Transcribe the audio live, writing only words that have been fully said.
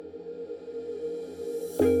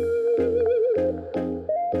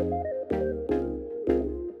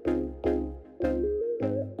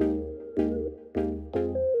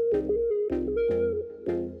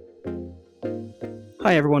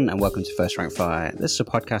Hi everyone and welcome to First Rank Fire. This is a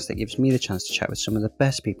podcast that gives me the chance to chat with some of the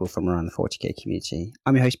best people from around the 40k community.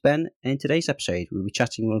 I'm your host Ben, and in today's episode we'll be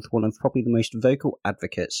chatting with one of probably the most vocal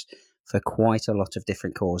advocates for quite a lot of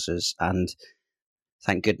different causes, and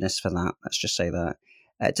thank goodness for that, let's just say that.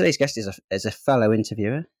 Today's guest is a fellow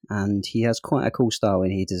interviewer, and he has quite a cool style when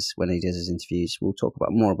he does his interviews. We'll talk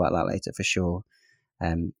more about that later for sure.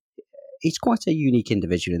 He's quite a unique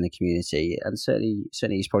individual in the community, and certainly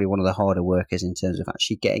he's probably one of the harder workers in terms of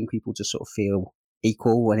actually getting people to sort of feel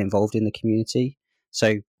equal when involved in the community.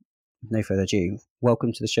 So, no further ado,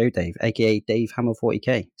 welcome to the show, Dave, aka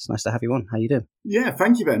Davehammer40k. It's nice to have you on. How you doing? Yeah,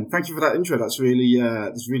 thank you, Ben. Thank you for that intro. That's really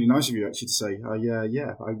nice of you actually to say. I'm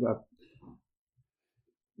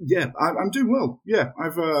doing well. Yeah,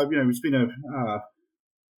 I've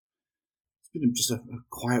it's been just a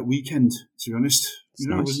quiet weekend, to be honest.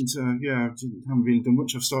 Nice. I haven't really done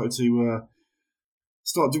much. I've started to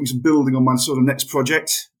start doing some building on my sort of next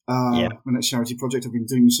project. My next charity project. I've been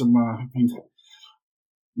doing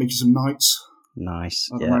making some knights. Nice.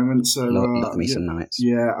 At the moment, so love me some knights.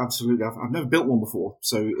 Yeah, absolutely. I've never built one before,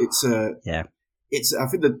 so it's It's I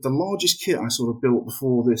think the largest kit I sort of built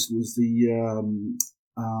before this was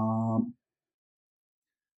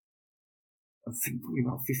I think probably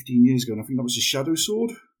about 15 years ago, and I think that was a shadow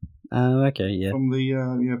sword. Okay, yeah. From the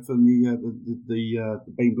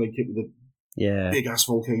Baneblade kit with the big ass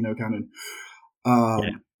volcano cannon.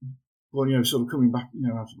 Well, sort of coming back,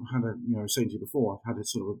 I've had I was saying to you before, I've had a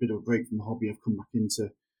sort of a bit of a break from the hobby. I've come back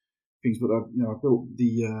into things, but I built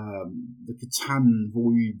the Catan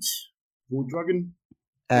Void Dragon.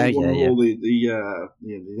 All the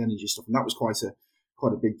energy stuff, and that was quite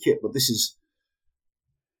a big kit. But this is,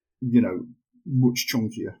 much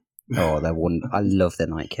chunkier. Oh, they're one. I love the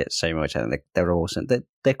knight kits so much. I think they're awesome.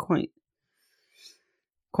 They're quite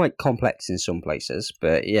complex in some places,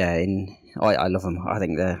 but yeah, I love them. I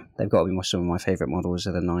think they've got to be some of my favourite models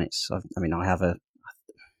of the knights. I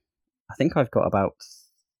think I've got about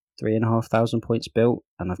 3,500 points built,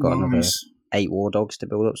 and I've got another 8 war dogs to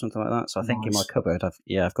build up, something like that. So I think in my cupboard, I've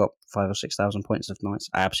got 5,000 or 6,000 points of knights.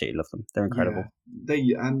 I absolutely love them. They're incredible.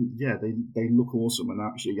 Yeah, they look awesome, and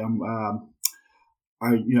actually,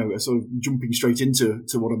 sort of jumping straight into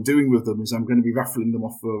what I'm doing with them is I'm going to be raffling them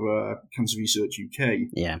off for Cancer Research UK.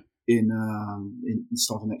 Yeah. In the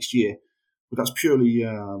start of next year, but that's purely.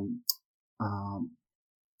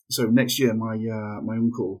 So next year, my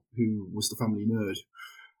uncle, who was the family nerd,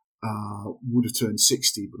 would have turned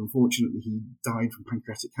 60, but unfortunately he died from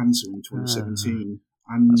pancreatic cancer in 2017.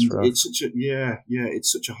 And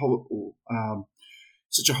it's such a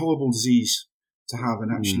horrible disease to have.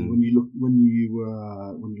 And actually, when you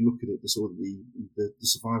look at it, the sort of the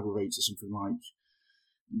survival rates are something like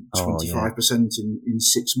 25% in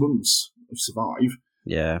 6 months of survive.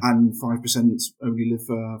 Yeah, and 5% only live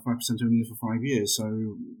for 5 years.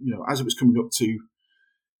 So as it was coming up to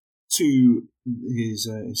his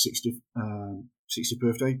 60th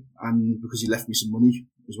birthday, and because he left me some money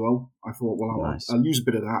as well, I thought, well, I'll use a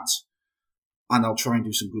bit of that, and I'll try and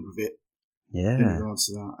do some good with it. Yeah. In regards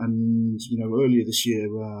to that, and earlier this year,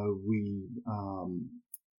 we,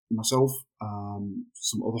 myself,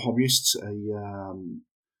 some other hobbyists, a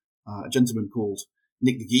gentleman called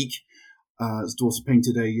Nick the Geek. His daughter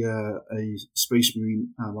painted a Space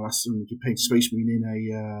Marine. I asked him to paint a Space Marine in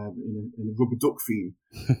a rubber duck theme,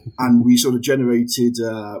 and we sort of generated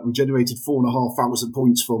 4,500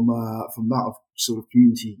 points from that of sort of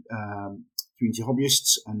community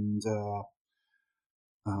hobbyists and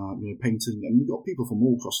painting, and we got people from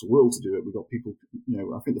all across the world to do it. We got people,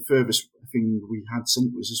 I think the furthest thing we had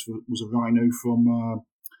sent was a rhino from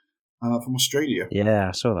Australia. Yeah,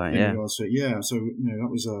 I saw that. Yeah. So that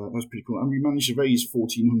was pretty cool, and we managed to raise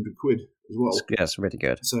 1,400 quid as well. That's really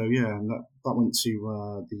good. So and that went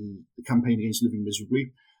to the campaign against living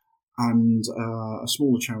miserably, and a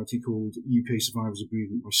smaller charity called UK Survivors of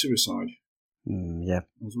Bereavement by Suicide.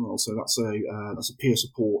 As well. So that's a peer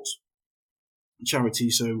support charity.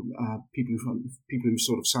 So people who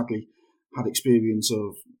sort of sadly had experience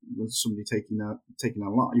of somebody taking their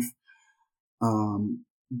life.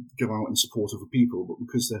 Go out and support other people, but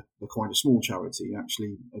because they're quite a small charity,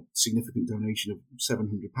 actually a significant donation of £700,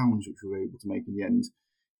 which we were able to make in the end,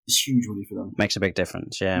 is huge money for them. Makes a big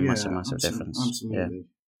difference, massive difference. Absolutely.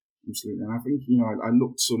 And I think I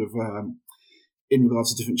looked sort of in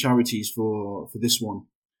regards to different charities for this one,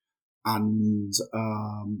 and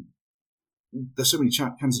there's so many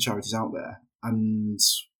cancer charities out there, and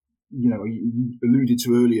you alluded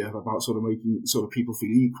to earlier about sort of making sort of people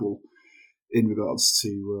feel equal in regards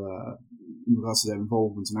to their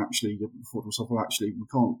involvement, and actually thought to myself, well, actually we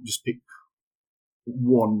can't just pick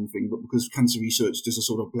one thing, but because cancer research does a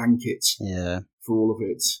sort of blanket for all of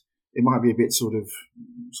it, it might be a bit sort of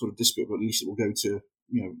disparate, but at least it will go to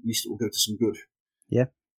some good. Yeah.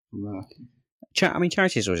 From there. I mean,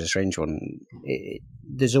 charity is always a strange one.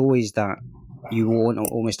 There's always that you want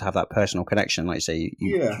almost to have that personal connection, like say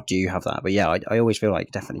you do have that. But yeah, I always feel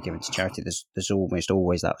like definitely giving to charity, there's almost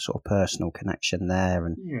always that sort of personal connection there.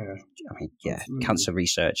 And I mean, absolutely. Cancer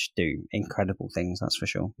research do incredible things, that's for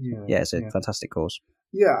sure. Yeah, it's a fantastic cause.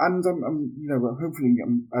 Yeah, and hopefully,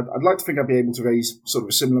 I'd like to think I'd be able to raise sort of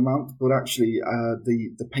a similar amount, but actually,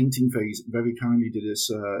 the painting phase very kindly did us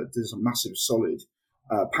a massive solid.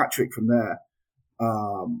 Patrick from there,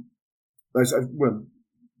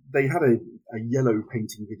 they had a yellow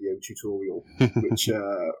painting video tutorial, which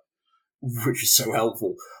is so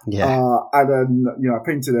helpful. Yeah. And then I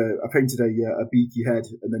painted a beaky head,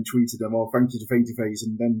 and then tweeted them, "Oh, thank you to Painting Phase,"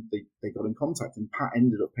 and then they got in contact, and Pat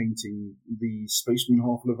ended up painting the Space Marine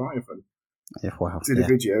Half Leviathan. Yeah, wow. Did a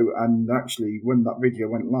video, and actually, when that video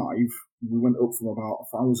went live, we went up from about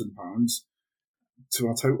 £1,000 to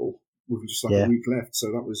our total with just like a week left.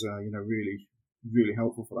 So that was really, really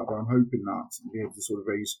helpful for that. But I'm hoping that we'll be able to sort of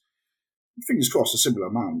raise, fingers crossed, a similar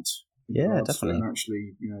amount. Yeah, definitely. And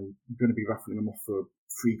actually, I'm going to be raffling them off for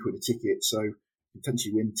 £3 a ticket, so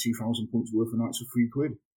potentially win 2,000 points worth of nights for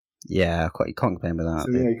 £3. Yeah, you can't complain with that.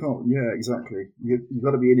 So you can't. Yeah, exactly. You've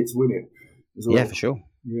got to be in it to win it as well. Yeah, for sure.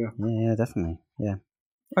 Yeah, definitely. Yeah.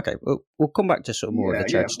 Okay, we'll come back to sort of more of the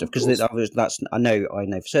church stuff, because that's I know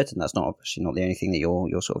for certain that's obviously not the only thing that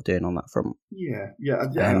you're sort of doing on that front.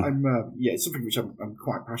 I'm it's something which I'm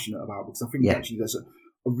quite passionate about, because I think actually there's a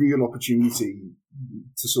real opportunity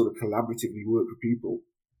to sort of collaboratively work with people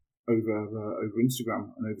over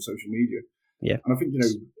Instagram and over social media. Yeah, and I think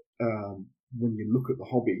when you look at the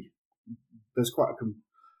hobby, there's quite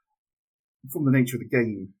from the nature of the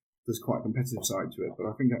game, there's quite a competitive side to it, but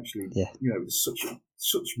I think actually, there's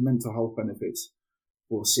such mental health benefits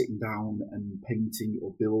for sitting down and painting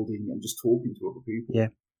or building and just talking to other people.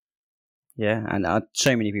 Yeah, and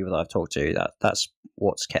so many people that I've talked to, that's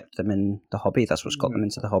what's kept them in the hobby. That's what's got them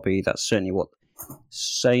into the hobby. That's certainly what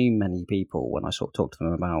so many people, when I sort of talk to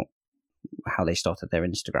them about how they started their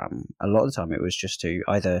Instagram, a lot of the time it was just to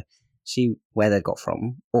either see where they got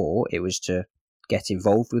from, or it was to get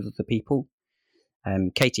involved with other people.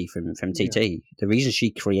 Katie from TT, the reason she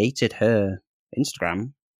created her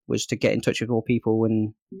Instagram was to get in touch with more people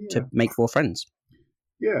and to make more friends.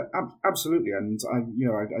 Yeah, absolutely. And I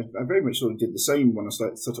very much sort of did the same when I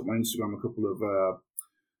set up my Instagram a couple of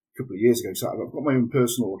years ago. So I've got my own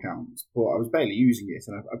personal account, but I was barely using it,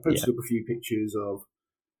 and I posted up a few pictures of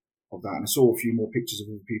that, and I saw a few more pictures of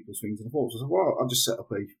other people's things, and I thought, well, I'll just set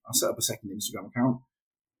up a second Instagram account,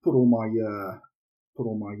 put all my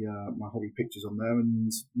my hobby pictures on there,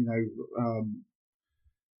 and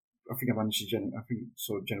I think I managed to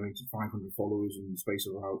generated 500 followers in the space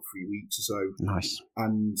of about 3 weeks or so. Nice.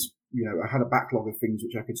 And I had a backlog of things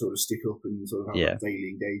which I could sort of stick up and sort of have daily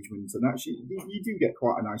engagement, and actually you do get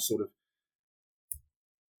quite a nice sort of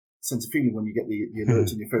sense of feeling when you get the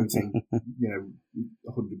alerts on your phone saying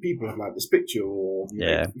 100 people have liked this picture, or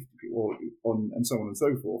 50 people, and so on and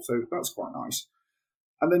so forth. So that's quite nice.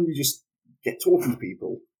 And then you just get talking to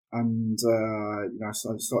people, and I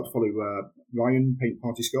started to follow Ryan Paint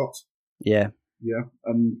Party Scott. Yeah,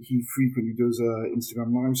 and he frequently does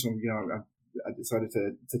Instagram live. So I decided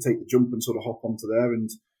to take the jump and sort of hop onto there and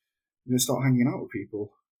start hanging out with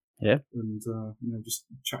people. Yeah, and just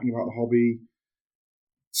chatting about the hobby,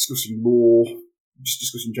 discussing lore, just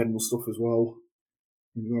discussing general stuff as well.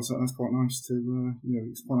 That's quite nice to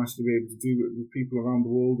it's quite nice to be able to do it with people around the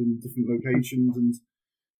world in different locations, and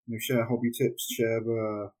share hobby tips, share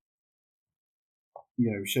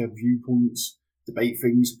viewpoints, debate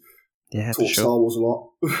things. Yeah, talk Star Wars a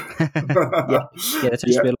lot. There tends to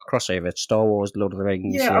be a lot of crossover. Star Wars, Lord of the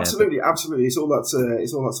Rings. Yeah, absolutely. It's all that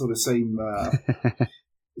sort of same.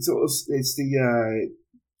 It's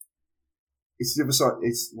the other side.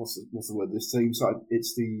 It's what's the word? The same side.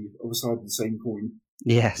 It's the other side of the same coin.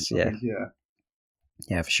 Yes.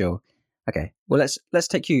 Yeah, for sure. Okay. Well, let's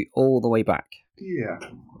take you all the way back. Yeah.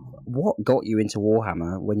 What got you into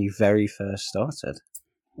Warhammer when you very first started?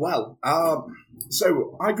 Well,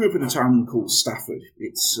 so I grew up in a town called Stafford.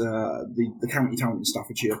 It's the county town in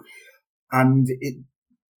Staffordshire, and it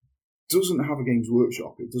doesn't have a games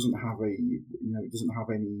workshop. It doesn't have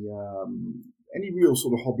any real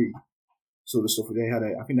sort of hobby sort of stuff. I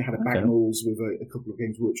think they had a Bagnalls with a couple of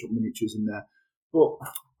Games Workshop miniatures in there. But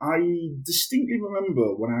I distinctly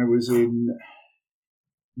remember when I was in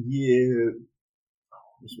year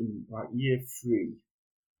 3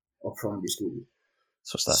 of primary school.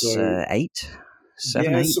 So what's that? 8,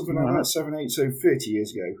 7, 8? Something like that, 7, 8, so 30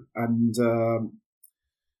 years ago. And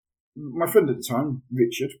my friend at the time,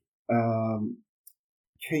 Richard,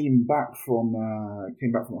 came back from a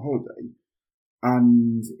holiday,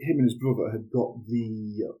 and him and his brother had got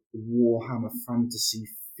the Warhammer Fantasy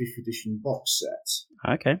 5th edition box set.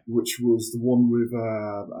 Okay. Which was the one with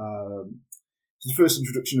the first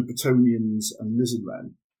introduction of Bretonnians and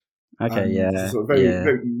Lizardmen. Okay, and yeah. Sort of very,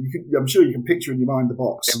 I'm sure you can picture in your mind the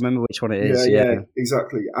box. I remember which one it is. Yeah,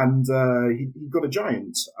 exactly. And he got a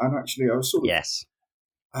giant, and actually I was sort of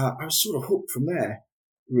I was sort of hooked from there.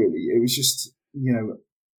 Really, it was just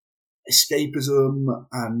escapism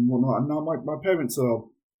and whatnot. And now my parents are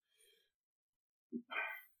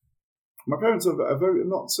very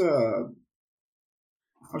not.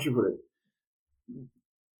 How should I put it?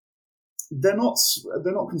 They're not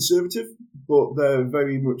conservative, but they're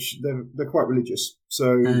very much they're quite religious. So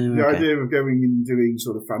the idea of going and doing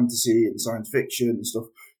sort of fantasy and science fiction and stuff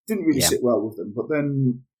didn't really sit well with them. But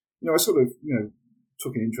then I sort of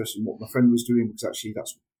took an interest in what my friend was doing, because actually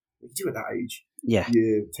that's what you do at that age. Yeah,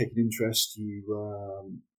 you take an interest, you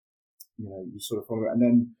sort of follow it, and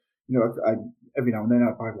then I every now and then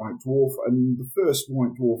I'd buy White Dwarf, and the first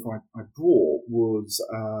White Dwarf I brought was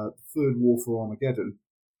the Third War for Armageddon.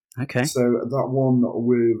 Okay. So that one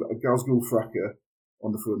with a Gazgul Fracker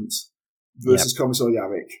on the front versus Commissar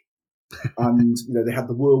Yavik. And, they had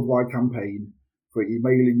the worldwide campaign for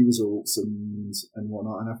emailing your results and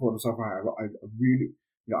whatnot. And I thought to myself, I really,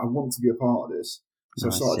 I want to be a part of this. So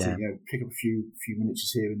I started to, pick up a few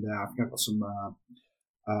miniatures here and there. I think I've got some,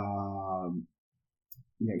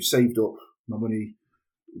 saved up my money.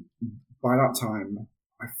 By that time,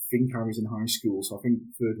 I think I was in high school, so I think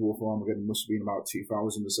Third War for Armageddon must have been about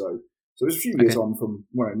 2000 or so. So it was a few years on from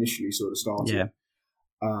when I initially sort of started,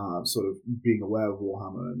 sort of being aware of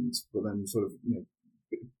Warhammer, but then sort of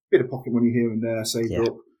bit of pocket money here and there, saved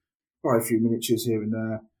up, buy a few miniatures here and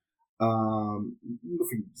there.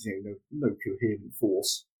 Nothing, no coherent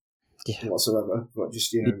force whatsoever, but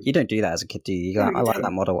just you don't do that as a kid, do you? I like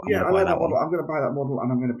that model. I like that model. I'm going to buy that model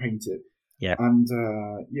and I'm going to paint it. Yeah, and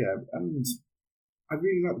I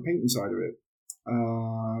really like the painting side of it.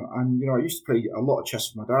 And I used to play a lot of chess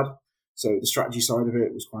with my dad, so the strategy side of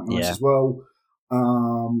it was quite nice as well.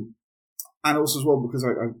 And also as well because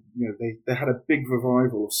they had a big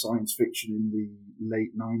revival of science fiction in the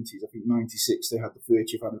late 90s. I think 96 they had the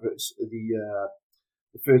 30th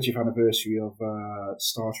anniversary of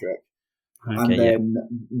Star Trek, and then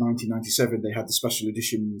 1997 they had the special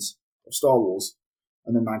editions of Star Wars,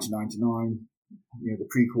 and then 1999. The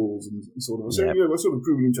prequels and sort of. So, I sort of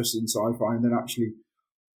grew interested in sci-fi, and then actually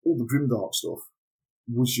all the grimdark stuff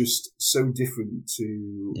was just so different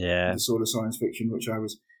to the sort of science fiction which I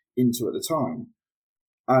was into at the time.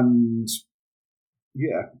 And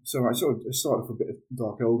so I sort of started for a bit of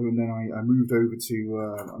Dark Elder, and then I moved over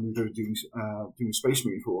to doing Space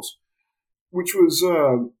Marine Force, which was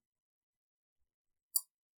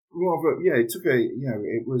rather it took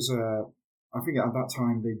it was. I think at that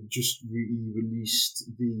time they just released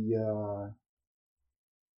the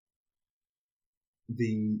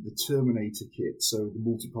Terminator kit, so the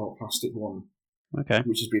multi-part plastic one,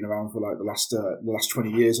 which has been around for like the last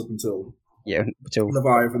 20 years up until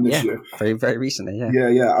Leviathan this year. Very very recently,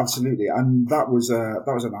 yeah, absolutely. And that was a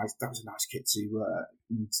nice kit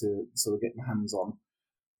to sort of get my hands on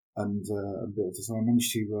and build it. So I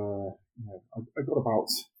managed to I got about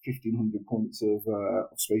 1,500 points of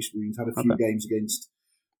Space Marines. Had a few games against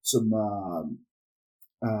some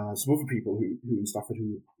other people who in Stafford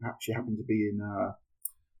who actually happened to be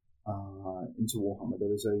into Warhammer. There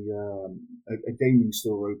was a gaming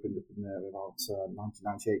store opened up in there about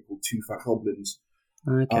 1998 called Two Fat Goblins.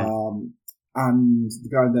 And the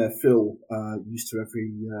guy there, Phil, used to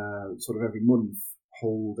every month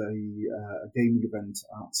hold a gaming event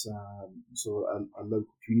at a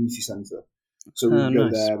local community centre. So we'd go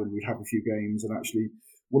there and we'd have a few games. And actually,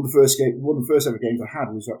 one of the first ever games I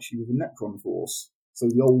had was actually with a Necron force. So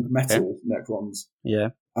the old metal Necrons. Yeah.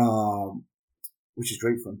 Which is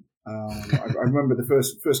great fun. I remember the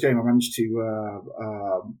first game I managed to,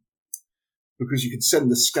 because you could send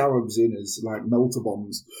the scarabs in as like melter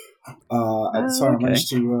bombs. At the time, I managed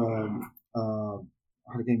to, I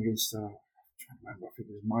had a game against, I'm trying to remember, I think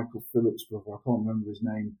it was Michael Phillips' brother. I can't remember his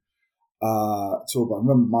name. But I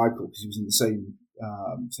remember Michael because he was in the same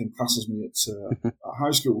class as me at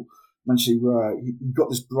high school. Managed to, he got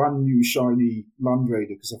this brand new shiny Land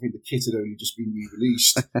Raider because I think the kit had only just been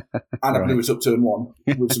re-released, and I blew it up turn one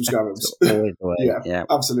with some scarabs. Yeah,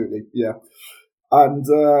 absolutely, yeah. And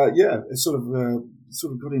it sort of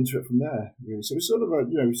got into it from there. Really, so it was sort of a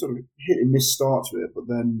hit and miss start to it, but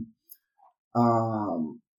then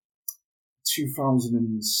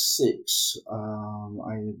 2006,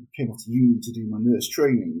 I came off to uni to do my nurse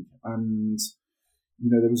training, and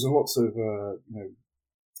there was a lot of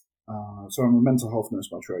so I'm a mental health nurse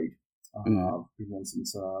by trade. I've been one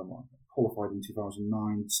since qualified in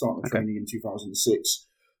 2009, started my training in 2006.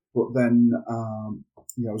 But then,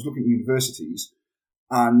 I was looking at universities,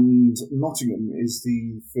 and Nottingham is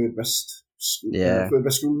the third best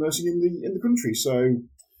school nursing in the country. So,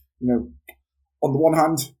 on the one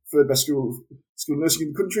hand, third best school nursing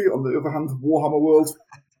in the country. On the other hand, Warhammer World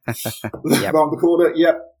around the corner.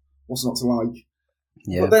 Yep, what's not to like?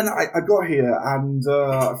 Yeah. But then I got here, and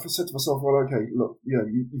I said to myself, well, okay, look,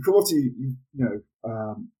 you come off to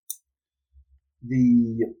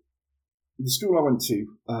the school I went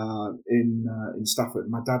to in Stafford.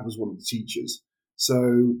 My dad was one of the teachers,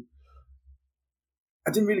 so I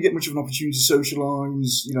didn't really get much of an opportunity to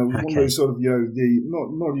socialise. One of those sort of the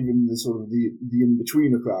not even the sort of the in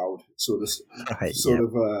betweener crowd sort of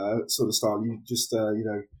style. You just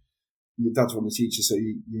your dad's one of the teachers, so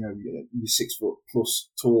you're 6 foot plus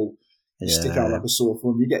tall. You stick out like a sore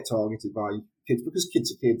thumb. You get targeted by kids because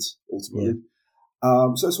kids are kids ultimately.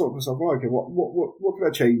 So I thought to myself, well, okay, what could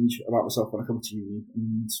I change about myself when I come to uni?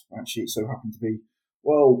 And actually, it so happened to be,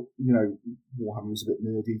 well, Warhammer is a bit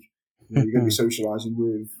nerdy. You're going to be socialising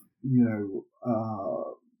with,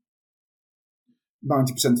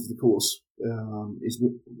 90% of the course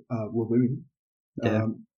were women. Yeah.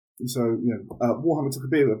 So Warhammer took a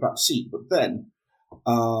bit of a back seat, but then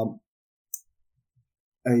a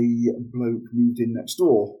bloke moved in next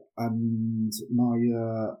door, and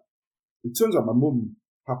it turns out my mum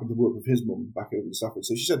happened to work with his mum back over in Stafford.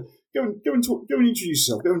 So she said, "Go and introduce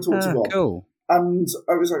yourself. Go and talk to Rob." Cool. And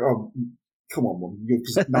I was like, "Oh, come on, mum,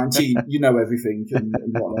 because 19, you know everything and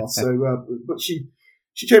whatnot." So, but she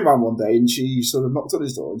came around one day and she sort of knocked on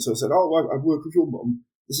his door and sort of said, "Oh, I've worked with your mum.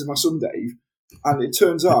 This is my son Dave." And it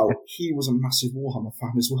turns out he was a massive Warhammer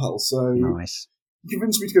fan as well. So nice. He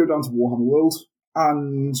convinced me to go down to Warhammer World.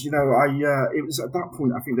 And, it was at that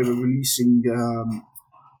point, I think they were releasing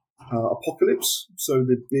Apocalypse. So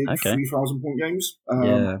the big 3,000 point games.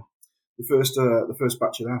 The first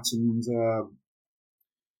batch of that. And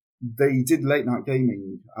they did late night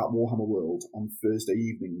gaming at Warhammer World on Thursday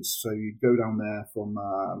evenings. So you'd go down there from,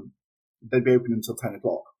 they'd be open until 10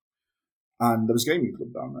 o'clock. And there was a gaming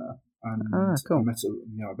club down there. And cool. I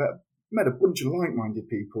met a bunch of like-minded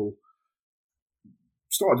people,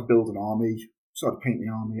 started to build an army, started to paint the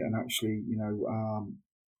army, and actually,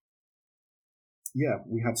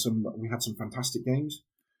 we had some fantastic games.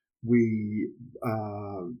 We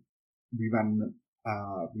ran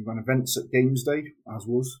events at Games Day, as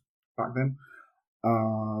was back then.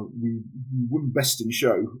 We won Best in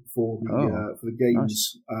Show for the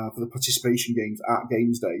games, nice. For the participation games at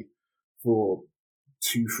Games Day for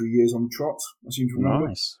 2-3 years on the trot, I seem to remember.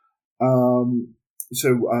 Nice.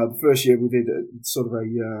 So the first year we did sort of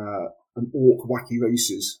an orc wacky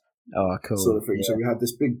races. Oh, cool. Sort of thing. Yeah. So we had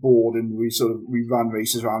this big board and we ran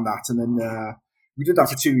races around that, and then we did that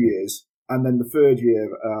for 2 years. And then the third year,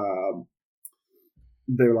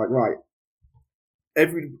 they were like, right,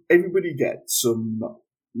 everybody gets some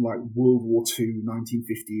like World War II,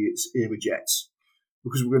 1950s era jets,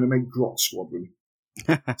 because we're going to make Grot Squadron.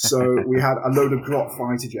 So we had a load of Grot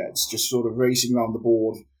fighter jets just sort of racing around the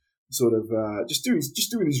board, sort of just doing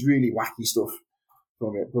this really wacky stuff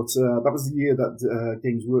from it. But that was the year that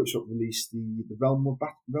Games Workshop released the Realms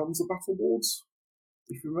of Battle boards.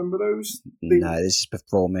 If you remember those? No, this is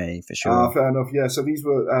before me for sure. Fair enough. Yeah. So these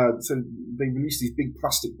were so they released these big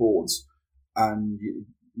plastic boards, and you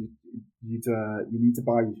need to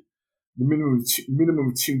buy the minimum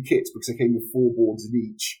of 2 kits because they came with 4 boards in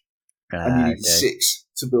each. And you need 6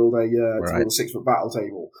 to build a 6-foot battle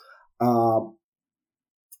table.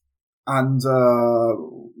 And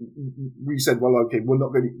we said, well, okay, we're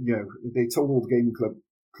not going to, they told all the gaming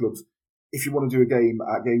clubs, if you want to do a game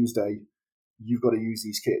at Games Day, you've got to use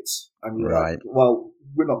these kits. And we were like, well,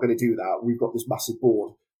 we're not going to do that. We've got this massive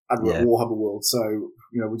board and we're at Warhammer World, so,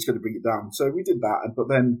 we're just going to bring it down. So we did that. But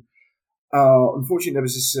then, unfortunately, there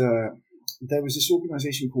was this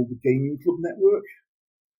organisation called the Gaming Club Network.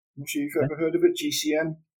 I'm not sure if you've ever heard of it,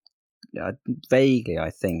 GCN. Yeah, vaguely, I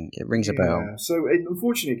think it rings a bell. So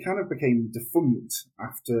unfortunately, it kind of became defunct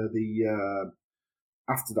after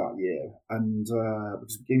that year, and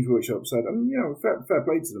because Games Workshop said, and fair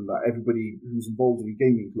play to them, that everybody who's involved in a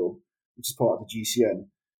gaming club, which is part of the GCN,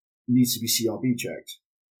 needs to be CRB checked.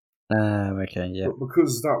 Okay, yeah. But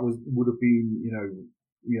because that would have been,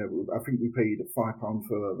 I think we paid £5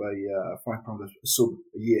 for a £5 a sub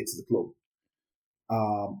a year to the club.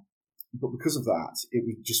 but because of that, it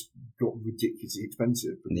would just got ridiculously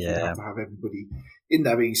expensive because you'd Yeah. have to have everybody in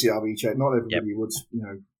there being CRB checked. Not everybody would,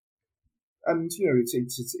 and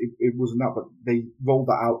it wasn't that, but they rolled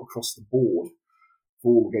that out across the board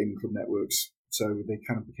for all the gaming club networks, so they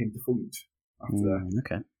kind of became defunct after that.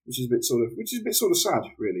 Okay. Which is a bit sort of sad,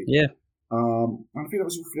 really. Yeah. And I think that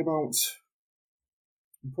was roughly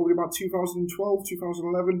probably about 2012,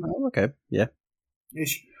 2011. Oh, okay. Yeah.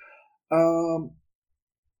 Ish.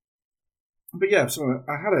 But yeah, so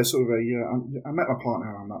I had a sort of I met my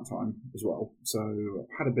partner around that time as well, so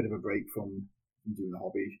I had a bit of a break from doing the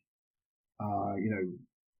hobby.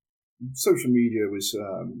 Social media was,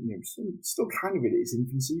 still kind of in its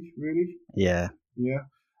infancy, really. Yeah. Yeah.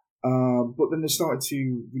 But then they started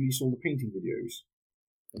to release all the painting videos.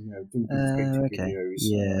 Duncan's painting videos.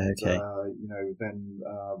 Yeah, and, okay. Then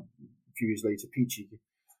a few years later, Peachy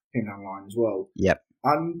came down the line as well. Yep.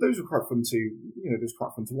 And those were quite fun to,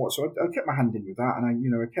 watch. So I kept my hand in with that, and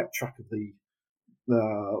I kept track of the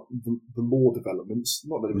lore developments.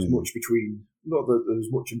 Not that there was much between, not that there was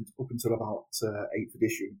much up until about 8th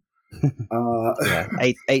edition. Yeah,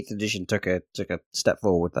 eighth edition took a step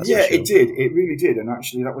forward. That's for sure. It did. It really did, and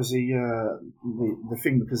actually that was the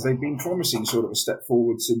thing, because they've been promising sort of a step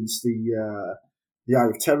forward since the Eye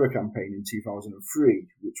of Terror campaign in 2003,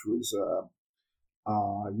 which was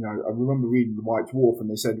I remember reading The White Dwarf, and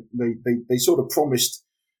they said they sort of promised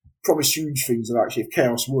huge things, that actually if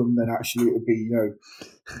Chaos won, then actually it would be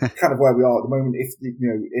kind of where we are at the moment. If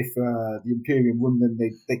the Imperium won, then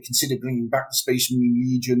they consider bringing back the Space Marine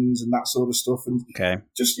legions and that sort of stuff. And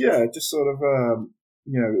just sort of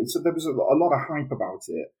there was a lot of hype about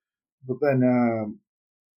it. But then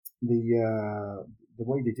the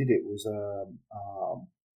way they did it was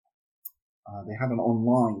they had an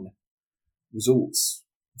online results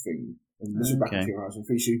thing, and this was back in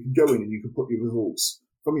 2003. So you could go in and you could put your results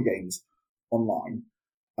from your games online,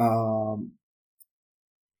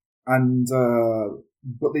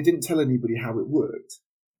 but they didn't tell anybody how it worked.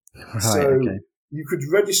 Right, so you could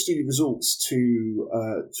register your results to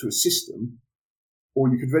a system, or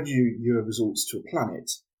you could register your results to a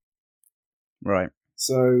planet. Right.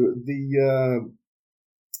 So the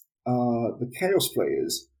Chaos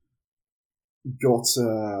players got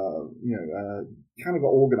kind of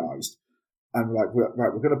got organised, and we're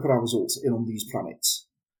going to put our results in on these planets.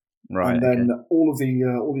 Right, and then all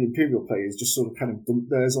the Imperial players just sort of kind of dumped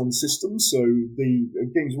theirs on systems. So the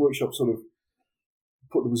Games Workshop sort of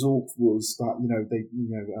put the result was that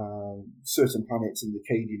certain planets in the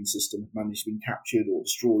Cadian system have managed to be captured or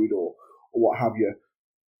destroyed or what have you,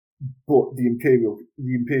 but the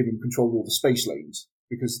Imperium controlled all the space lanes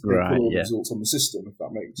because they put all the results on the system. If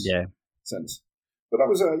that makes sense. But that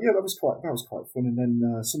was quite fun. And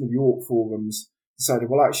then some of the Orc forums decided,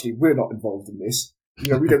 well, actually, we're not involved in this.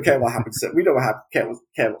 We don't care what happens. We don't care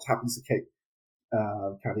what happens to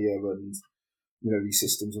Cadia and these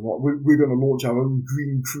systems and what. We're going to launch our own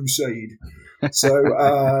Green Crusade. So you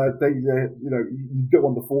go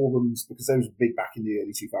on the forums, because those were big back in the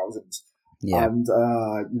early 2000s. Yeah. And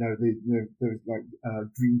there was like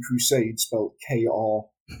Green Crusade spelled KROOSADE,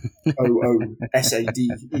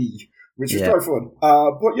 which was quite fun.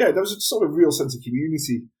 But yeah, there was a sort of real sense of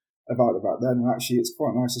community about then, and actually it's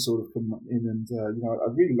quite nice to sort of come in and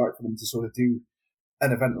I'd really like for them to sort of do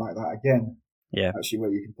an event like that again. Yeah, actually,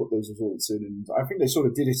 where you can put those results in, and I think they sort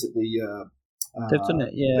of did it at the. They've done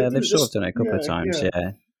it. Yeah, they've sort of done it a couple of times.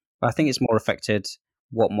 Yeah, but I think it's more affected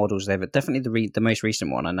what models they've. Definitely the most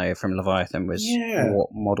recent one I know from Leviathan was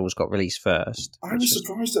what models got released first. I was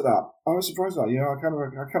surprised at that. Yeah, I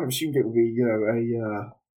kind of assumed it would be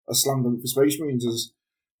a slam dunk for Space Marines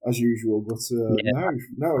as usual, but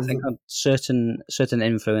no. I think certain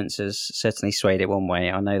influencers certainly swayed it one way.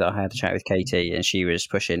 I know that I had a chat with Katie, and she was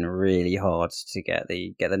pushing really hard to get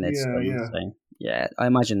the Nids done. So, I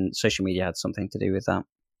imagine social media had something to do with that.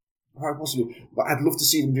 Quite possibly, but I'd love to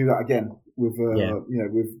see them do that again with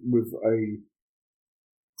with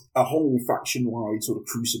a whole faction-wide sort of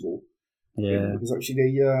crucible. Yeah, because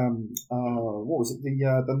actually what was it?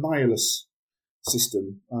 The Nihilus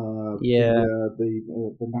system,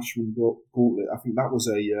 the Nashman Gauntlet. I think that was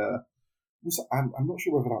I'm not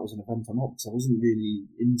sure whether that was an event or not, because I wasn't really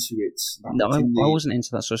into it. I wasn't into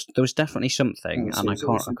that. So there was definitely something, and I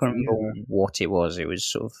can't remember what it was. It was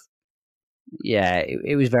sort of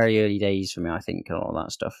it was very early days for me, I think, and all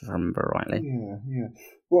that stuff, if I remember rightly. Yeah.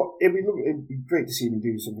 Well, it'd be great to see them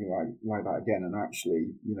do something like that again, and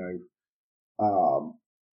actually,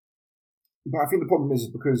 but I think the problem is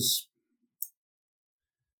because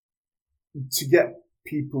to get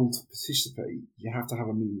people to participate, you have to have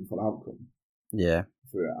a meaningful outcome. Yeah.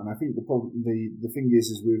 For it. And I think the problem, the thing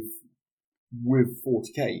is with with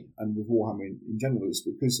 40k and with Warhammer in general is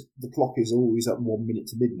because the clock is always at 1 minute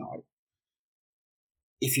to midnight.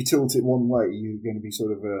 If you tilt it one way, you're going to be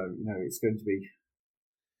sort of, it's going to be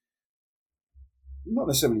not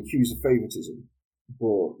necessarily accused of favoritism,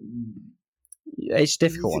 but it's a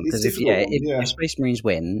difficult one because if Space Marines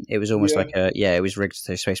win, it was almost like it was rigged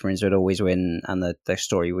so Space Marines would always win and the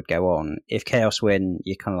story would go on. If Chaos win,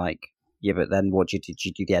 you're kind of like, yeah, but then what did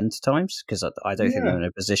you do the end times? Because I don't think they're in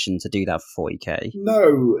a position to do that for 40k.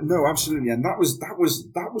 No, absolutely, and that was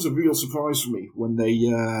a real surprise for me when they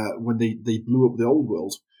blew up the old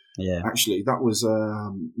world. Yeah, actually, that was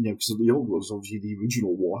because the old world was obviously the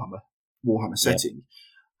original Warhammer setting,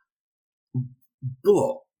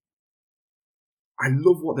 but I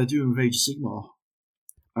love what they're doing with Age of Sigmar.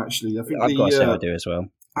 Actually, I think I've got to say I do as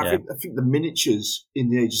well. I think the miniatures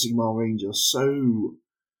in the Age of Sigmar range are so.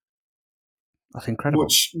 That's incredible.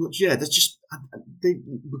 They're just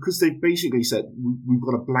because they've basically said we've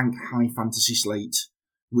got a blank high fantasy slate,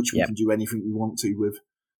 which we can do anything we want to with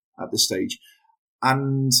at this stage,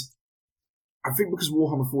 and I think because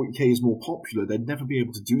Warhammer 40k is more popular, they'd never be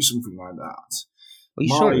able to do something like that. Well,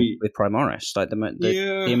 you saw it with Primaris, like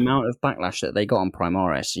the amount of backlash that they got on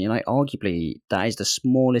Primaris, and arguably that is the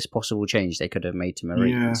smallest possible change they could have made to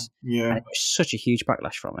Marines. Yeah. And it was such a huge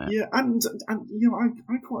backlash from it. Yeah, and I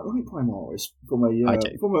quite like Primaris from a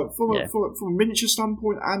miniature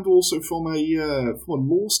standpoint and also from a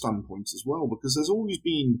lore standpoint as well, because there's always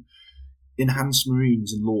been enhanced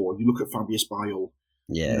Marines and lore. You look at Fabius Bile,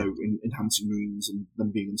 in enhancing Marines and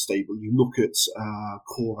them being unstable. You look at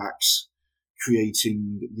Korax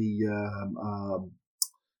creating the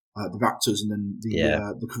Raptors and then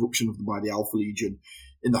the corruption by the Alpha Legion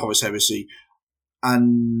in the Horus Heresy,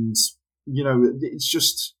 and it's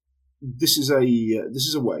just this is a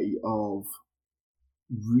way of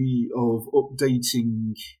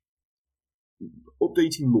updating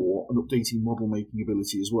lore and updating model making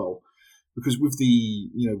ability as well, because with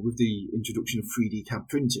the introduction of 3D CAD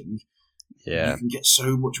printing, you can get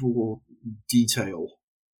so much more detail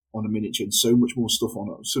on a miniature and so much more stuff on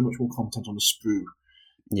it, so much more content on a sprue.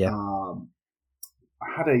 Yeah. I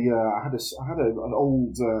had an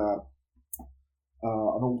old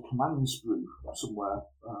command sprue somewhere.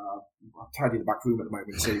 I've tidied the back room at the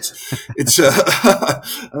moment, so it's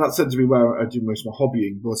and that tends to be where I do most of my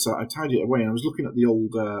hobbying. But I tidied it away, and I was looking at the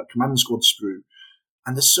old command squad sprue,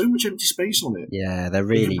 and there's so much empty space on it. Yeah, they're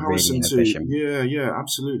really inefficient. Yeah,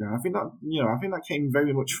 absolutely. And I think that came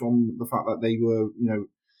very much from the fact that they were,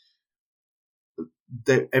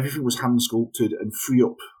 everything was hand sculpted and free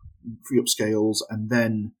up scales, and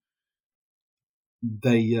then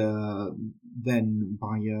they then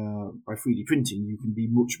by 3D printing you can be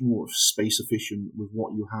much more space efficient with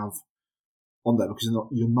what you have on there, because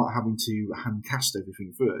you're not having to hand cast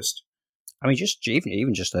everything first. I mean, just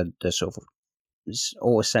even just the sort of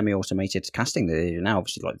all semi-automated casting that they do now.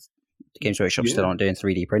 Obviously, like the Games Workshop still aren't doing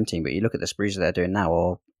 3D printing, but you look at the sprues that they're doing now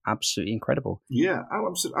are absolutely incredible. Yeah,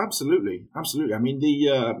 absolutely. I mean,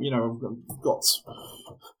 I've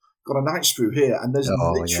got a night sprue here, and there's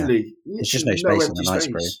literally just no space in the night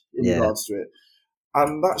sprue in regards to it,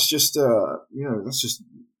 and that's just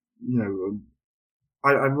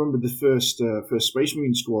I remember the first Space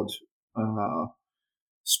Marine Squad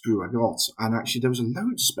sprue I got, and actually there was a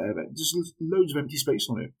load of spare, just loads of empty space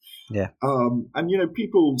on it. Yeah. And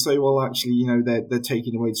people say, well, actually, they're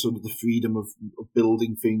taking away sort of the freedom of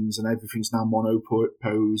building things, and everything's now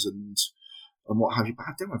monopose and what have you. But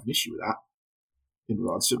I don't have an issue with that in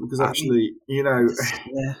regards to it, because actually, Yeah,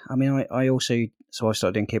 I mean, I also I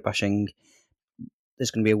started doing kit bashing.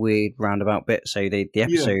 There's going to be a weird roundabout bit. So the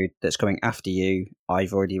episode that's coming after you,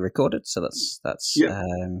 I've already recorded. So that's that's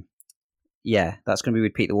going to be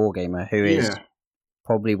with Pete the Wargamer, who is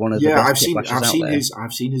probably one of the best kit bashers out there.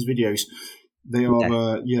 I've seen his videos. They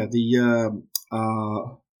are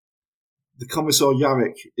the Commissar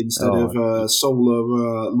Yarrick instead of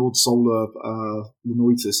Lord Solar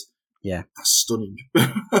Lenoitus. Yeah, that's stunning.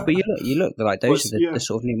 But you look like those are the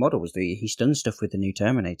sort of new models. He's done stuff with the new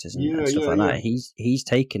Terminators and stuff like that. He's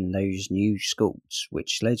taken those new sculpts,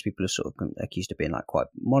 which loads of people are sort of accused of being like quite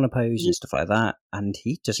monopose and stuff like that, and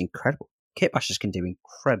he does incredible. Kit bashers can do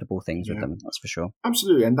incredible things with them. That's for sure.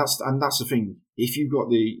 Absolutely, and that's the thing.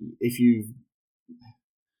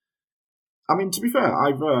 I mean, to be fair,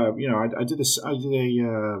 I've I did a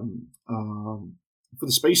for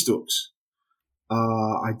the Space Ducks.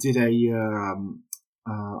 I did a. Do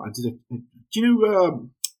you know?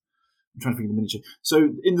 I'm trying to think of the miniature. So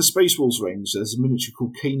in the Space Wolves range, there's a miniature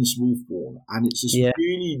called Canis Wolfborn, and it's this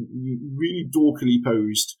really, really dorkily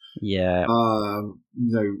posed,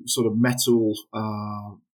 sort of metal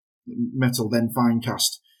metal, then fine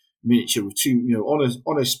cast miniature with two, on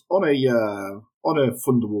a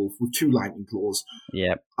Thunderwolf with two lightning claws.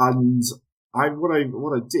 Yeah. And what I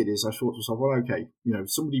did is I thought to myself, well, okay,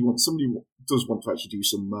 somebody does want to actually do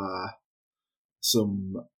some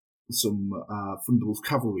Thunderwolf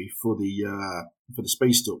cavalry for the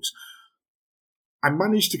space ducks. I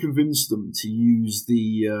managed to convince them to use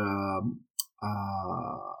the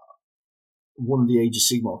one of the Age of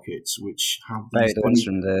Sigmar kits, which have these the ones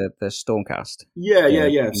from the Stormcast.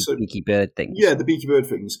 Yeah. So beaky bird things. Yeah, the beaky bird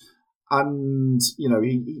things. And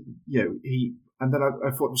he and then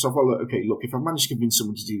I thought to myself, well, okay, look, if I manage to convince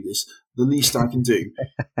someone to do this, the least I can do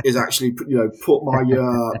is actually put my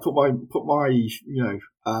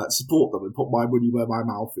support them and put my money where my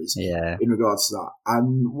mouth is. Yeah. In regards to that.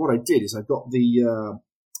 And what I did is I got the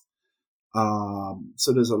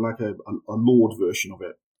so there's a Lord version of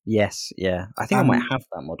it. Yes, yeah. I think I might have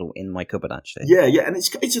that model in my cupboard actually. Yeah, and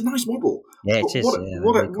it's a nice model. Yeah, it is.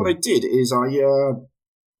 What I did is I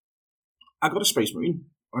got a Space Marine.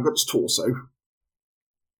 I got its torso.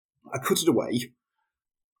 I cut it away.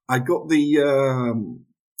 I got the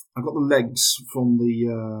legs from the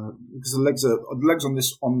because the legs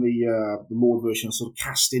on the Lord version are sort of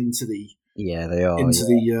cast into the they are into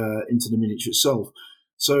the miniature itself.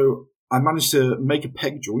 So I managed to make a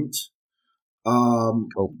peg joint.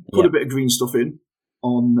 Put a bit of green stuff in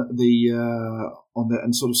on the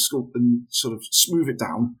and sort of sculpt and sort of smooth it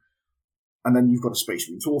down, and then you've got a Space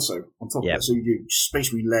Marine torso on top of it. So you do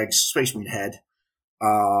Space Marine legs, Space Marine head,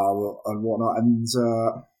 and whatnot, and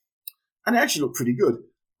it actually looked pretty good.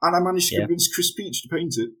 And I managed to convince Chris Peach to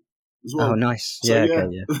paint it as well. Oh, nice! So,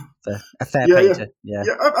 a fair painter. Yeah,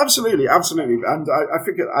 absolutely. And I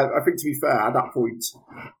think to be fair, at that point,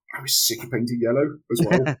 I was sick of painting yellow as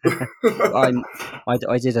well.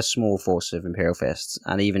 I did a small force of Imperial Fists,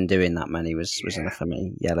 and even doing that many was enough for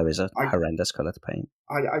me. Yellow is a horrendous colour to paint.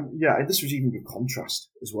 And this was even with contrast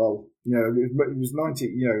as well. It was 90.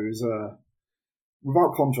 It was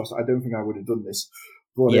without contrast. I don't think I would have done this.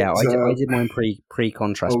 But I did mine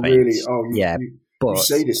pre-contrast paints. Really? Oh, but you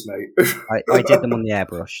say this, mate. I did them on the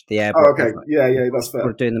airbrush. The airbrush. Oh, okay. Yeah, that's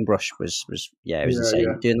fair. Doing them brush was insane.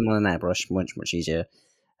 Yeah. Doing them on an airbrush much easier.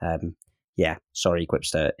 Sorry,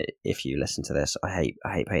 Quipster, if you listen to this, I hate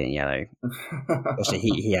painting yellow. Also,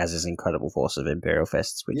 he has his incredible force of Imperial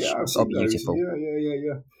Fists, which are beautiful.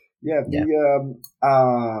 Yeah.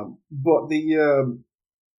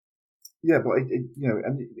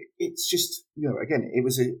 And it's just again, it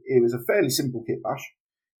was a fairly simple kit bash.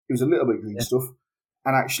 It was a little bit of green stuff,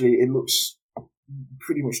 and actually, it looks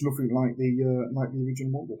pretty much nothing like the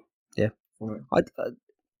original model.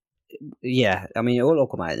 Yeah, I mean, it will all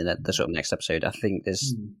come out in the sort of next episode. I think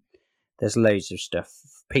there's loads of stuff.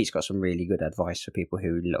 Pete's got some really good advice for people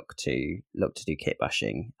who look to do kit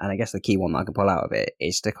bashing, and I guess the key one that I can pull out of it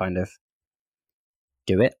is to kind of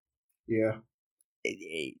do it. Yeah.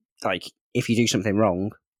 Like, if you do something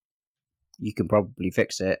wrong, you can probably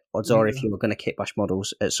fix it. Odds are, if you're going to kit bash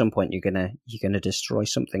models, at some point you're gonna destroy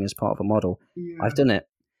something as part of a model. Yeah. I've done it.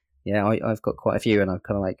 Yeah, I've got quite a few, and I'm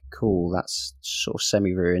kind of like, cool, that's sort of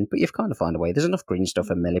semi-ruined, but you've kind of found a way. There's enough green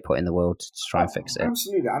stuff and milliput in the world to try and fix it.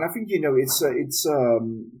 Absolutely, and I think it's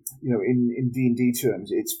in D&D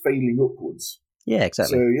terms, it's failing upwards. Yeah,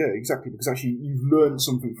 exactly. So exactly, because actually you've learned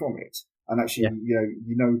something from it, and actually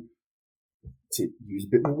to use a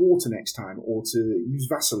bit more water next time, or to use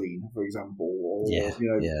Vaseline, for example, or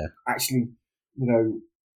actually,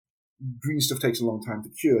 green stuff takes a long time to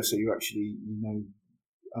cure, so you actually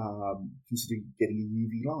consider getting a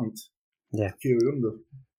UV light. Yeah, cure it under.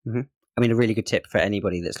 Mm-hmm. I mean, a really good tip for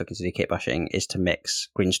anybody that's looking to do kit bashing is to mix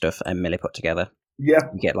green stuff and milliput together. Yeah,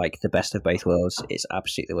 you get like the best of both worlds. It's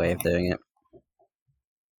absolutely the way of doing it.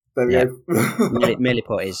 There we go.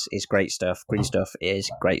 Milliput is great stuff. Green stuff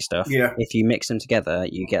is great stuff. Yeah. If you mix them together,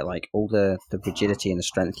 you get like all the rigidity and the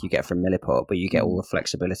strength you get from milliput, but you get all the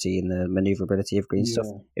flexibility and the maneuverability of green stuff.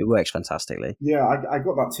 It works fantastically. Yeah, I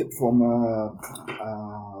got that tip from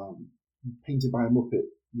Painted by a Muppet,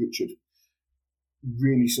 Richard.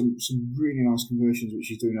 Really, some really nice conversions which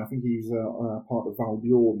he's doing. I think he's part of Val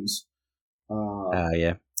Bjorn's.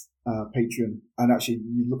 Patreon, and actually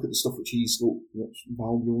you look at the stuff which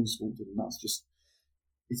Val Bjorn sculpted, and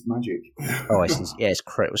it's magic. It's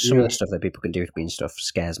critical. Some of the stuff that people can do with green stuff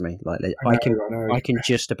scares me. Like I can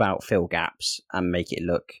just about fill gaps and make it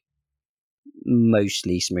look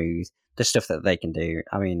mostly smooth. The stuff that they can do.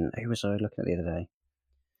 I mean, who was I looking at the other day?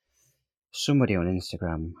 Somebody on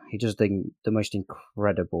Instagram. He does the most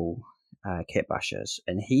incredible kit bashers,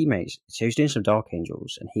 and he was doing some Dark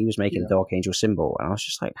Angels, and he was making the Dark Angel symbol, and I was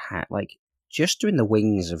just like, just doing the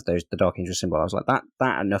wings of the Dark Angel symbol, I was like,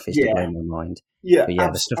 that enough is to blow my mind. Yeah, but yeah,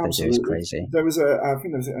 the stuff they do is crazy. There was I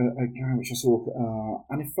think there was a guy which I saw,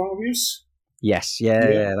 Anifarius. Yes,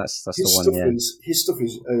 yeah, that's the one. Yeah, his stuff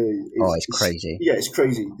is it's crazy. Yeah, it's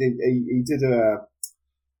crazy. He did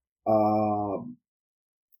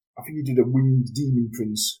I think he did a winged demon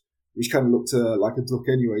prince, which kind of looked like a duck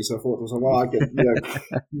anyway. So I thought, I get,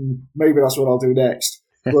 maybe that's what I'll do next.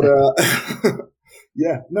 But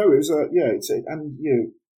yeah, no, it was and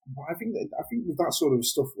I think with that sort of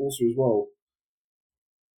stuff also as well,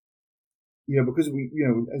 because we,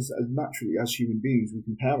 as naturally as human beings, we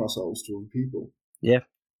compare ourselves to other people. Yeah.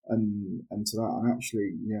 And to that, and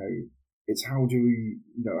actually, it's how do you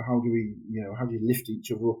lift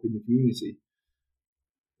each other up in the community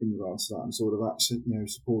in regards to that, and sort of actually,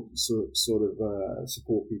 support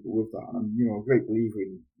people with that. And I'm, a great believer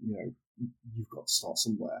in, you've got to start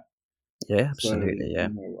somewhere. Yeah, absolutely. So,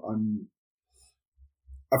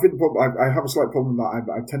 I think the problem, I have a slight problem that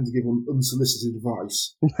I tend to give unsolicited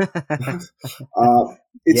advice. Don't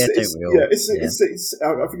we all?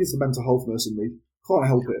 I think it's the mental health nurse in me. Can't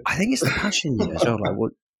help it. I think it's the passion, as well. Like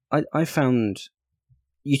what I found,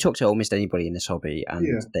 you talk to almost anybody in this hobby,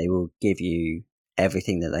 and they will give you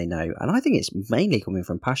everything that they know. And I think it's mainly coming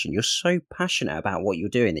from passion. You're so passionate about what you're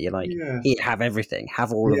doing that you're like, here, have everything,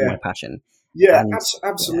 have all of my passion. Yeah, and,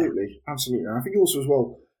 absolutely. And I think also as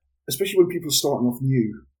well, especially when people are starting off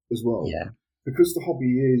new as well, because the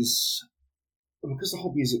hobby is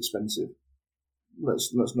expensive.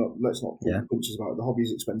 Let's not pull punches about it. The hobby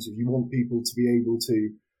is expensive. You want people to be able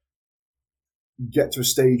to get to a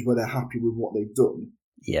stage where they're happy with what they've done,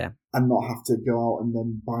 and not have to go out and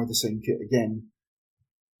then buy the same kit again.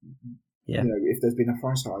 If there's been a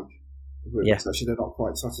price hike, actually they're not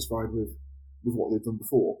quite satisfied with what they've done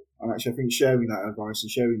before. And actually, I think sharing that advice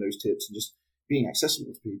and sharing those tips and just being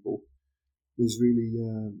accessible to people is really,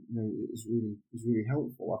 is really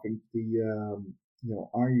helpful. I think I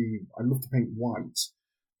love to paint white.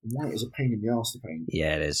 White is a pain in the arse to paint.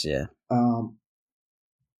 Yeah, it is. Yeah.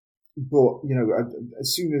 But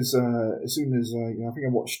as soon as I think I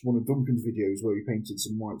watched one of Duncan's videos where he painted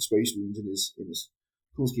some white space marines in his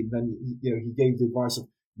cool scheme. Then he gave the advice of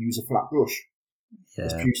use a flat brush,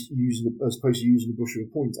 as opposed to using a brush with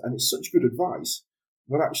a point, and it's such good advice.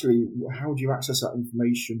 But actually, how do you access that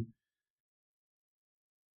information?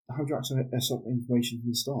 How do you access that information from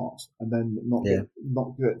the start, and then not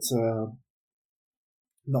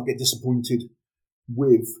get disappointed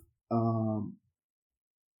with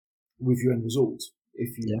your end result?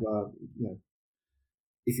 If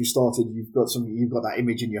if you started, you've got that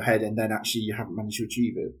image in your head, and then actually you haven't managed to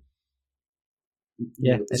achieve it.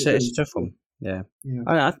 It's a tough one. Yeah.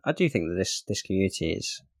 I do think that this community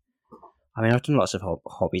is. I mean, I've done lots of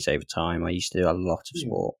hobbies over time. I used to do a lot of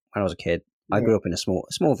sport when I was a kid. I grew up in a small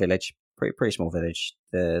village, pretty small village.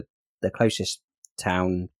 The closest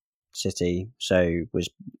town, city, was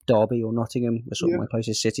Derby or Nottingham were sort of my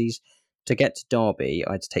closest cities. To get to Derby,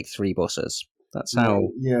 I had to take 3 buses. That's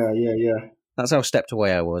how. That's how stepped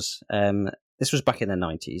away I was. This was back in the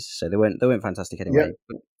 90s, so they weren't fantastic anyway.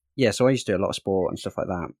 But so I used to do a lot of sport and stuff like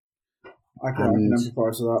that. I can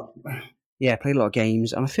empathise with that. Yeah, I played a lot of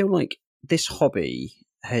games, and I feel like this hobby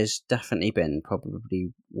has definitely been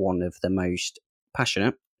probably one of the most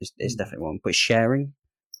passionate. It's definitely one, but sharing,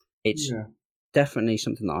 it's definitely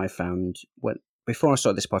something that I found before I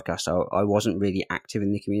started this podcast. I wasn't really active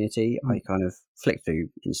in the community. I kind of flicked through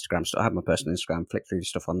Instagram. So I had my personal Instagram, flicked through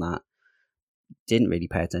stuff on that. Didn't really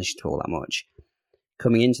pay attention to all that much.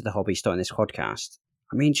 Coming into the hobby, starting this podcast,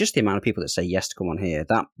 I mean, just the amount of people that say yes to come on here,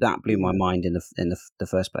 that blew my mind in the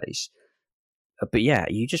first place. But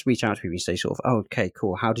you just reach out to people and say sort of, oh, okay,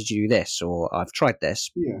 cool. How did you do this? Or I've tried this.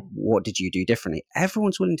 What did you do differently?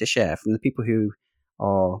 Everyone's willing to share, from the people who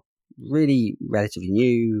are really relatively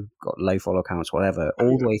new, got low follow counts, whatever,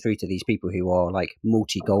 all the way through to these people who are like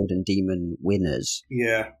multi-golden demon winners.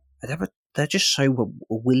 They're just so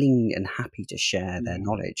willing and happy to share their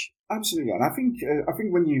knowledge. Absolutely, and I think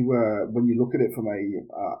when you look at it from a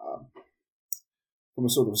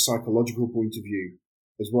sort of psychological point of view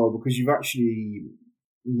as well, because you've actually,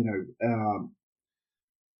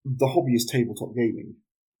 the hobby is tabletop gaming.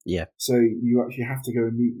 Yeah. So you actually have to go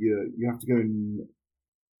and you have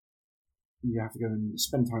to go and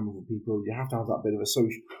spend time with people. You have to have that bit of a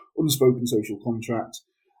unspoken social contract,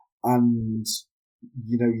 and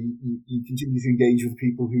you continue to engage with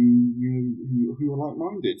people who are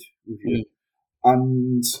like-minded with you,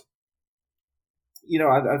 and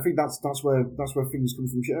I think that's where things come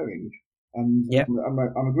from, sharing. And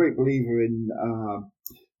I'm a great believer in.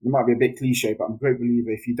 It might be a bit cliche, but I'm a great believer.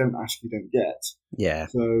 If you don't ask, you don't get. Yeah.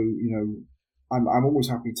 So I'm always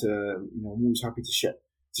happy to, I'm always happy to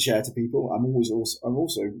share to people. I'm also,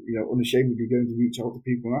 unashamedly going to reach out to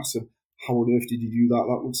people and ask them, how on earth did you do that?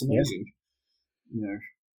 That looks amazing.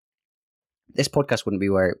 This podcast wouldn't be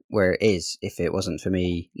where it is if it wasn't for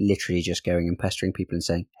me literally just going and pestering people and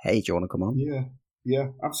saying, "Hey, do you want to come on?" Yeah,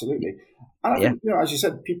 absolutely. And I think, as you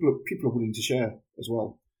said, people are willing to share as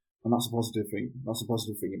well, and that's a positive thing. That's a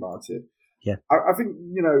positive thing about it. Yeah, I think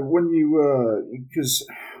when you because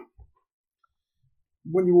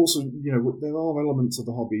when you also there are elements of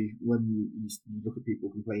the hobby when you look at people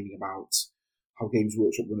complaining about how Games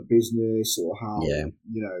Workshop run a business or how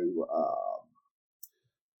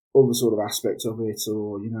other sort of aspects of it,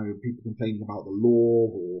 or people complaining about the law,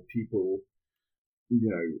 or people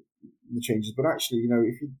the changes. But actually,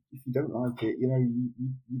 if you don't like it, you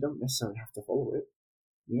don't necessarily have to follow it.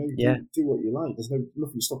 Do what you like. There's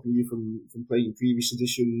nothing stopping you from playing previous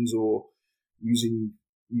editions or using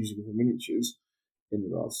other miniatures in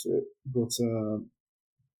regards to it. But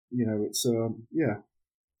it's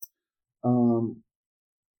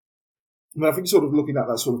but I think sort of looking at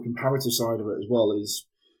that sort of comparative side of it as well is,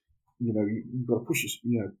 you've got to push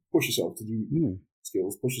yourself to do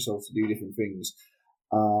skills, push yourself to do different things.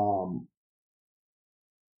 And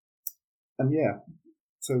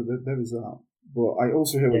so there is that. But I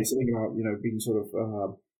also hear what you're saying about, being sort of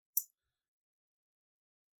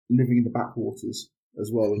living in the backwaters as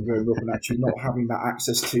well, and growing up and actually not having that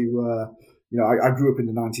access to, I grew up in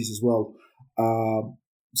the 90s as well.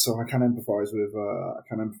 So I can empathise with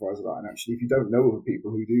that. And actually, if you don't know other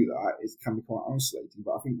people who do that, it can be quite isolating.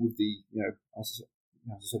 But I think with the, as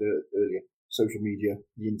I said earlier, social media,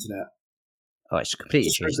 the internet. Oh, it's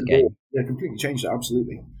completely changed the game. Yeah, completely changed it.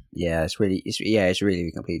 Absolutely. Yeah, it's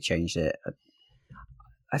really completely changed it.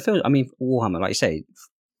 I feel, Warhammer, like you say,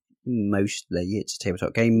 mostly it's a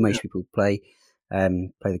tabletop game. Most people play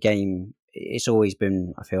the game. It's always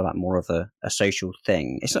been, I feel like, more of a social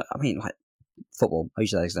thing. It's not, like football. I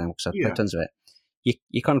use that example because I've played tons of it.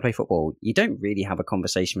 You kind of play football. You don't really have a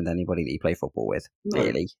conversation with anybody that you play football with,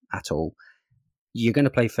 really, at all. You're going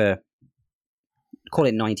to play for, call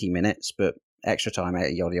it 90 minutes, but extra time,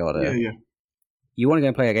 yada yada. Yeah. You want to go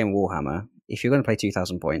and play a game of Warhammer. If you're going to play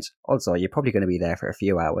 2,000 points, odds are you're probably going to be there for a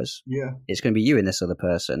few hours. Yeah. It's going to be you and this other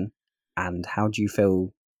person. And how do you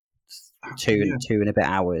feel two and a bit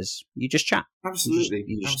hours? You just chat. Absolutely.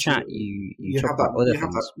 You just chat. You talk about other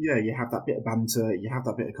things. You have that bit of banter. You have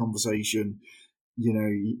that bit of conversation.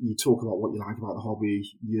 You talk about what you like about the hobby.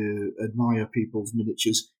 You admire people's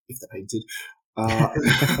miniatures if they're painted.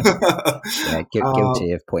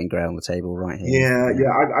 Guilty of putting grey on the table right here. Yeah.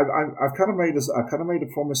 I've kind of made a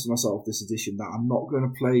promise to myself this edition that I'm not going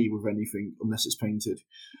to play with anything unless it's painted.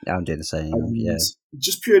 I'm doing the same.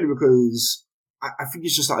 Just purely because I think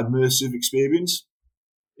it's just that immersive experience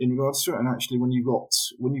in regards to it. And actually, when you've got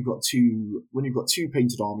two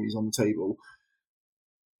painted armies on the table,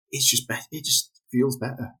 it's just better. It just feels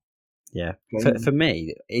better. Yeah. For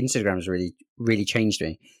me, Instagram has really, really changed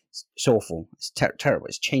me. It's awful. It's terrible.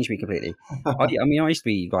 It's changed me completely. I used to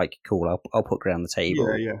be like, cool, I'll put grey on the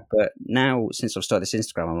table. Yeah. But now, since I've started this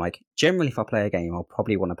Instagram, I'm like, generally, if I play a game, I'll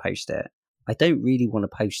probably want to post it. I don't really want to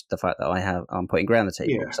post the fact that I'm putting grey on the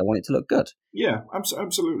table because I want it to look good. Yeah,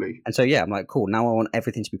 absolutely. And so, I'm like, cool, now I want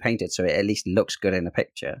everything to be painted so it at least looks good in the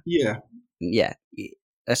picture. Yeah. Yeah.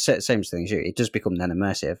 That's the same thing as you. It does become then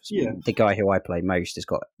immersive. Yeah. The guy who I play most has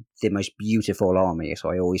got the most beautiful army,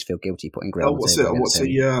 so I always feel guilty putting grey on the table. What's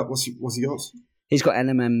he got? He's got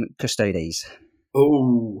NMM Custodes.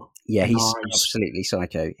 Oh. Yeah, he's nice. Absolutely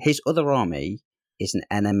psycho. His other army is an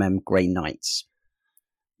NMM Grey Knights.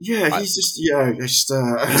 Yeah, he's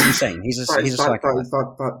insane. He's a psycho.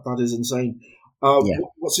 That is insane.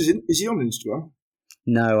 What's his? Is he on Instagram?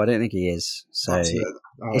 No, I don't think he is. So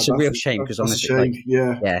it's a real shame because honestly,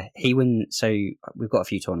 he wins. So we've got a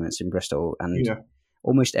few tournaments in Bristol, and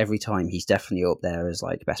almost every time he's definitely up there as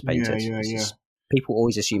like best painted. Yeah. People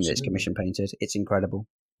always assume that it's commission painted. It's incredible.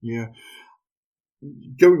 Yeah.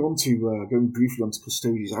 Going briefly onto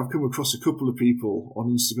Custodes, I've come across a couple of people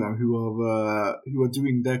on Instagram who are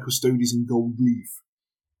doing their Custodes in gold leaf.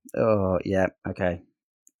 Oh yeah, okay.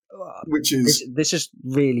 Which is this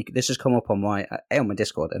has come up on my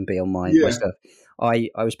Discord and be on my stuff. I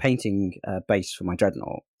was painting a base for my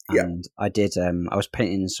dreadnought, and I did. I was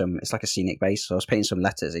painting some. It's like a scenic base, so I was painting some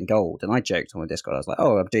letters in gold, and I joked on my Discord. I was like,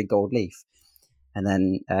 "Oh, I'm doing gold leaf." And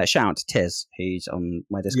then shout out to Tiz, who's on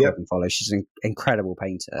my Discord and follow. She's an incredible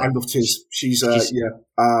painter. I love Tiz. She's she's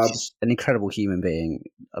an incredible human being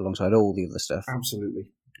alongside all the other stuff. Absolutely.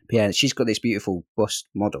 But yeah, she's got this beautiful bust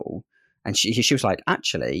model. And she was like,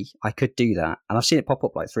 actually, I could do that. And I've seen it pop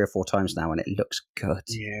up like 3 or 4 times now, and it looks good.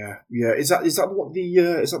 Yeah. Is that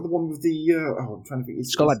the one with the? I'm trying to think.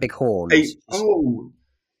 It's got like big horns. Oh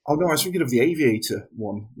no! I was thinking of the aviator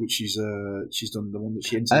one, which she's done, the one that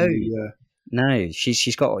she entered. Oh, in the, no,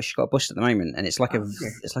 she's got a bust at the moment, and it's like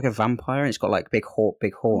it's like a vampire, and it's got like big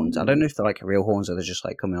horns. I don't know if they're like real horns or they're just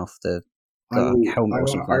like coming off the helmet or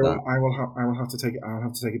something like that. I will have to take it. I'll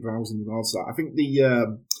have to take a browse in regards to that. I think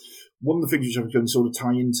the one of the things which I was going to sort of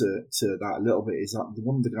tie into that a little bit is that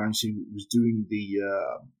one of the guys who was doing the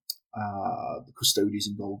Custodies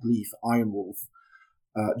in Gold Leaf, Iron Wolf,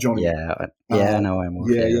 Johnny. I know Iron Wolf.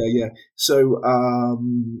 Yeah. So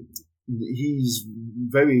he's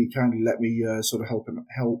very kindly let me sort of help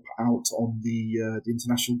out on the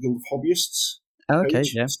International Guild of Hobbyists. Okay,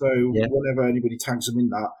 page. yeah. So whenever anybody tags them in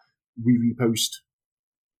that, we repost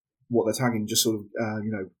what they're tagging, just sort of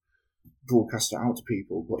broadcast it out to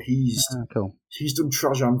people. But he's done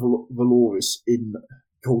Trajan Valoris in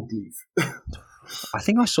Gold Leaf. I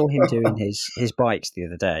think I saw him doing his bikes the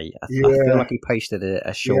other day. I feel like he posted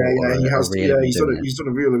a short. He's done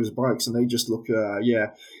a reel of his bikes, and they just look.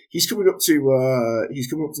 He's coming up to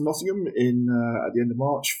Nottingham in at the end of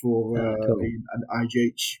March for an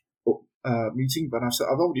IGH meeting. But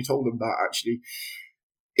I've already told him that actually.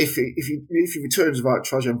 If he returns without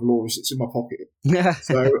Trajan Valoris, it's in my pocket. Yeah.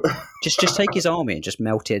 So just take his army and just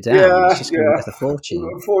melt it down. It's just going to be worth a fortune.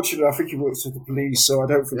 Unfortunately, I think he works for the police, so I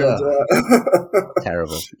don't think I'd.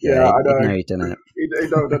 Terrible. Yeah, I know. No, he done it.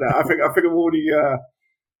 No, I think I've already. I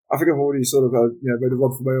think I've already sort of made a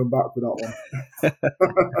run for my own back with that one.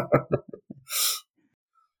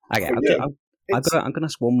 Okay, I'm going to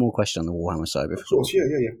ask one more question on the Warhammer side before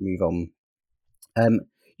we move on.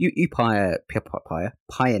 You pioneer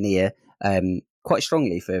quite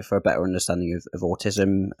strongly for a better understanding of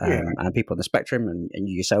autism and people on the spectrum, and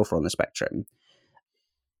you yourself are on the spectrum.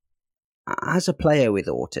 As a player with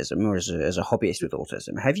autism, or as a hobbyist with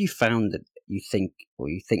autism, have you found that you think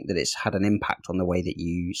that it's had an impact on the way that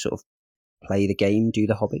you sort of play the game, do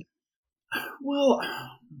the hobby? Well,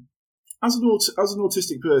 as an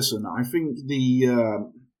autistic person, I think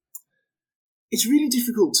it's really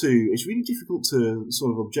difficult to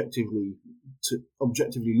sort of objectively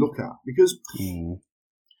look at, because a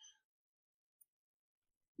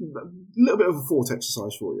little bit of a thought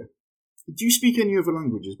exercise for you. Do you speak any other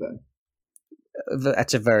languages, Ben?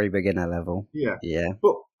 At a very beginner level. Yeah.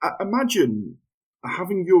 But imagine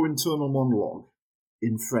having your internal monologue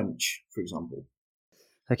in French, for example.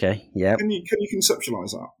 Okay. Yeah. Can you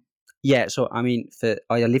conceptualize that? Yeah, so I mean,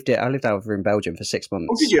 I lived over in Belgium for 6 months.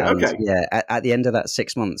 Oh, did you? Okay. Yeah, at the end of that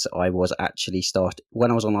 6 months, I was actually when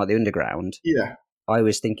I was on like the underground. Yeah. I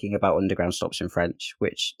was thinking about underground stops in French,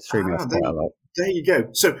 which threw me off quite a lot. There you go.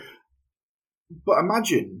 So, but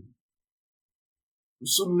imagine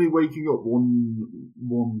suddenly waking up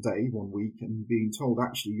one day, 1 week, and being told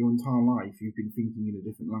actually your entire life you've been thinking in a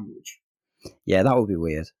different language. Yeah, that would be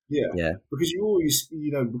weird. Yeah. Because you always,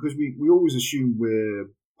 because we always assume we're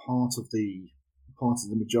part of the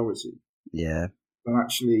majority. Yeah. But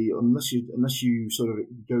actually, unless you sort of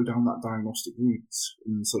go down that diagnostic route,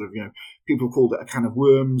 and sort of, people have called it a can of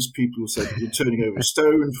worms. People have said you're turning over a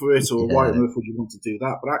stone for it, or why on earth would you want to do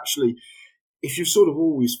that? But actually, if you've sort of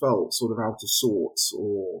always felt sort of out of sorts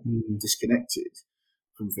or disconnected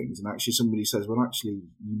from things, and actually somebody says, well, actually,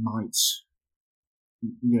 you might,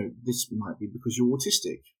 this might be because you're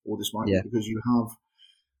autistic, or this might be because you have,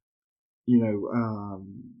 and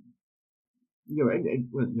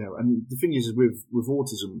the thing is with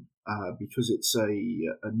autism, because it's a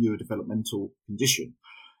neurodevelopmental condition,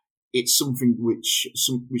 it's something which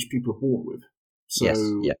people are born with.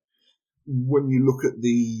 So when you look at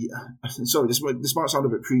this might sound a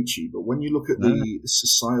bit preachy, but when you look at the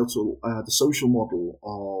social model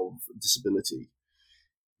of disability,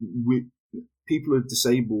 people are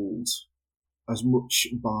disabled as much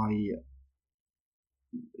by,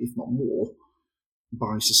 if not more,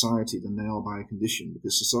 by society than they are by a condition,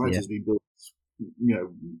 because society has been built,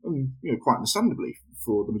 quite understandably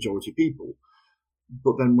for the majority of people.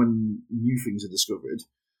 But then when new things are discovered,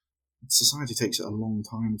 society takes it a long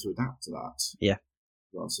time to adapt to that. Yeah.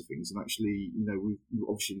 Lots of things. And actually,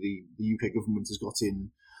 obviously the UK government has got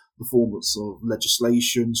in the formats of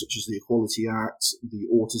legislation such as the Equality Act, the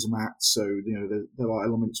Autism Act. So, there are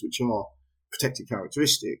elements which are protected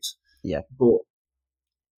characteristics. Yeah. But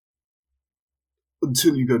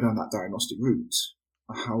until you go down that diagnostic route,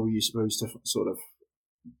 how are you supposed to sort of?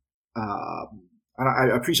 And I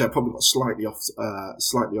appreciate I probably got slightly off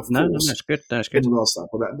course. No, that's good. That's good. In regards to that,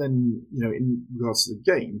 but then in regards to the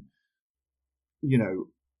game,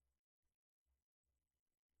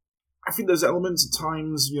 I think there's elements at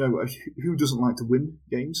times, who doesn't like to win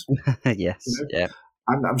games? Yes, yeah.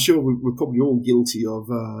 And I'm sure we're probably all guilty of,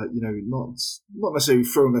 not necessarily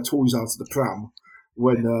throwing our toys out of the pram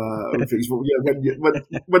when things, but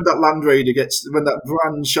when that Land Raider when that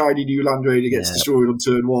brand shiny new Land Raider gets destroyed on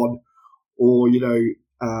turn one, or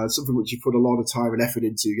something which you put a lot of time and effort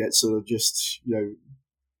into gets sort of just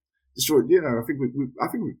destroyed. I think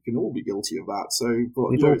we can all be guilty of that. So, but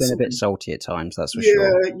we've all been a bit salty at times, that's for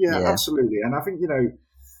sure. Yeah, absolutely. And I think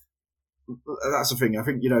that's the thing. I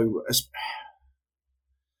think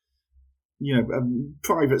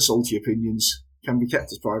private salty opinions can be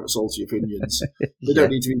kept as private salty opinions. They don't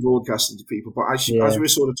need to be broadcasted to people. But as we're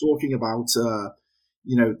sort of talking about,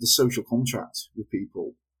 the social contract with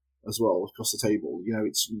people as well across the table,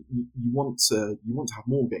 it's you want to have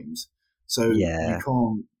more games. So you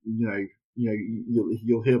can't,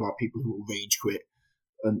 you'll hear about people who will rage quit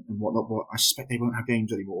and whatnot, but I suspect they won't have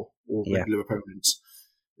games anymore or regular opponents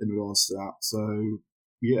in regards to that. So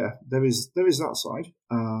yeah, there is that side.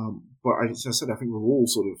 But as I said, I think we're all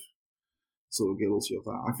sort of guilty of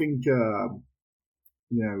that. I think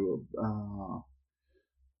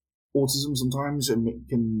autism sometimes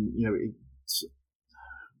can it's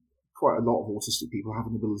quite a lot of autistic people have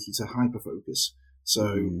an ability to hyper focus. So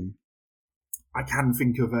I can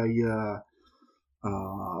think of I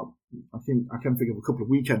can think of a couple of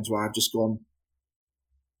weekends where I've just gone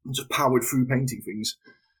and just powered through painting things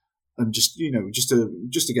and just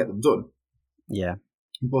to get them done. Yeah.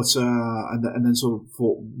 But and then sort of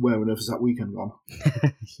thought, where on earth is that weekend gone?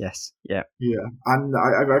 Yes. Yeah. Yeah, and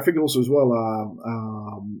I think also as well,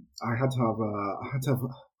 I had to have an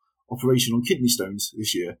operation on kidney stones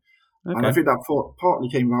this year. Okay. And I think that partly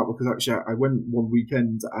came about because actually I went one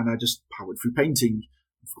weekend and I just powered through painting,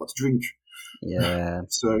 forgot to drink. Yeah.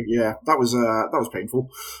 So yeah, that was painful.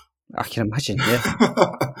 I can imagine. Yeah.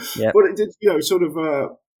 Yeah. But it did, it sort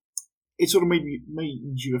of made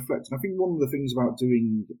you reflect. And I think one of the things about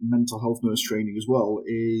doing mental health nurse training as well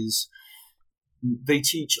is they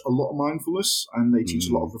teach a lot of mindfulness and they teach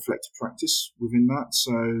a lot of reflective practice within that.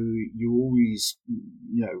 So you're always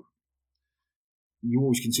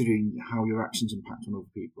considering how your actions impact on other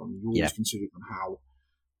people, and you're always considering how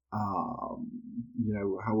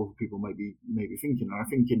how other people may be thinking. And I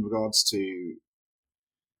think in regards to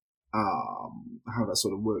how that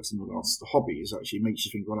sort of works in regards to the hobby is actually makes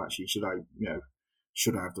you think, well, actually, should I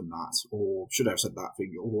have done that, or should I have said that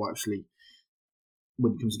thing, or actually,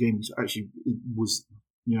 when it comes to games, actually it was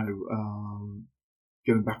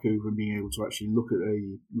going back over and being able to actually look at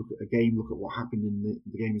a game, look at what happened in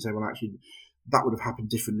the game, and say, well, actually, that would have happened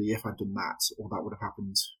differently if I'd done that, or that would have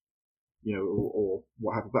happened, or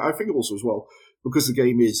what happened. But I think also as well, because the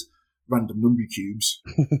game is random number cubes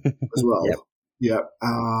as well. Yep. Yeah.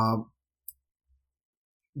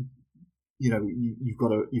 You've got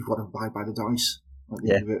to abide by the dice at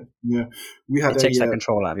the end of it. Yeah. It takes that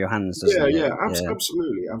control out of your hands, doesn't it? Yeah,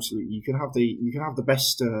 absolutely. You can have the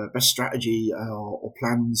best strategy or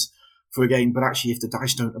plans for a game, but actually, if the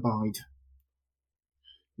dice don't abide,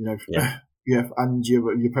 and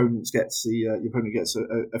your opponent gets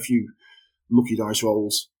a few lucky dice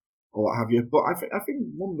rolls or what have you. But I think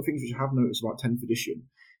one of the things which I have noticed about 10th edition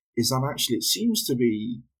is that actually it seems to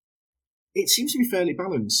be fairly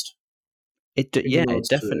balanced. It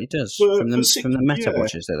definitely does. From the meta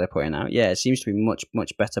watches that they're putting out, it seems to be much,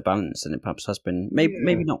 much better balanced than it perhaps has been.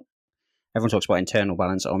 Maybe not. Everyone talks about internal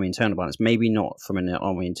balance, army internal balance. Maybe not from an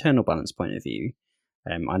army internal balance point of view.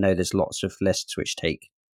 I know there's lots of lists which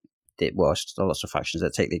lots of factions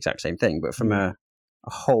that take the exact same thing, but from a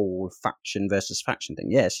whole faction versus faction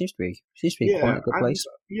thing, it seems to be quite a good place.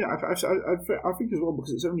 Yeah, I think as well,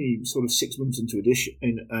 because it's only sort of 6 months into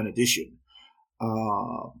an edition.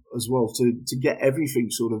 As well, to get everything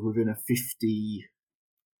sort of within a 50,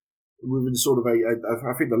 within sort of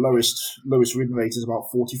I think the lowest win rate is about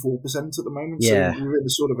 44% at the moment. Yeah. So within a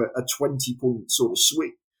sort of a 20-point sort of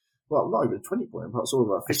swing. Well, not even a 20-point, but sort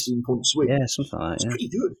of a 15-point swing. Yeah, something like that. It's pretty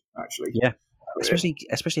good, actually. Yeah.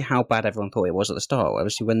 Especially how bad everyone thought it was at the start.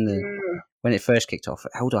 Obviously, when it first kicked off,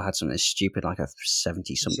 Eldar had something stupid like a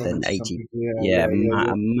 70-something, 80, a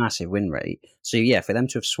massive win rate. So for them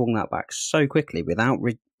to have swung that back so quickly without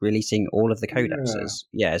releasing all of the codexes,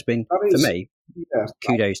 it's been for me.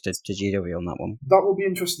 Kudos to GW on that one. That will be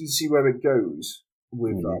interesting to see where it goes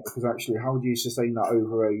with that, because actually, how do you sustain that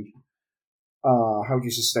over an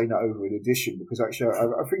edition? Because actually,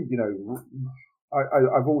 I think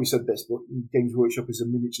I've always said this, but Games Workshop is a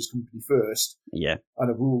miniatures company first, and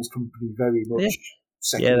a rules company very much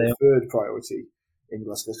second or third priority. In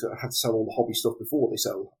Glasgow, because I had to sell all the hobby stuff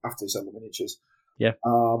after they sell the miniatures.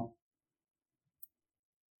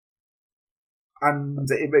 And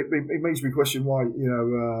it makes me question why,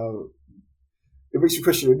 it makes me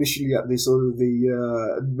question initially at the sort of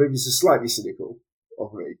maybe it's a slightly cynical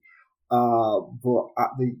of me, but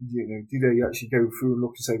at the, do they actually go through and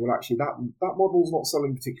look and say, well, actually that model's not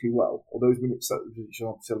selling particularly well, or those minutes that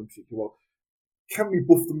aren't selling particularly well. Can we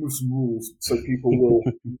buff them with some rules so people will,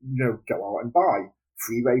 go out and buy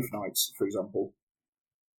free rave nights, for example?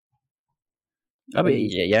 I mean,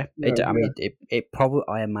 it probably.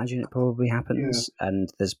 I imagine it probably happens, and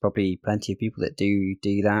there's probably plenty of people that do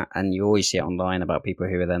that, and you always see it online about people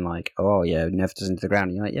who are then like, "Oh, yeah, never does into the ground."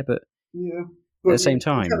 And you're like, "Yeah, but at the same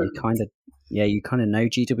time, you kind of know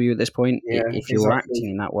GW at this point. Yeah, if you're acting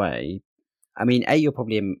in that way, I mean, you're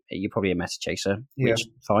probably a meta chaser, which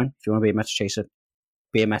fine. If you want to be a meta chaser,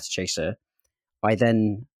 be a meta chaser. I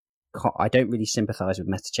don't really sympathise with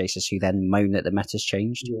meta chasers who then moan that the meta's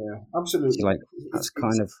changed. Yeah, absolutely. So, that's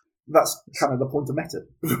kind of the point of meta.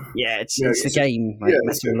 Yeah, it's the game.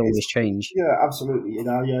 Meta will always change. Yeah, absolutely.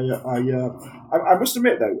 I must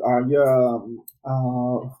admit though,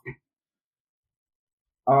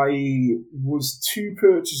 I was 2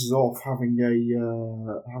 purchases off having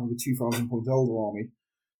a 2,000 point Elder army,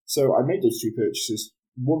 so I made those 2 purchases.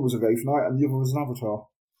 One was a Wraith Knight, and the other was an Avatar.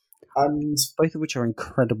 And both of which are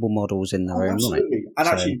incredible models in their own right. Absolutely. And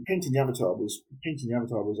actually, painting the avatar was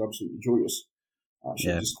absolutely joyous.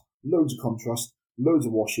 Actually, just loads of contrast, loads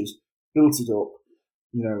of washes, built it up.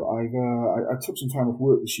 I took some time off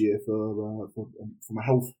work this year for my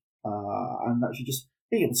health, and actually just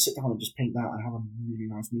being able to sit down and just paint that and have a really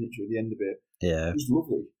nice miniature at the end of it. Yeah, it was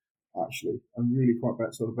lovely, actually, and really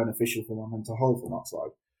quite sort of beneficial for my mental health on that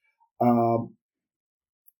side.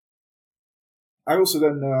 I also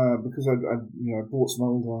then, because I bought some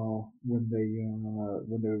Eldar when they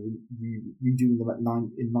were redoing them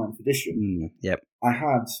in 9th edition. Yep. I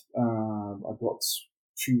got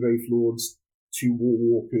 2 Wraith Lords, 2 War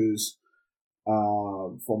Walkers,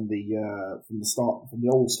 from the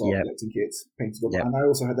old start collecting kit painted up, and I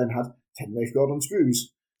also had 10 Wraith Guard on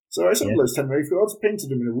screws. So I assembled those 10 Wraith Guards, painted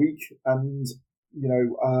them in a week, and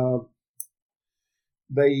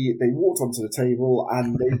They walked onto the table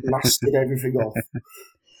and they blasted everything off.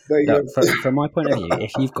 From my point of view,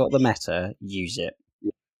 if you've got the meta, use it.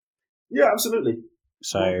 Yeah, absolutely.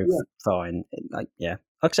 So fine, Like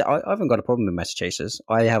I said, I haven't got a problem with meta chasers.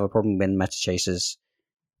 I have a problem when meta chasers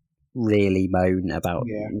really moan about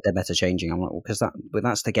the meta changing. I'm like, well, because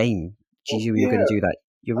that's the game. You're going to do that.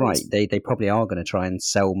 You're right. They probably are going to try and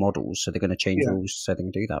sell models, so they're going to change rules so they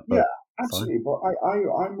can do that. But absolutely, but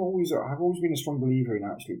I've always been a strong believer in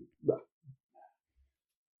actually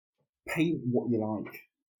paint what you like.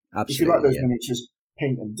 Absolutely, if you like those miniatures,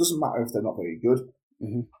 paint them. Doesn't matter if they're not very good.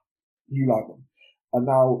 Mm-hmm. You like them, and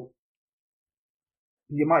now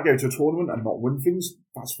you might go to a tournament and not win things.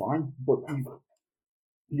 That's fine, but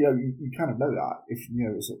you kind of know that if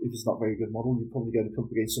it's not a very good model, you're probably going to come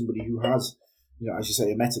up against somebody who has, as you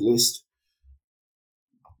say, a meta list.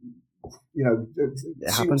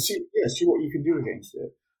 See what you can do against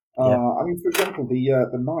it. I mean, for example,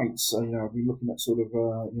 the Knights. I've been looking at sort of,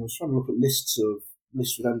 trying to look at lists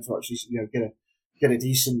for them to actually, get a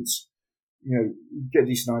decent,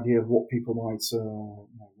 idea of what people might,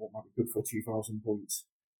 what might be good for a 2,000 point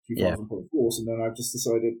force. And then I've just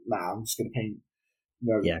decided, I'm just going to paint.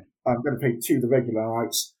 I'm going to paint 2 of the regular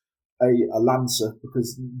Knights, a Lancer,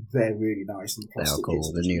 because they're really nice and they are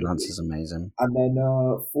cool. The new Lancer's amazing. And then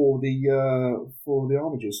for the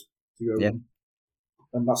Armigers to go,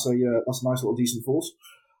 and that's a nice little decent force.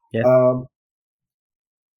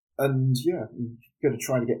 And going to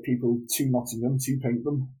try to get people to Nottingham to paint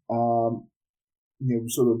them.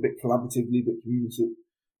 Sort of a bit collaboratively, bit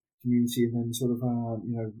community, and then sort of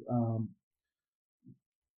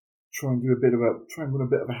try and run a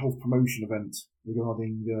bit of a health promotion event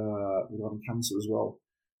regarding cancer as well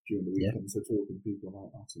during the weekend. So talking to people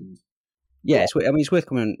about that and it's worth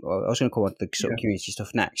coming. I was going to call on the sort of community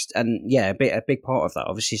stuff next, and a big part of that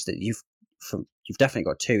obviously is that you've definitely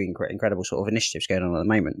got 2 incredible sort of initiatives going on at the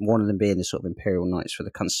moment. One of them being the sort of Imperial Knights for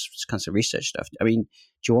the cancer research stuff. I mean,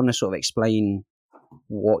 do you want to sort of explain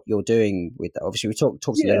what you're doing with that? Obviously, we talked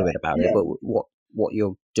a little bit about it, but what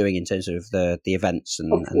you're doing in terms of the events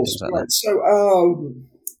and things like that.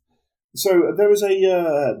 So there was a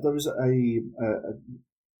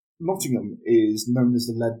Nottingham is known as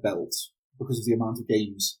the Lead Belt because of the amount of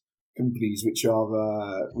games companies which are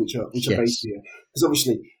based here. Because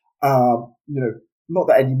obviously, not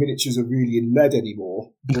that any miniatures are really in lead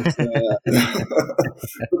anymore, but, but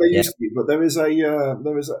they used to be. But there is a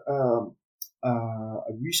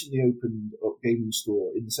recently opened up gaming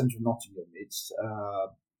store in the centre of Nottingham. It's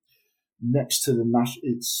next to the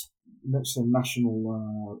it's next to the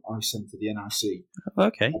National Ice Centre, the NIC.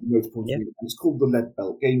 Okay. Motorpoint Yeah. Arena, and it's called the Lead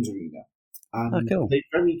Belt Games Arena. And cool. they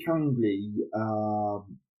very kindly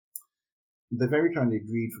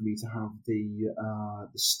agreed for me to have the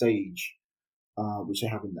stage which they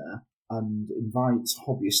have in there, and invite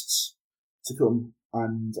hobbyists to come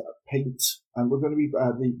and paint. And we're going to be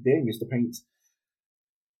the aim is to paint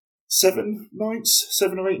 7 or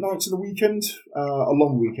 8 nights in the weekend, a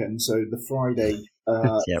long weekend. So the Friday,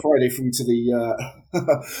 Yep. Friday through to the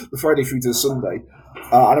Friday through to the Sunday,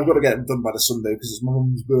 and I've got to get them done by the Sunday because it's my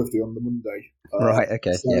mum's birthday on the Monday. Right.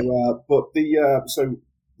 Okay. So, Yeah. but so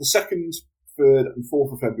the 2nd, 3rd, and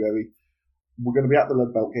 4th of February, we're going to be at the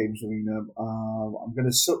Lead Belt Games Arena.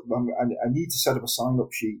 I need to set up a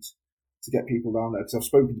sign-up sheet to get people down there because I've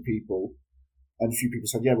spoken to people. And a few people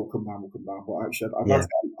said, "Yeah, we'll come down." But actually,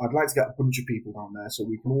 I'd like to get a bunch of people down there so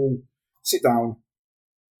we can all sit down,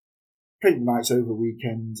 paint the nights over the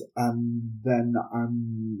weekend, and then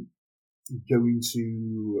I'm going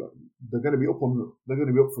to. They're going to be up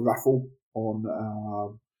for raffle on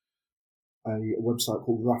a website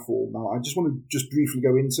called Raffle. Now, I just want to briefly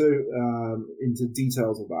go into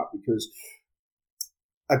details of that because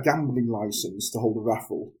a gambling license to hold a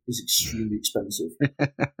raffle is extremely expensive.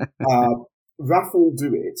 Raffle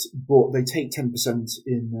do it, but they take 10%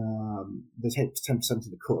 in. They take 10%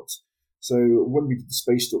 in the cut. So when we did the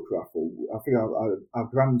Space Duck raffle, I think our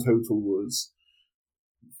grand total was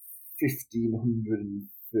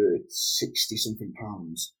 £1,560 something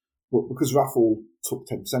pounds. But because Raffle took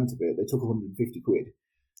 10% of it, they took 150 quid.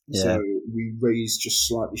 Yeah. So we raised just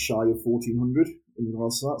slightly shy of 1,400 in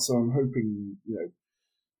regards to that. So I'm hoping,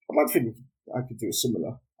 I'd like to think I could do a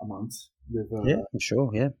similar amount with I'm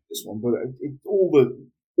sure. Yeah. this one, but all the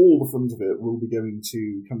funds of it will be going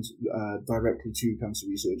to directly to Cancer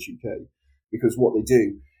Research UK, because what they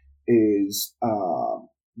do is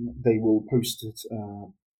they will post it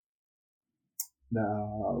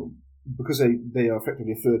now because they are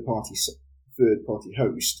effectively a third party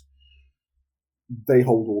host. They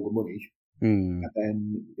hold all the money, and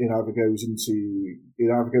then it either goes into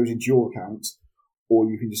your account, or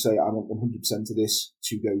you can just say, I want 100% of this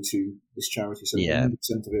to go to this charity. So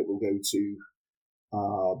 100% of it will go to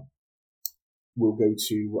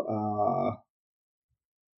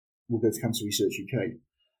Cancer Research UK.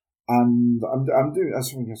 And I'm doing,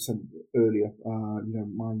 as I think I said earlier,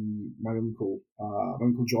 my uncle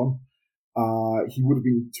John, he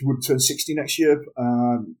would turn 60 next year.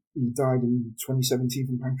 He died in 2017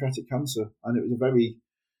 from pancreatic cancer, and it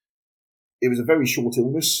was a very short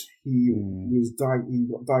illness. He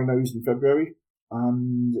got diagnosed in February,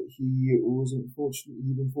 and he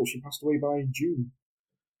unfortunately passed away by June.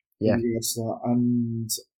 Yeah.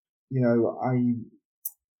 And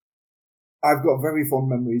I've got very fond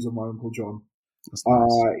memories of my Uncle John. That's nice.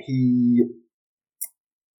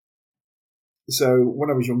 So when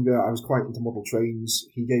I was younger, I was quite into model trains.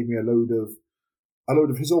 He gave me a load of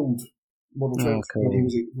his old model trains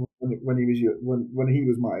when he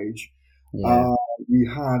was my age. Yeah. We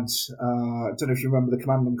had, I don't know if you remember the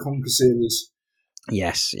Command and Conquer series.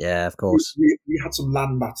 Yes, yeah, of course. We had some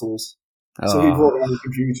land battles. So he brought it on the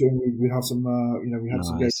computer, and we had some, we had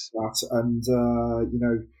some games like that. And,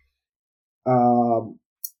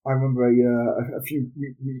 I remember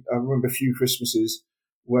a few Christmases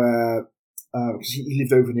where, because he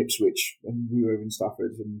lived over in Ipswich and we were over in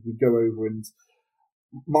Stafford, and we'd go over, and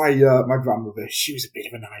my grandmother, she was a bit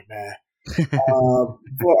of a nightmare.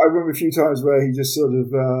 But I remember a few times where he just sort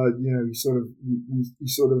of, he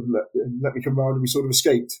sort of let me come around, and we sort of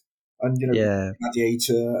escaped, and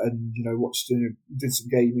Gladiator, and watched, did some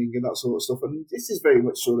gaming and that sort of stuff. And this is very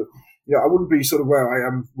much sort of, I wouldn't be sort of where I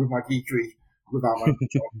am with my geekery without my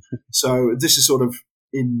job. So this is sort of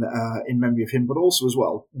in memory of him, but also as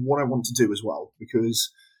well what I want to do as well,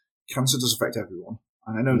 because cancer does affect everyone,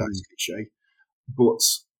 and I know that's cliche, but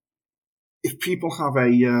if people have a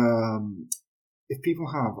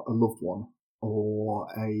loved one or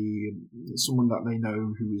someone that they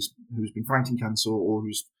know who's been fighting cancer or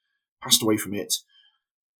who's passed away from it,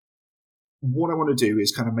 what I want to do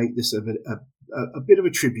is kind of make this a bit of a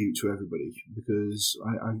tribute to everybody, because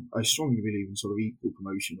I strongly believe in sort of equal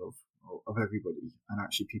promotion of everybody, and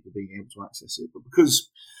actually people being able to access it. But because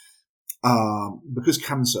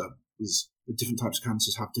cancer is, different types of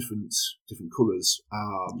cancers have different colours.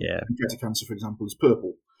 Pancreatic cancer, for example, is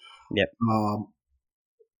purple. Yep.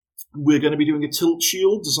 We're going to be doing a tilt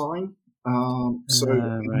shield design.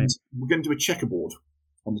 We're going to do a checkerboard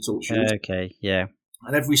on the tilt shield. Okay, yeah.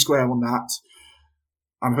 And every square on that,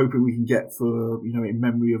 I'm hoping we can get for, in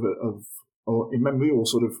memory or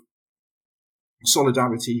sort of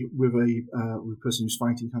solidarity with a person who's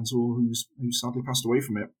fighting cancer or who's sadly passed away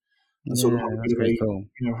from it, and sort of have a bit of pretty cool.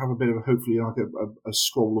 have a bit of hopefully like a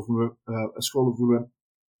scroll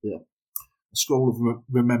of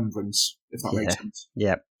remembrance, if that makes sense.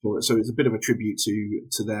 Yeah. So it's a bit of a tribute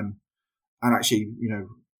to them, and actually,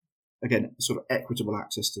 again, sort of equitable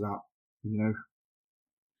access to that,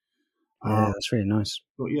 that's really nice.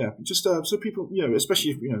 But yeah, just so people,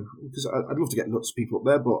 especially if, because I'd love to get lots of people up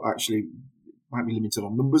there, but actually might be limited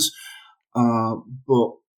on numbers.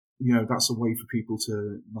 But that's a way for people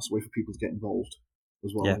to get involved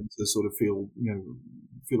as well, and to sort of feel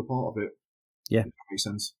a part of it. Yeah, if that makes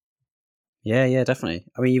sense. Yeah, definitely.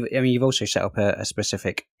 I mean, you've also set up a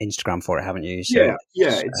specific Instagram for it, haven't you? So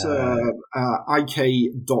it's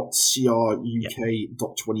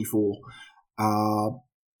ik.cruk.24,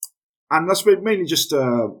 and that's mainly just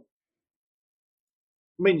so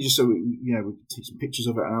we can take some pictures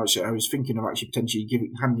of it. And I was thinking of actually potentially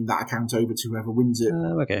handing that account over to whoever wins it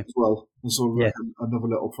as well, and sort of like another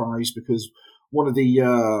little prize, because one of the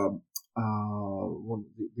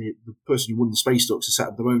person who won the Space Ducks has set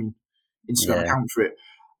up their own Instagram account for it.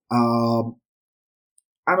 And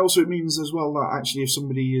also it means as well that actually if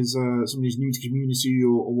somebody is somebody's new to community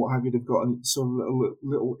or what have you, they've got a sort of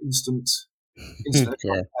little instant account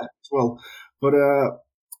as well. But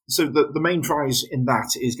so the main prize in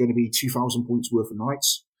that is going to be 2,000 points worth of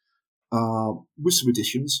nights, with some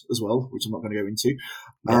additions as well, which I'm not going to go into.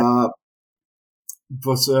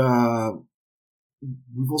 But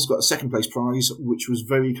we've also got a second place prize, which was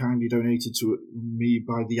very kindly donated to me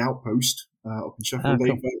by the Outpost up in Sheffield.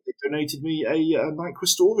 Cool. They donated me a night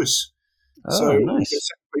Questoris. So nice. We get a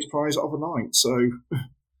second place prize of a night. So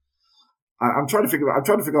I'm trying to figure out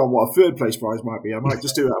what a third place prize might be. I might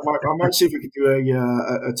just do it. I might see if we could do a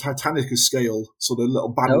Titanicus scale sort of little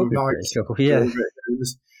banner of nights. Cool. Yeah.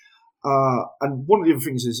 And one of the other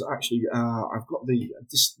things is actually I've got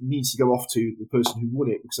this needs to go off to the person who won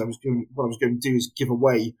it, because what I was going to do is give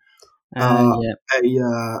away a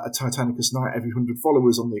Titanicus night every 100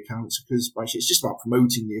 followers on the account, because actually it's just about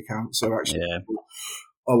promoting the account, so actually people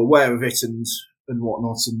are aware of it and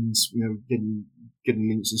whatnot, and getting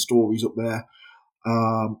links and stories up there.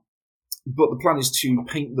 But the plan is to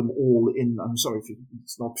paint them all in. I'm sorry if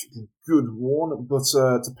it's not a good one, but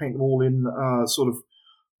to paint them all in sort of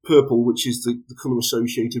purple, which is the colour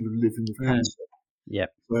associated with living with cancer. Yeah.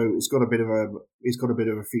 So it's got a bit of a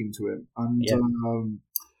theme to it, and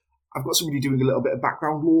I've got somebody doing a little bit of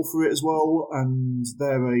background lore for it as well, and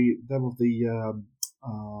they're a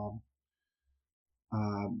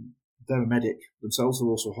medic themselves. They're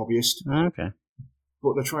also a hobbyist. Okay.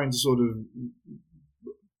 But they're trying to sort of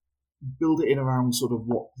build it in around sort of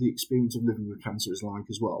what the experience of living with cancer is like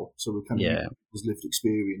as well. So we're kind of using people's lived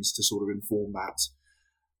experience to sort of inform that.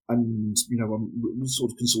 And, I'm sort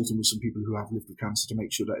of consulting with some people who have lived with cancer to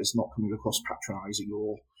make sure that it's not coming across patronising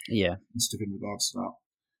or stuff in regards to that.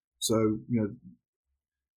 So,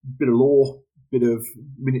 bit of lore, bit of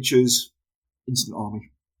miniatures, instant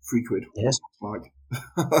army, £3. What's it like?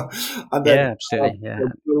 And then, absolutely.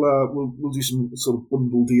 We'll do some sort of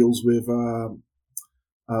bundle deals with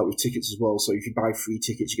tickets as well. So if you buy 3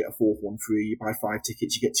 tickets, you get a fourth one free. You buy 5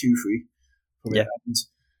 tickets, you get 2 free. And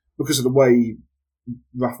because of the way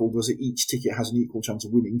raffle does it, each ticket has an equal chance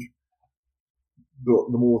of winning.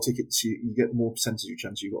 But the more tickets you get, the more percentage of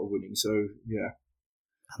chance you've got of winning. So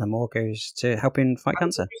and the more goes to helping fight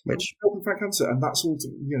cancer, helping fight cancer, and that's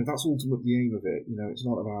ultimately the aim of it. It's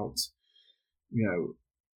not about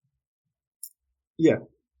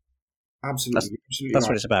absolutely. That's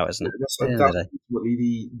what it's about, isn't it? That's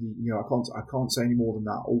ultimately I can't say any more than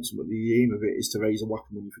that. Ultimately, the aim of it is to raise a whack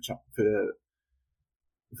of money for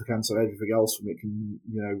cancer. Everything else from it can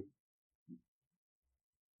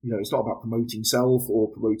it's not about promoting self or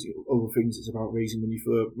promoting other things. It's about raising money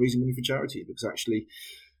for charity, because actually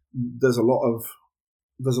there's a lot of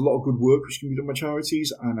good work which can be done by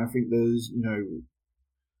charities, and I think there's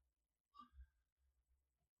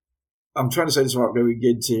I'm trying to say this without going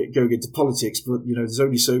into politics, but there's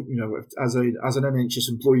only so as an NHS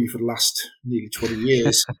employee for the last nearly 20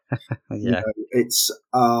 years,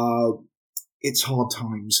 it's hard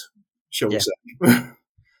times, shall we say?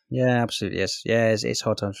 Yeah, absolutely. Yes, it's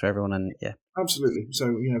hard times for everyone, and absolutely.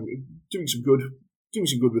 So doing some good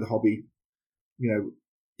with the hobby,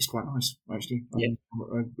 it's quite nice actually.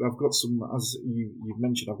 I've got some, as you've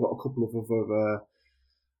mentioned, I've got a couple of other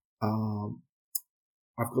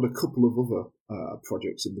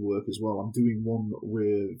projects in the work as well. I'm doing one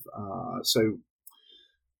with so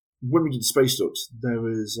when we did Space Ducks, there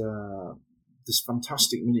was this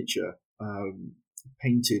fantastic miniature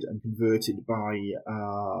painted and converted by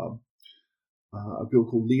a girl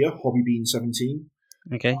called Leah, Hobbybean17.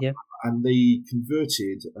 Okay, yeah. And they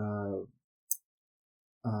converted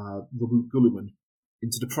the Woot Gulliman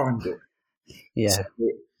into the Prime Duck. Yeah. So,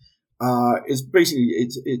 it's basically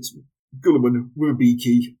it's Gulliman with a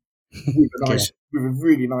beaky, with a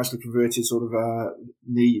really nicely converted sort of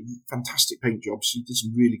the fantastic paint job. She did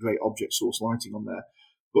some really great object source lighting on there.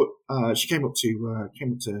 But she came up to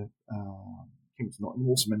Nottingham.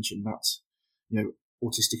 Also mentioned that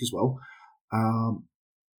autistic as well.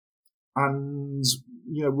 And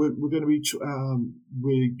we're going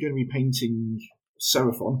to be painting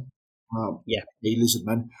Seraphon, the lizard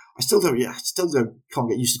men. I still can't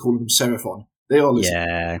get used to calling them Seraphon. They are lizard.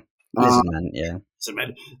 Yeah, lizard men. Yeah, lizard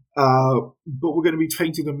men. But we're going to be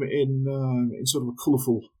painting them in sort of a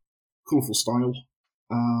colourful style.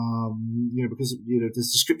 Because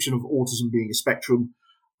there's description of autism being a spectrum,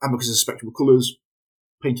 and because it's a spectrum of colours,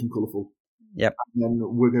 paint them colourful. Yep. And then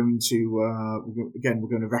we're going to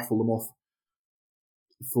raffle them off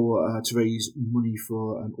to raise money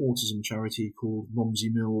for an autism charity called Romsey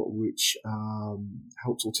Mill, which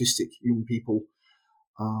helps autistic young people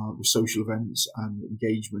with social events and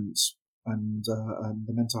engagement and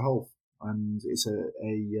the mental health. And it's a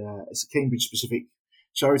Cambridge specific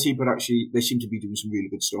charity, but actually they seem to be doing some really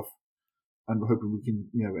good stuff. And we're hoping we can,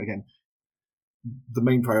 again, the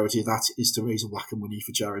main priority of that is to raise a whack of money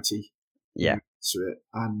for charity. Yeah.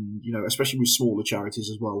 And especially with smaller charities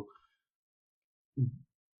as well.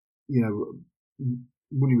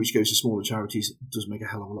 Money which goes to smaller charities does make a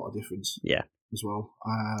hell of a lot of difference. Yeah. As well.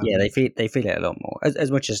 They feel it a lot more.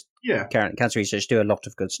 As much as cancer research do a lot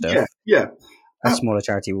of good stuff. Yeah. A smaller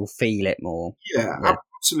charity will feel it more. Yeah.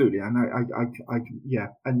 Absolutely. And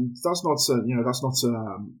and that's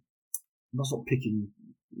not picking,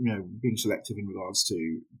 being selective in regards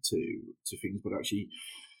to things, but actually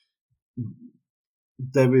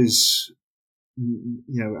there is,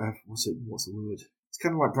 what's the word? It's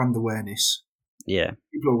kind of like brand awareness. Yeah.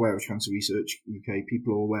 People are aware of Cancer Research UK.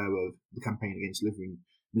 People are aware of the campaign against living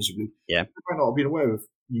miserably. Yeah. They might not have been aware of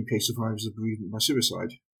UK survivors of bereavement by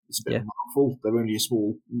suicide. It's a bit of a mouthful. They're only a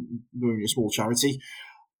small charity.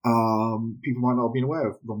 People might not have been aware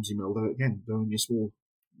of Romsey Mill. They're only a small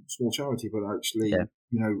charity, but actually,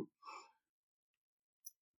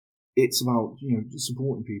 it's about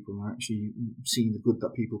supporting people and actually seeing the good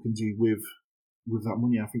that people can do with that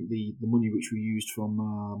money. I think the money which we used from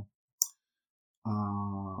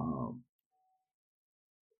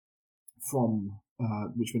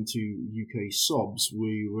which went to UK SOBs,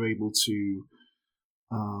 we were able to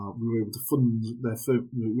fund their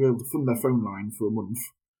phone line for a month.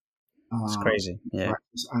 It's crazy, yeah.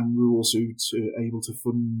 And we were also able to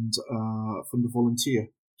fund a volunteer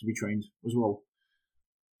to be trained as well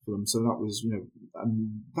for them. So that was,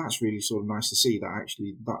 and that's really sort of nice to see that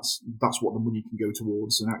actually that's what the money can go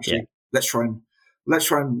towards. And actually, let's try and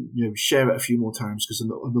share it a few more times, because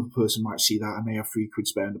another person might see that and they have £3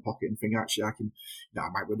 spare in the pocket and think, actually, I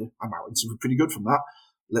might win something pretty good from that.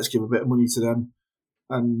 Let's give a bit of money to them,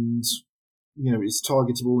 and it's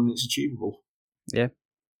targetable and it's achievable. Yeah.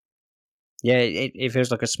 Yeah, it feels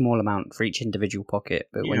like a small amount for each individual pocket,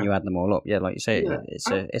 but when you add them all up, like you say,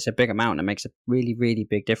 it's a big amount and makes a really, really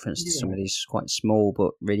big difference to some of these quite small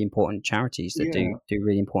but really important charities that do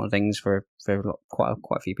really important things for quite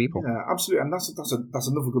a few people. Yeah, absolutely, and that's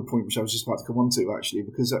another good point which I was just about to come on to, actually,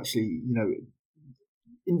 because actually,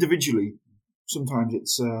 individually, sometimes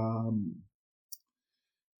it's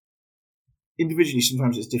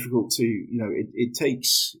difficult to, it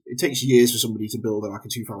takes years for somebody to build like a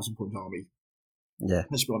 2,000 point army. Yeah.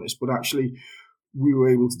 Let's be honest. But actually, we were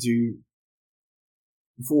able to do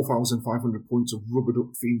 4,500 points of rubber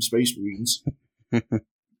duck themed Space Marines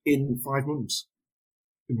in 5 months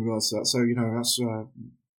in regards to that. So,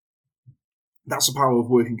 that's the power of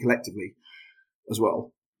working collectively as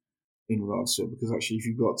well in regards to it, because actually if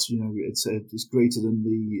you've got, it's greater than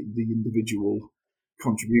the individual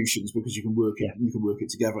contributions, because you can work it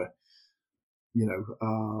together,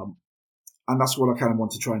 and that's what I kind of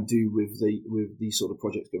want to try and do with these sort of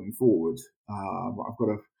projects going forward. I've got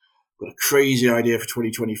a crazy idea for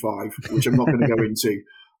 2025, which I'm not going to go into.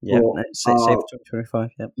 Say for 2025.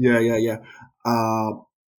 Yeah.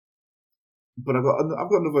 But I've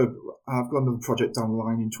got another project down the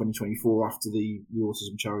line in 2024 after the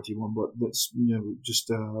autism charity one, but that's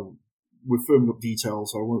we're firming up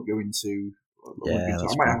details, so I won't go into. I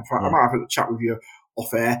might have a chat with you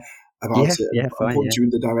off air about it. And point you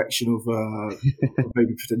in the direction of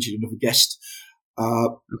maybe potentially another guest.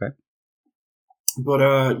 Okay. But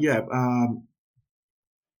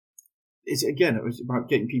it was about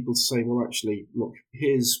getting people to say, well, actually, look,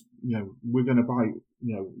 here's we're going to buy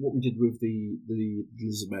what we did with the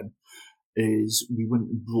Lizardmen is we went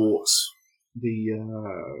and brought the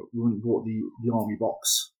army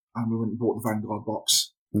box, and we went and bought the Vanguard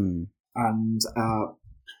box, and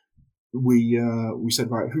we said,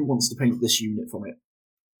 right, who wants to paint this unit from it?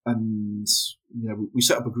 And we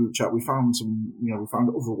set up a group chat. We found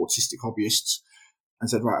other autistic hobbyists, and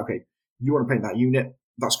said, right, okay, you want to paint that unit?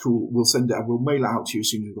 That's cool. We'll send it. We'll mail it out to you as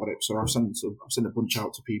soon as we've got it. So I've sent a bunch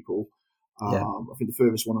out to people. I think the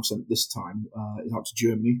furthest one I've sent this time is out to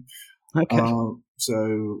Germany. Okay.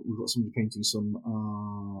 So we've got somebody painting some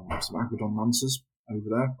Agrodon Lancers over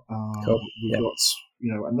there. Cool. We've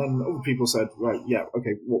got and then other people said, right, yeah,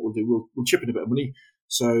 okay, what we'll do, we'll chip in a bit of money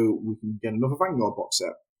so we can get another Vanguard box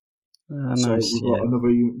set. So nice.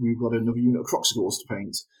 we've got another unit of Croxagores to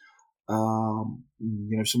paint.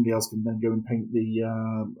 Somebody else can then go and paint the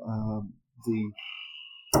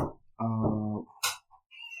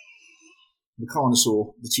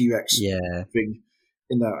Carnosaur, the T-Rex thing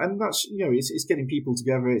in there, and that's it's getting people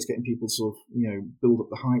together. It's getting people to sort of build up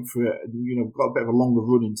the hype for it. And, we've got a bit of a longer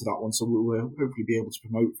run into that one, so we'll hopefully be able to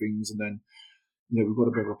promote things, and then we've got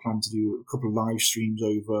a bit of a plan to do a couple of live streams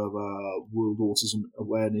over World Autism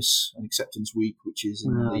Awareness and Acceptance Week, which is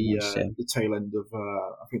in the tail end of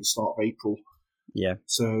I think the start of April. Yeah.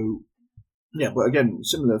 So but again,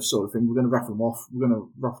 similar sort of thing. We're going to raffle them off. We're going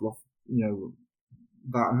to raffle off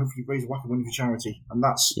that, and hopefully raise a whack of money for charity. And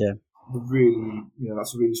that's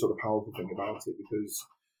that's a really sort of powerful thing about it, because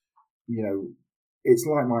it's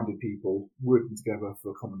like-minded people working together for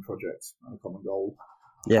a common project and a common goal.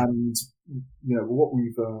 Yeah. And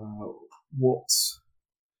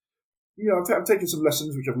I've taken some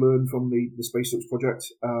lessons which I've learned from the Space Ducks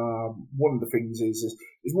project. One of the things is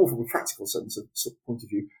more from a practical sense of point of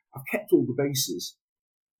view. I've kept all the bases,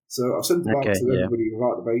 so I've sent them out to everybody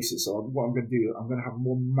without the bases. So what I'm going to do, I'm going to have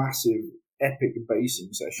one massive epic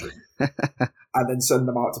basing session, and then send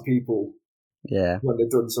them out to people. Yeah. When they're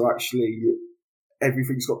done, so actually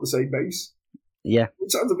everything's got the same base. Yeah.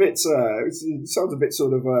 It sounds a bit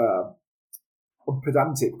sort of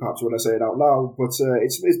pedantic, perhaps, when I say it out loud, but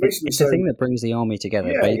it's basically it's the thing that brings the army together.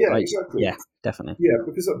 Exactly. Yeah, definitely. Yeah,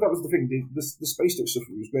 because that was the thing. The Space Duck stuff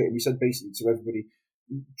was great. We said basically to everybody,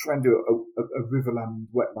 try and do a riverland,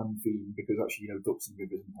 wetland theme, because actually, ducks and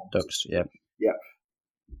rivers and ponds. Ducks, yeah. Yeah.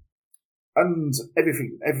 And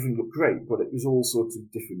everything looked great, but it was all sort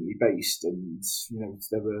of differently based, and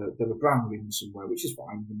there were brown rims somewhere, which is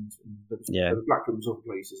fine, and there were black rims other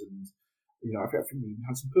places, and I think we even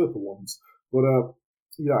had some purple ones. But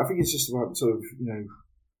I think it's just about sort of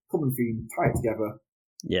common theme, tie it together,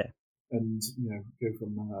 and go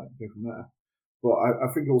from there. But I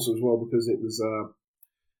think also as well, because it was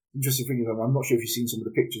interesting thing is, I'm not sure if you've seen some of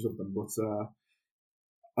the pictures of them, but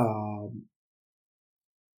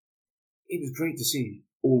it was great to see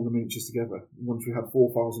all the miniatures together. Once we had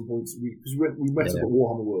 4,000 points, because we went up at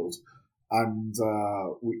Warhammer World, and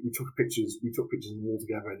we took pictures. We took pictures of them all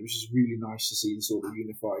together, and it was just really nice to see the sort of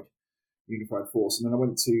unified force. And then I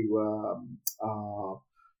went to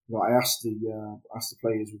I asked the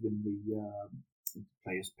players within the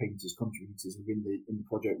players, painters, contributors within the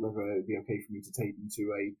project whether it would be okay for me to take them to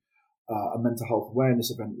a mental health awareness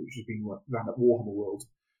event which was being run at Warhammer World.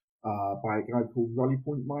 By a guy called Rally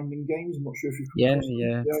Point Minding Games. I'm not sure if you've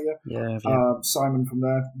Simon from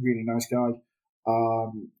there, really nice guy.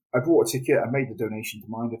 I bought a ticket. I made the donation to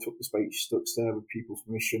Mind. I took the Space Ducks there with people's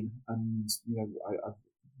permission, and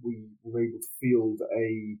we were able to field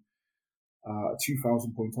a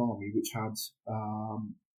 2,000 point army, which had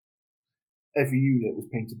every unit was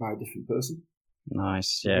painted by a different person.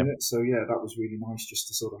 Nice, yeah. So that was really nice just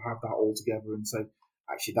to sort of have that all together and say,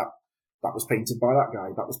 actually that was painted by that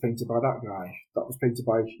guy. That was painted by that guy. That was painted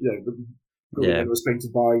by it was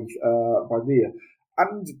painted by Leah,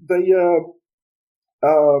 and they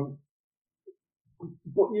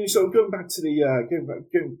but so going back to the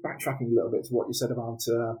backtracking a little bit to what you said about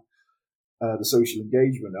the social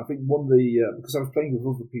engagement. I think one of the because I was playing with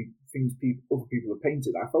other people have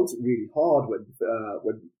painted, I felt it really hard when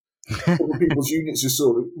other people's units just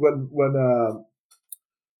sort of when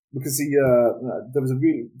because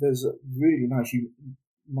there's a really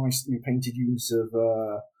nicely painted units of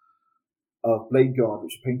Blade Guard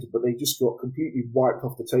which are painted, but they just got completely wiped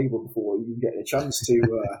off the table before you even get a chance to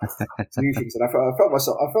do things. And I felt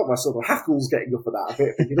myself hackles getting up for that a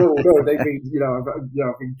bit. No, they've been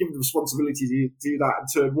I've been given the responsibility to do that in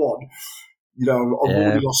turn one. I've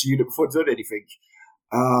already lost a unit before I've done anything.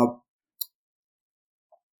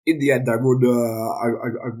 In the end, I won.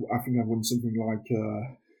 I think I won something like.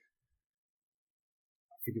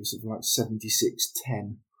 I think it was something like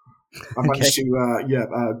 76-10. I managed to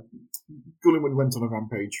Gulliman went on a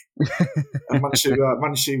rampage and managed to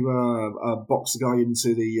box the guy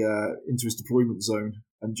into his deployment zone,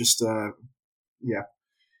 and just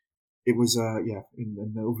it was and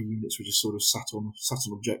the other units were just sort of sat on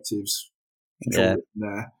objectives, control it from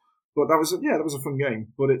there. But that was a fun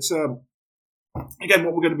game. But it's again,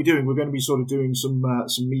 what we're going to be doing, we're going to be sort of doing some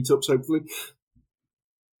meetups, hopefully.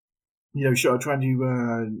 Sure, I try and do.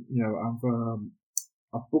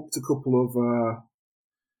 I've booked a couple of.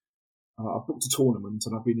 I've booked a tournament,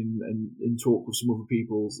 and I've been in talk with some other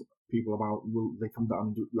people about, will they come down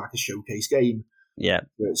and do like a showcase game? Yeah,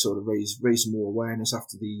 where it sort of raise some more awareness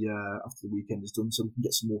after the weekend is done, so we can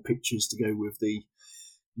get some more pictures to go with the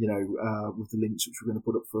with the links which we're going to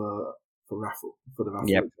put up for the raffle,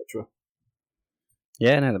 etc.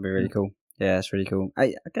 Yeah, no, that'd be really cool. Yeah, it's really cool.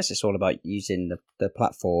 I guess it's all about using the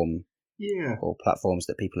platform. Yeah. Or platforms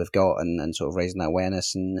that people have got, and sort of raising that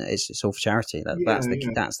awareness, and it's all for charity. That's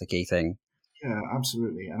the key thing. Yeah,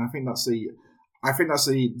 absolutely. And I think that's the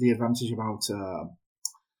advantage about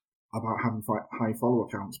having high follower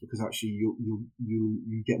counts, because actually you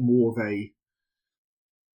get more of a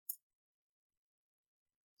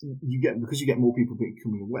because you get more people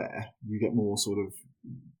becoming aware, you get more of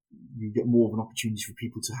an opportunity for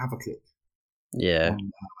people to have a click. Yeah.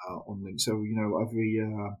 On links. So every.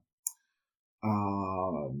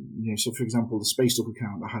 So for example, the Space Duck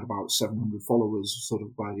account, I had about 700 followers sort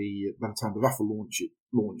of by the time the raffle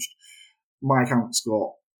launched. My account's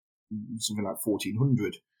got something like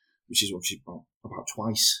 1,400, which is obviously about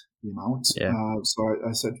twice the amount. Yeah. So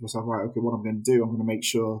I said to myself, right, okay, what I'm going to do, I'm going to make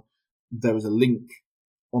sure there is a link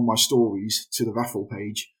on my stories to the raffle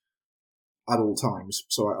page at all times.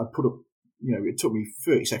 So I put up, it took me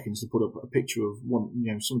 30 seconds to put up a picture of one,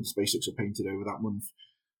 some of the Space Ducks are painted over that month,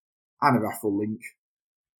 and a raffle link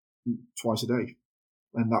twice a day.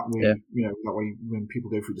 And that way, that way when people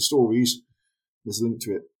go through the stories, there's a link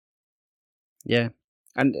to it. Yeah.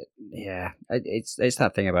 And it's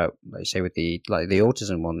that thing about, like you say, with the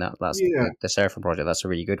autism one, that's the Seraphim project. That's a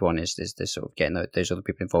really good one. Is this sort of getting those other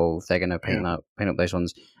people involved? They're going to paint up those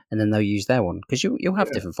ones, and then they'll use their one, because you'll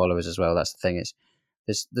have different followers as well. That's the thing. Is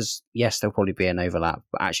there's there'll probably be an overlap,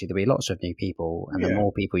 but actually there'll be lots of new people, and the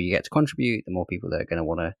more people you get to contribute, the more people that are going to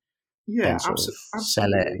want to absolutely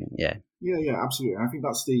sell it. Absolutely. And I think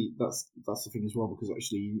that's the thing as well, because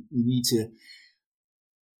actually you need to.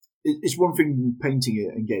 It's one thing painting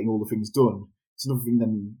it and getting all the things done. It's another thing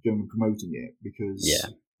then going and promoting it, because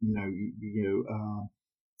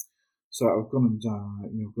so I've gone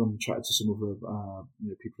and chatted to some other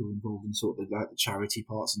people who are involved in sort of the charity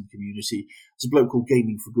parts in the community. There's a bloke called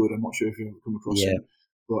Gaming for Good. I'm not sure if you've ever come across him,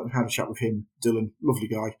 but I had a chat with him, Dylan, lovely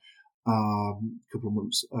guy. A couple of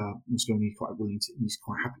months ago, and he's quite willing to. He's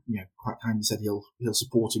quite happy, quite kindly said he'll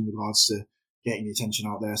support in regards to getting the attention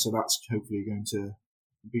out there. So that's hopefully going to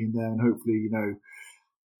be in there, and hopefully,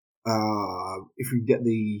 if we can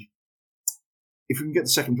get the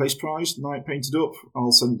second place prize night painted up,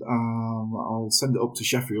 I'll send it up to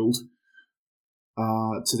Sheffield,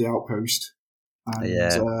 to the outpost, and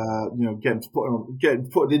get them to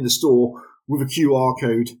put it in the store with a QR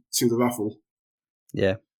code to the raffle.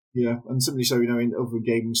 Yeah. Yeah, and similarly, so in other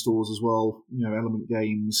gaming stores as well, Element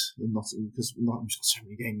Games in Nottingham, because Nottingham's got so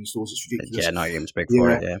many gaming stores, it's ridiculous. Yeah, Nottingham's big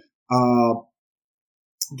for it. Yeah.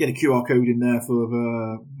 Get a QR code in there for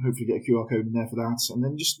hopefully get a QR code in there for that, and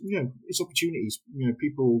then just it's opportunities.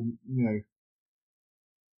 People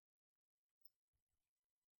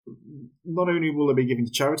not only will they be giving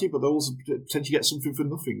to charity, but they'll also potentially get something for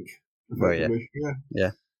nothing. Well,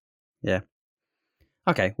 yeah.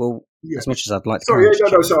 Okay, well, as much as I'd like to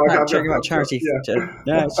chat about charity,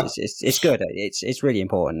 it's good. It's really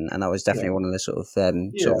important, and that was definitely one of the sort of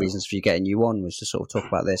reasons for you getting you on, was to sort of talk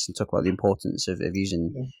about this and talk about the importance of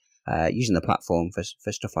using the platform for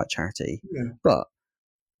stuff like charity. Yeah. But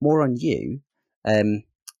more on you. I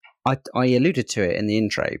alluded to it in the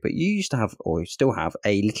intro, but you used to have, or still have,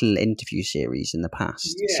 a little interview series in the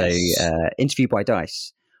past. Yes. So, Interview by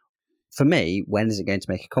Dice. For me, when is it going to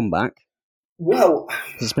make a comeback? Well,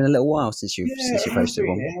 it's been a little while since you posted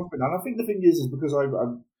one. It has been, and I think the thing is because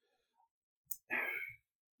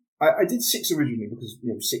I did 6 originally, because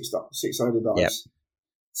 6-sided dice,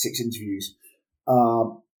 6 interviews.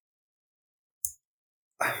 I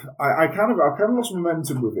kind of lost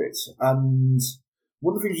momentum with it, and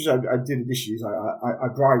one of the things I did initially is I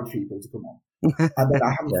bribed people to come on, and then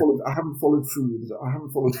I haven't followed through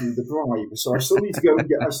the bribe, so I still need to go and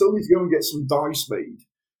get some dice made.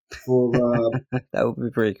 For that would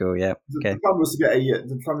be pretty cool. Yeah. The plan was to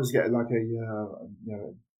get like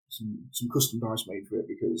some custom dice made for it,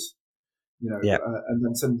 because and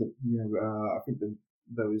then send them. I think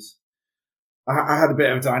there was I had a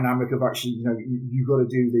bit of a dynamic of actually, you've got to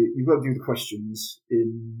do the questions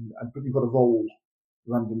but you've got to roll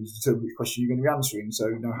randomly to determine which question you're going to be answering. So,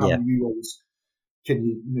 how many rerolls how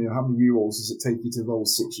many rerolls does it take you to roll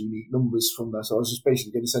 6 unique numbers from there? So I was just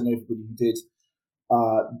basically going to send everybody who did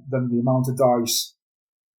then the amount of dice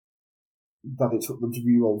that it took them to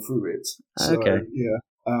reroll through it. So, okay. yeah.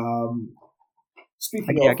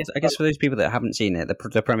 Speaking I of, guess for those people that haven't seen it,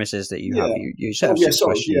 the premise is that you set up yeah, 6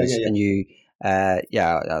 questions and you, that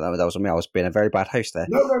was me. I was being a very bad host there.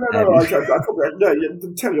 No. I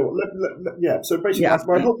tell you what. Yeah. So basically, my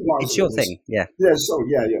whole premise it's your thing. Yeah. Yeah. So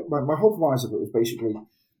yeah. My whole premise of it was basically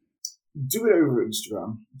do it over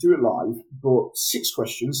Instagram, do it live, but 6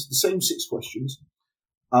 questions, the same 6 questions,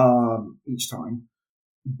 each time,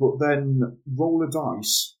 but then roll a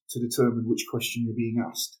dice to determine which question you're being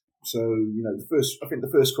asked. So, I think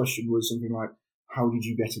the first question was something like, how did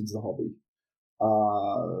you get into the hobby?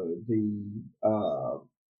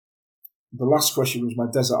 The last question was my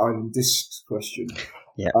Desert Island Discs question.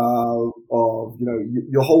 Yeah. Your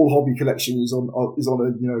whole hobby collection is on a,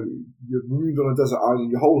 you're moved on a desert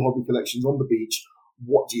island, your whole hobby collection is on the beach.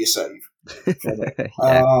 What do you save from it?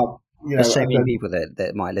 There's so many people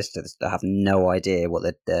that might listen to this that have no idea what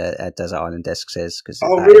the Desert Island Discs is.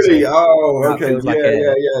 Really? Okay.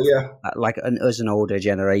 Yeah. Like an older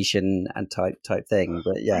generation and type thing,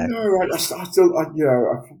 but yeah. I know, right? I'm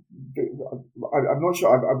not sure.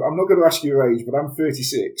 I'm not going to ask you your age, but I'm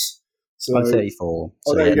 36. So I'm 34.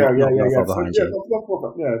 So there you go. Not far behind you.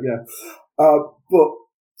 But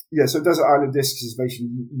yeah, so Desert Island Discs is basically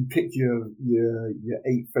you pick your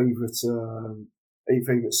 8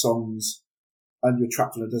 favorite songs, and you're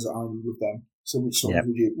trapped on a desert island with them. So which songs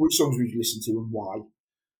would you listen to and why?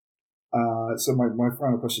 So my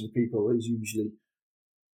final question to people is usually,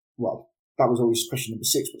 well, that was always question number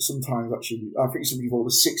 6, but sometimes actually I think somebody rolled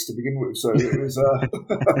a 6 to begin with, so it was.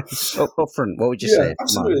 Up front, what would you say?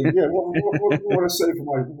 Absolutely, yeah. What would I say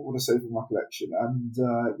for my collection? And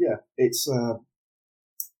it's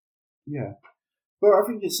yeah. But I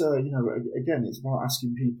think it's again, it's about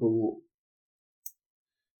asking people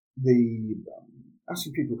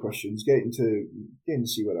questions, getting to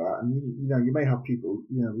see where they're at, and you may have people.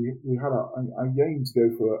 We had I aim to go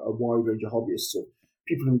for a wide range of hobbyists, so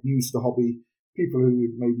people who are new to the hobby, people who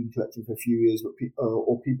have maybe been collecting for a few years, but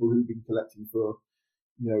or people who've been collecting for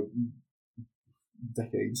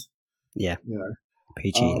decades. Yeah.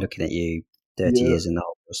 Peachy looking at you 30 years in the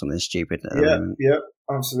hobby or something stupid at the moment. Yeah,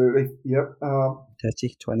 absolutely. Yep.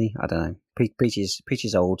 30, 20, I don't know.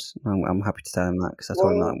 Peachy's old. I'm happy to tell him that because I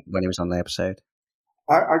told him that when he was on the episode.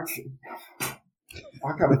 I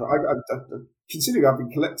considering I've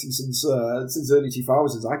been collecting since early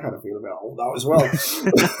 2000s, I kind of feel a bit old now as well.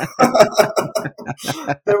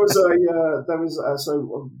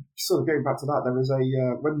 Sort of going back to that, there was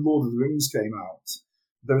when Lord of the Rings came out,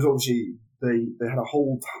 there was obviously they had a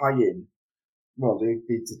whole tie-in. Well, they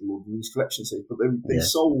did the Lord of the Rings collection series, but they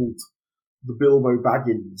sold the Bilbo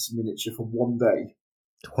Baggins miniature for one day.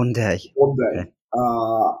 One day. Okay.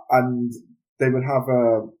 And they would have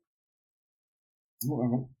hang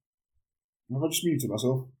on. Have I just muted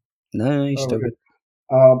myself? No, you're still good.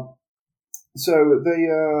 So they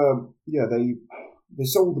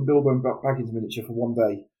sold the Bilbo Baggins miniature for one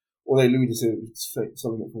day, or they alluded to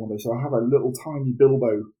selling it for one day. So I have a little tiny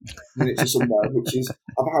Bilbo miniature somewhere, which is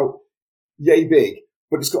about yay big,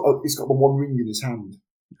 but it's got the one ring in his hand.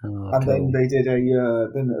 And cool. Then they did then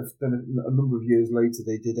a number of years later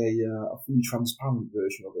they did a fully transparent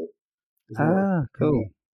version of it. Cool.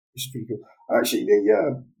 Which is pretty cool. Actually,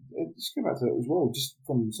 just go back to that as well, just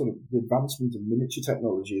from sort of the advancement of miniature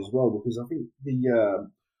technology as well, because I think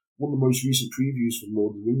one of the most recent previews from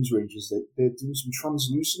Lord of the Rings range is that they're doing some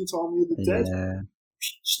translucent Army of the Dead.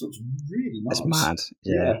 Which just looks really nice. That's mad.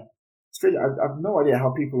 Yeah. It's great. I have no idea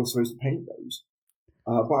how people are supposed to paint those.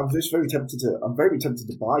 But I'm just very tempted to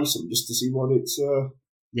buy some just to see what it's.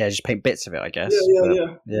 Just paint bits of it, I guess.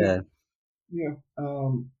 Yeah.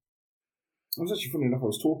 I was actually, funny enough, I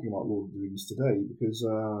was talking about Lord of the Rings today because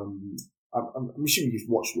I'm assuming you've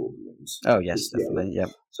watched Lord of the Rings. Oh yes, definitely. Yeah.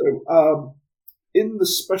 So in the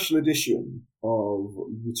special edition of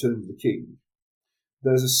Return of the King,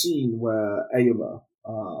 there's a scene where Éomer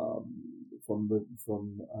from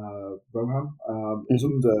Rohan is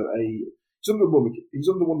under he's under one of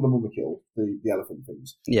the Mumakil, the elephant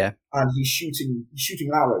things. Yeah. And he's shooting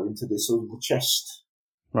an arrow into this sort of the chest.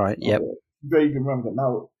 Right. Yep. Very good. Remember that.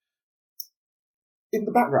 Now, in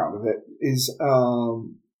the background of it is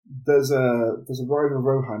there's a rider of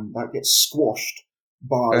Rohan that gets squashed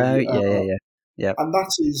by yeah. And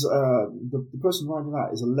that is the person riding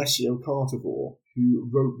that is a Lesio Carnivore, who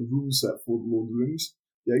wrote the rule set for the Lord of the Rings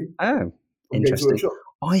game. Oh, interesting.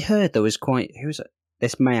 I heard there was quite. Who's it?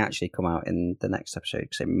 This may actually come out in the next episode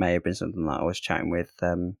because it may have been something that I was chatting with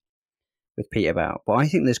Pete about. But I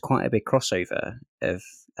think there's quite a big crossover of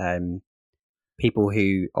people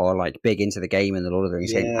who are like big into the game and the Lord of the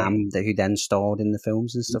Rings game, and who then starred in the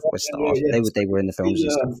films and stuff. They were in the films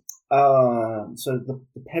and stuff. So the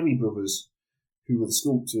Perry brothers, who were the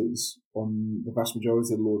sculptors on the vast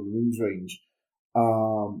majority of the Lord of the Rings range,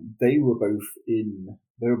 they were both in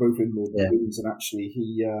Lord of the Rings, and actually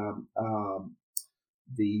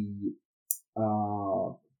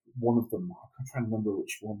one of them, I'm trying to remember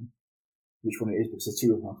which one it is because there's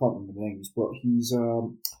two of them. I can't remember the names, but he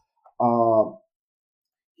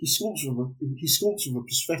sculpts with a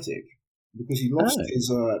prosthetic because he lost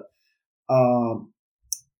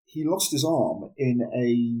his arm in a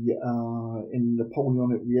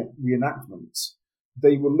Napoleonic reenactment.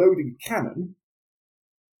 They were loading a cannon,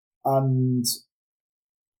 and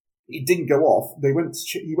it didn't go off. He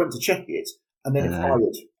went to check it, and then it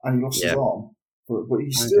fired, and he lost his arm. But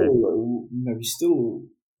he's still,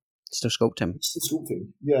 still sculpting. Still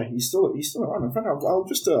sculpting. Yeah, he's still around. In fact,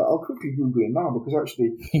 I'll quickly Google it now because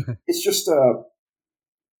actually, it's just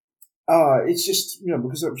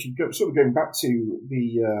because actually sort of going back to the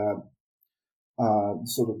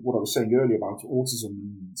sort of what I was saying earlier about autism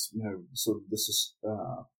and sort of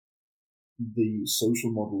the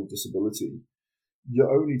social model of disability.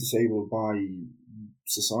 You're only disabled by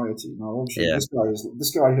society. Now, obviously,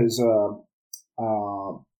 this guy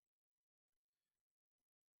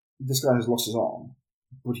has lost his arm,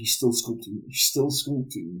 but he's still sculpting. He's still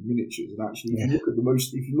sculpting miniatures. And actually, if you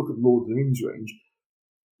look at Lord of the Rings range,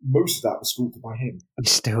 most of that was sculpted by him.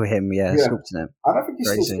 It's still him, sculpting it. And I think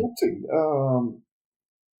he's still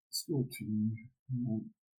sculpting.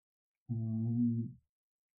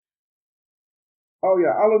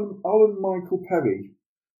 Alan Michael Perry.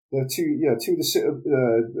 They're two of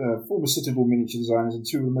the former Citadel miniature designers and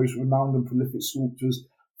two of the most renowned and prolific sculptors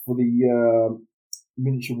for the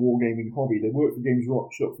miniature wargaming hobby. They worked for Games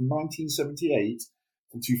Workshop from 1978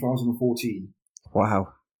 to 2014.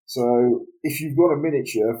 Wow. So if you've got a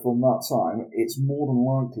miniature from that time, it's more than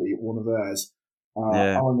likely one of theirs.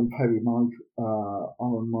 Alan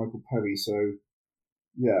Michael Perry. So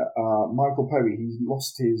Michael Perry, he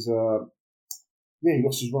lost his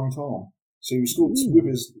right arm. So he sculpts with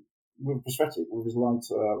a prosthetic, with his right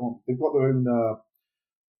arm. They've got their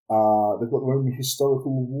own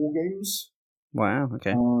historical war games. Wow.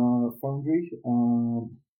 Okay. Foundry. Trying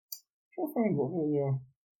to find what they.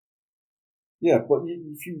 Yeah, but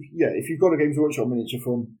if you've got a Games Workshop miniature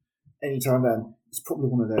from any time then, it's probably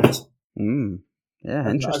one of theirs. Yeah,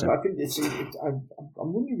 interesting. I think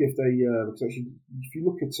I'm wondering if they because actually if you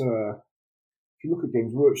look at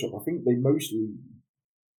Games Workshop, I think they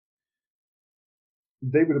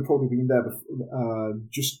would have probably been there before,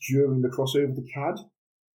 just during the crossover to CAD.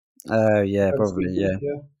 Probably, yeah.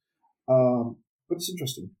 But it's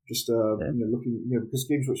interesting, just looking, because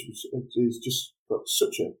Games Workshop is just got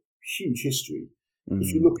such a huge history.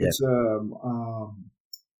 If you look at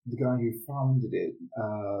the guy who founded it,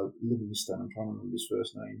 Livingston, I'm trying to remember his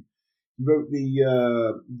first name. He wrote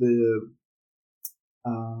the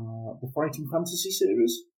Fighting Fantasy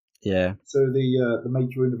series. Yeah. So the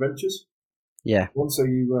Make Your Own Adventures. Yeah. Once I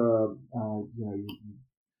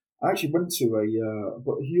actually went to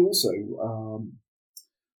but he also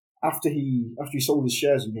after he sold his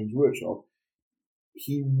shares in Games Workshop,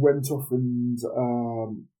 he went off and he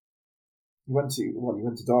went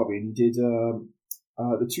to Derby and he did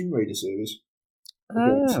the Tomb Raider series.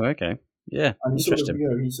 Oh, okay, yeah, and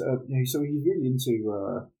interesting. So he's really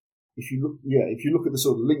into. If you look at the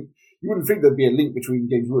sort of link, you wouldn't think there'd be a link between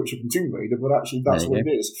Games Workshop and Tomb Raider, but actually that's what it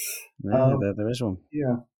is. Yeah, there is one.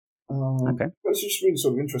 Yeah. Okay. But it's just really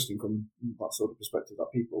sort of interesting from that sort of perspective,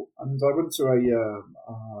 that people. And I went to he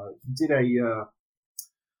did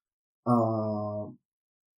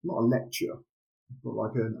not a lecture, but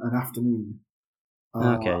like an afternoon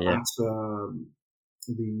at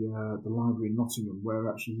the library in Nottingham, where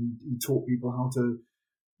actually he taught people how to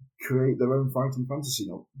create their own fighting fantasy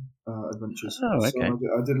adventures. Oh, okay. So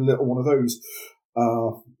I did a little one of those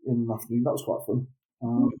in the afternoon. That was quite fun.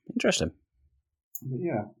 Interesting. But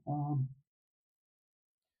yeah, I'm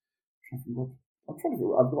trying to figure. I've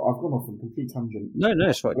gone off on a complete tangent. No,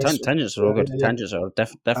 it's fine. Tangents are all good. Tangents are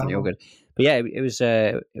definitely all good. But yeah, it was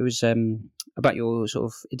about your sort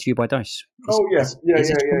of interview by Dice. Is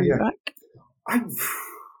it back?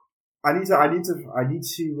 I need to have a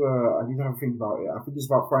think about it. I think it's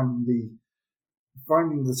about finding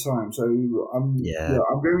finding the time. So Yeah,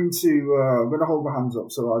 I'm going to hold my hands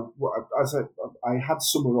up. So as I had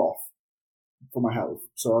summer off for my health,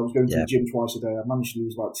 so I was going to yeah, the gym twice a day. I managed to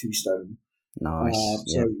lose about 2 stone. nice.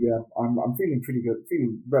 So Yeah, yeah, I'm feeling pretty good,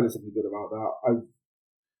 feeling relatively good about that. I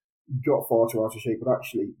got far too out of shape, but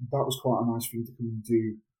actually that was quite a nice thing to come and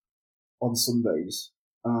do on Sundays.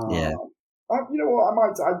 yeah, You know what?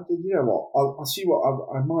 You know what? I'll see what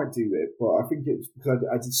I might do it, but I think it's because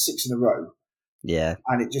I did 6 in a row, yeah,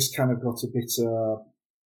 and it just kind of got a bit.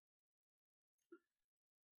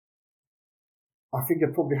 I think I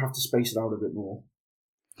probably have to space it out a bit more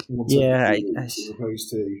once every yeah. 2 weeks, as opposed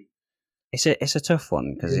to It's a tough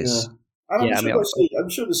one because yeah. it's And yeah. I mean, I'm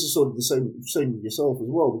sure this is sort of the same with yourself as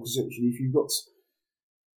well, because actually, if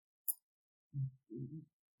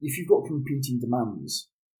you've got competing demands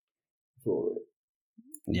for it,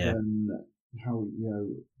 yeah, then how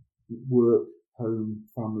work, home,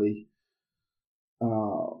 family,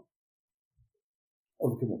 uh,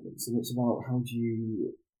 other commitments, and it's about how do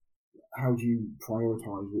you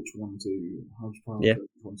prioritize yeah, which one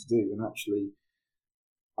to do, and actually,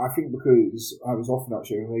 I think because I was often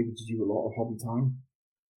actually I was able to do a lot of hobby time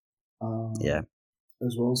yeah,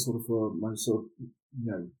 as well, sort of for my sort of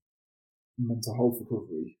mental health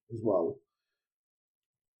recovery as well.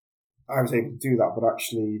 I was able to do that, but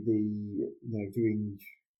actually doing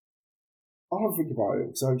I'll have to think about it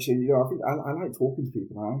because actually I think I like talking to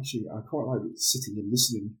people. I quite like sitting and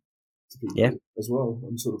listening to yeah. people as well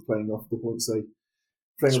and sort of playing That's off what the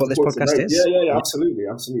this points they podcast make. is. Yeah, absolutely,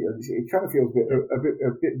 absolutely. It kind of feels a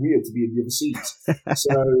bit weird to be in the other seat. Yeah.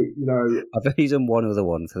 So I've only done one other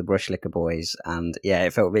one for the Brush Liquor Boys, and yeah,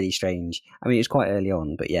 it felt really strange. I mean, it was quite early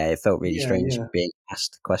on, but yeah, it felt really strange yeah, being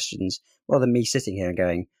asked questions rather than me sitting here and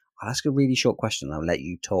going, I'll ask a really short question and I'll let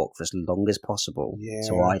you talk for as long as possible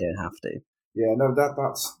so yeah. I don't have to. Yeah, no, that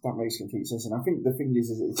makes complete sense, and I think the thing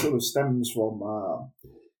is it sort of stems from my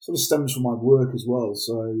work as well.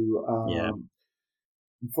 So Yeah.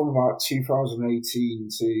 from about 2018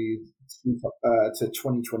 to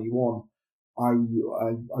 2021, I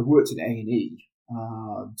worked in A&E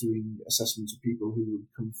doing assessments of people who would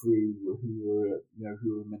come through who were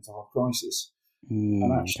in mental health crisis, and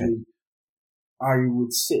Okay. actually I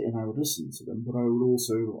would sit and I would listen to them, but I would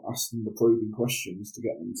also ask them the probing questions to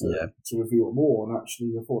get them Yeah. to reveal more. And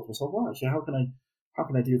actually, I thought to myself, well, actually, how can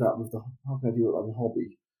I do that with a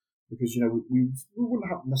hobby? Because we wouldn't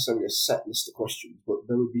have necessarily a set list of questions, but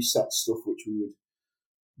there would be set stuff which we would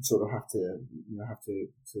sort of have to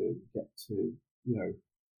get to you know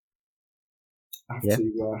Yeah.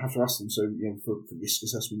 have to ask them. So for risk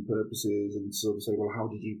assessment purposes, and sort of say, well, how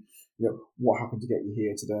did what happened to get you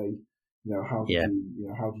here today? Yeah. How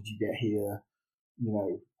did you get here? You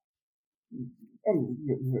know,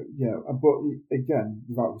 but again,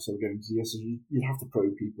 without sort of going to yes, you'd have to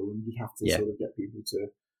probe people and you'd have to Yeah. sort of get people to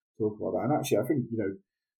talk about that. And actually, I think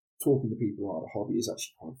talking to people about a hobby is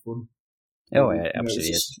actually quite fun. Oh, yeah, It's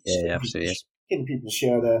absolutely is. just Yeah, yeah, absolutely is. getting people to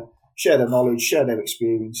share their knowledge, share their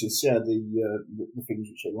experiences, share the things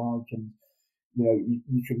which they like, and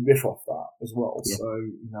you can riff off that as well. Yeah. So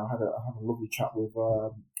I had a lovely chat with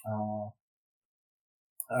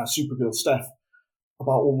Supergirl Steph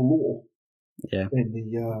about all the lore Yeah. in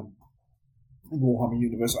the Warhammer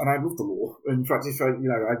universe, and I love the lore. In fact, if I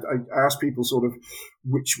asked people sort of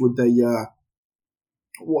which would they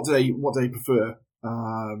what do they prefer,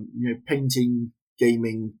 painting,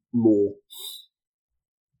 gaming, lore,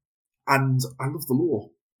 and I love the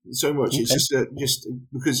lore so much. It's Okay. just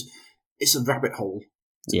because it's a rabbit hole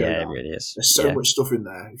to go Yeah, it down. really is. There's so Yeah. much stuff in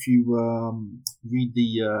there. If you read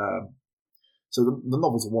so the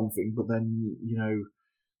novels are one thing, but then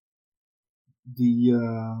the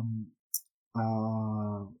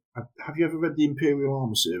have you ever read the Imperial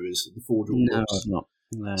Armor series, the Forgeable No, I've books? not.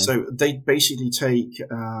 No. So they basically they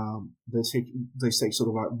take sort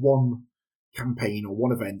of like one campaign or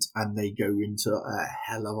one event, and they go into a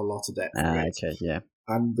hell of a lot of depth with it. Okay. Yeah.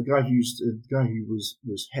 And the guy who was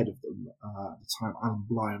head of them at the time, Alan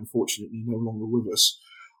Bly, unfortunately no longer with us.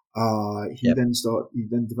 Yep. He then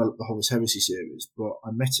developed the Horus Heresy series, but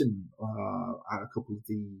I met him at a couple of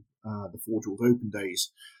the Forge World Open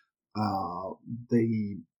days.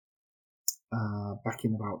 They back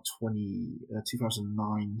in about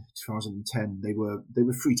 2009, 2010, they were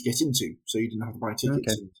free to get into, so you didn't have to buy Okay.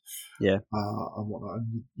 tickets Yeah. and whatnot.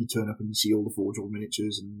 And you turn up and you see all the Forge World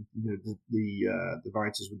miniatures, and the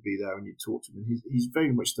writers would be there, and you talk to him. And he's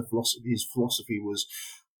very much the philosophy. His philosophy was,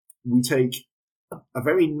 we take a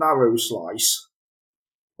very narrow slice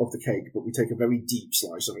of the cake, but we take a very deep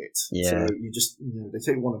slice of it. So Yeah. you just they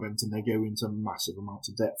take one event and they go into massive amounts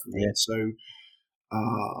of depth with Yeah. it. So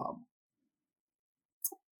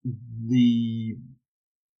I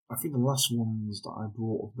think the last ones that I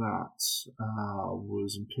brought of that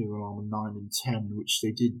was Imperial Armor 9 and 10, which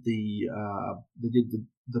they did the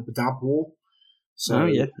Badab War. So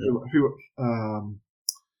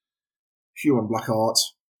Huron Blackheart,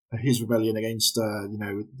 his rebellion against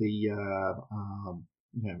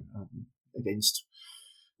against.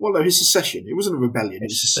 Well, no, his secession. It wasn't a rebellion; it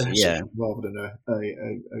was a secession rather than a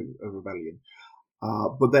rebellion.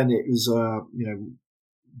 But then it was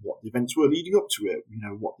what the events were leading up to it.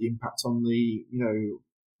 What the impact on the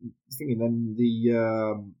thing, and then the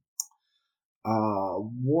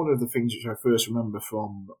one of the things which I first remember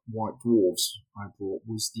from White Dwarves I brought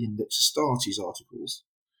was the Index Astartes articles.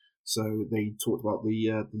 So they talked about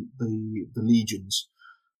the legions.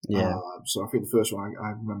 Yeah. So I think the first one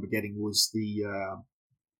I remember getting was the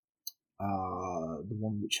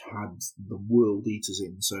one which had the World Eaters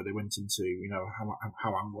in. So they went into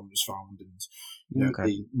how Angron was found, and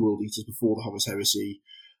the World Eaters before the Horus Heresy.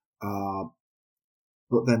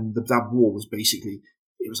 But then the Dab War was basically,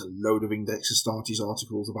 it was a load of Index Astartes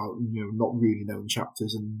articles about not really known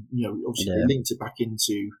chapters, and obviously they linked it back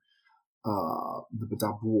into the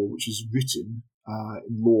Badab War, which is written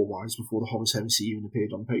in lore-wise before the Horus Heresy even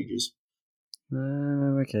appeared on pages.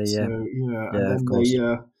 Okay, yeah. So and then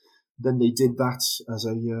then they did that as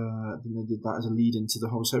a lead into the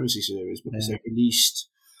Horus Heresy series, because they released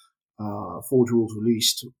Forge Rules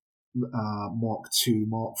released Mark II,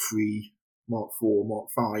 Mark III, Mark IV,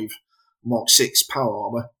 Mark V, Mark VI power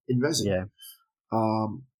armor in resin. Yeah.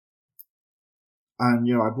 And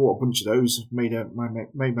I bought a bunch of those. Made my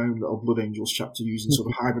own little Blood Angels chapter using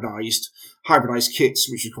sort of hybridized kits,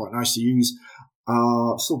 which is quite nice to use.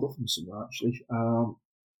 Still got them somewhere actually.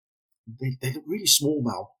 They look really small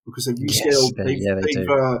now because they've rescaled. Yes,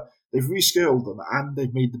 they've rescaled them and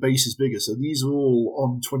they've made the bases bigger. So these are all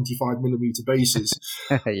on 25mm bases.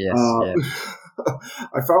 Yes.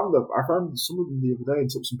 I found some of them the other day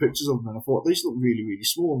and took some pictures of them, and I thought these look really, really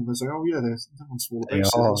small. And I was like, oh yeah, they're on smaller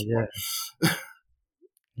bases.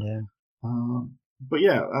 Yeah.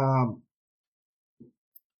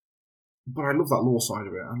 But I love that lore side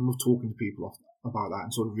of it. I love talking to people about that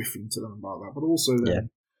and sort of riffing to them about that. But also then,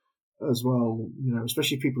 as well,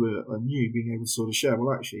 especially if people are new, being able to sort of share,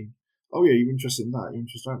 well, actually, oh yeah, you're interested in that, you're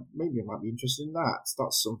interested in, maybe I might be interested in that.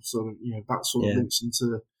 That's some sort of, that sort of links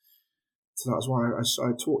into that as well. I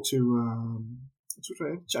talked to,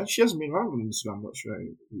 she hasn't been around on Instagram much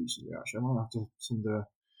recently, actually. I might have to send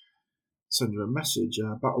her a message.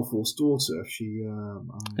 Battleforce daughter. She.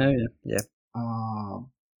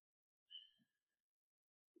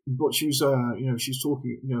 But she was, she was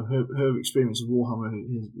talking. Her experience of Warhammer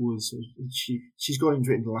was she's got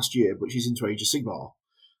into it in the last year, but she's into Age of Sigmar,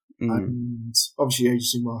 and obviously Age of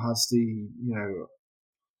Sigmar has the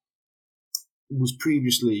was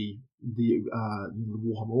previously the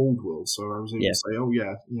Warhammer Old World. So I was able to say, oh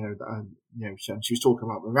yeah, and she was talking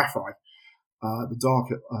about the Raphael. The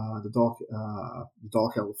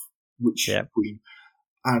dark elf witch queen,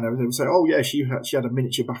 and I was able to say, oh yeah, she had a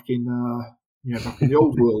miniature back in back in the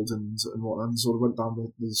old world and whatnot, and sort of went down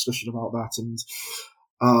the discussion about that, and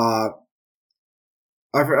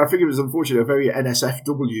I think it was unfortunately a very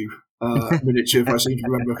NSFW miniature, if I seem to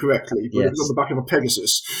remember correctly, but it was on the back of a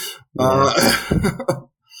Pegasus. But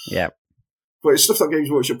it's stuff that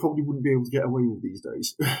Games Workshop probably wouldn't be able to get away with these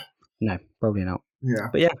days. No, probably not. Yeah,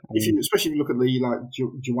 but especially if you look at the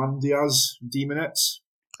Juan Diaz demonettes.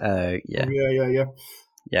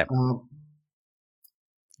 Yeah.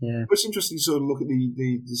 But it's interesting to sort of look at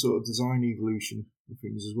the sort of design evolution of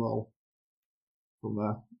things as well from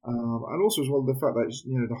there, and also as well the fact that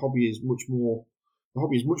the hobby is much more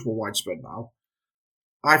widespread now.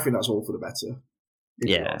 I think that's all for the better.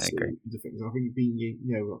 I agree. The things. I think being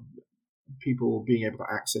people being able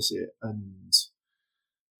to access it and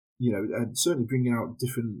and certainly bringing out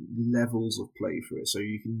different levels of play for it. So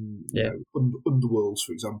you can, Underworlds,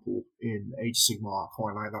 for example, in Age of Sigmar, I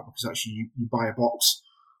quite like that because actually you buy a box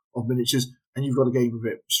of miniatures and you've got a game of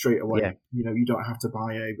it straight away. You don't have to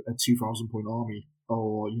buy a 2,000 point army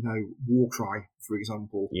or, Warcry, for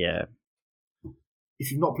example.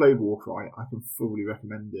 If you've not played Warcry, I can fully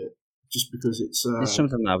recommend it just because it's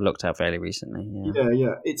something that I've looked at fairly recently.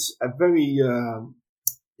 It's a very,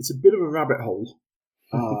 it's a bit of a rabbit hole.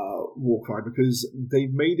 Warcry, because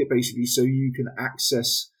they've made it basically so you can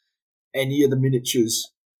access any of the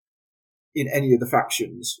miniatures in any of the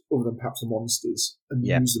factions other than perhaps the monsters and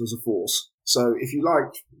use them as a force. So if you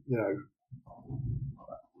like, I don't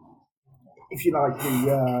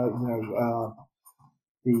know,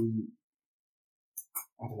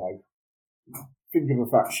 think of a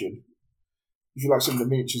faction. If you like some of the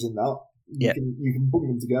miniatures in that, you can bung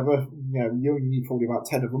them together. You only need probably about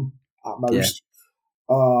 10 of them at most.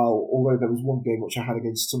 Although there was one game which I had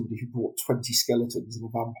against somebody who brought 20 skeletons and a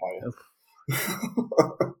vampire.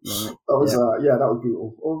 That was that was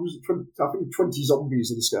brutal. Or was it 20, I think 20 zombies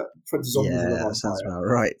and a 20 zombies and a vampire. That sounds about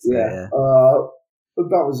right. Yeah. But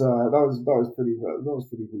that was pretty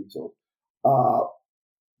brutal.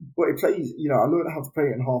 But it plays. I learned how to play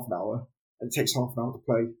it in half an hour, and it takes half an hour to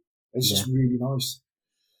play. It's just really nice.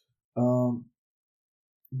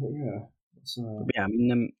 But yeah. I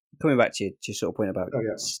mean, coming back to your sort of point about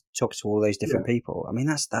talking to all those different people. I mean,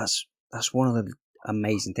 that's one of the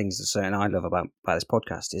amazing things that certainly I love about this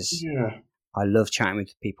podcast is I love chatting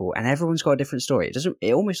with people, and everyone's got a different story.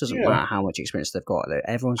 It almost doesn't matter how much experience they've got.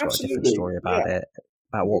 Everyone's got a different story about it,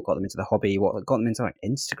 about what got them into the hobby, what got them into like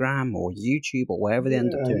Instagram or YouTube or wherever they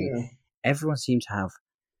end up doing. Everyone seems to have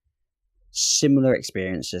similar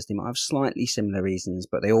experiences. They might have slightly similar reasons,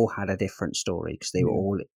 but they all had a different story because they were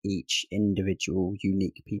all each individual,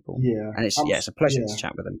 unique people. And it's a pleasure to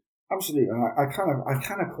chat with them. Absolutely, I kind of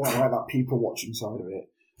quite like that people watching side of it.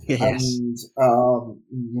 Yes. And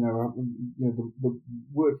the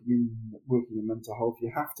working in mental health, you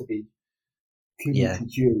have to be clinically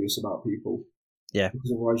curious about people.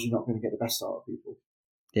 Because otherwise, you're not going to get the best out of people.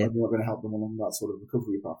 And you're not going to help them along that sort of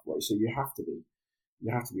recovery pathway. So you have to be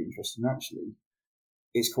interested. And actually,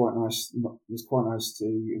 it was quite nice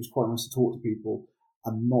to talk to people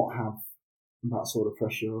and not have that sort of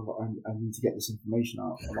pressure of I need to get this information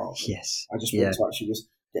out about them. I just want to actually just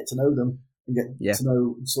get to know them and get to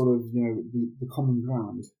know sort of the common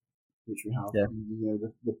ground which we have,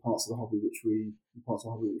 and, the parts of the hobby which we like, the parts of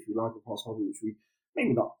the hobby which we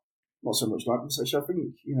maybe not so much like. So I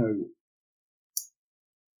think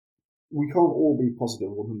we can't all be positive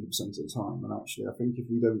 100% of the time, and actually I think if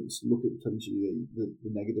we don't look at potentially the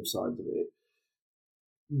negative side of it,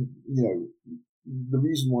 the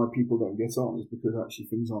reason why people don't get on is because actually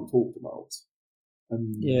things aren't talked about.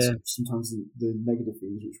 And sometimes the negative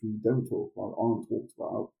things which we don't talk about aren't talked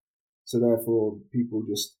about. So therefore people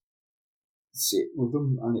just sit with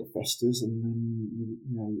them and it festers, and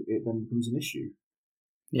then it then becomes an issue.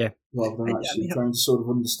 Rather than actually trying to sort of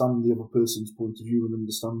understand the other person's point of view and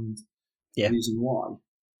understand the reason why,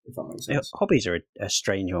 if that makes sense. Hobbies are a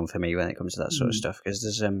strange one for me when it comes to that sort of stuff, because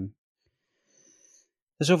there's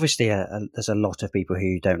obviously there's a lot of people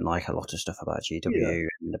who don't like a lot of stuff about GW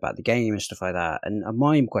and about the game and stuff like that. And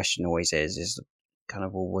my question always is kind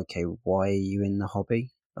of, well, okay, why are you in the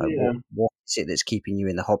hobby? Like, what is it that's keeping you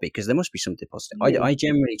in the hobby? Because there must be something positive. I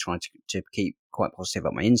generally try to keep quite positive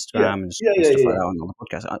about my Instagram and stuff like that on the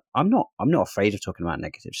podcast. I'm not afraid of talking about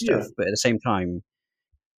negative stuff, but at the same time,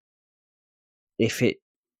 if it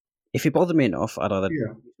bothered me enough, I'd either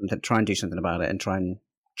try and do something about it and try and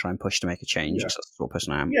push to make a change, because that's the sort of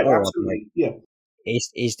person I am. Or absolutely.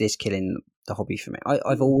 Is this killing the hobby for me?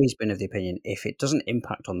 I've always been of the opinion, if it doesn't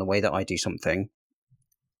impact on the way that I do something,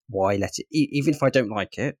 why let it, even if I don't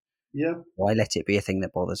like it, why let it be a thing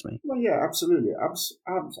that bothers me? Well, yeah, absolutely. I've 100%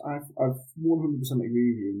 agree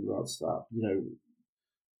with you in regards to that.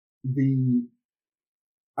 And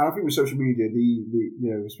I think with social media,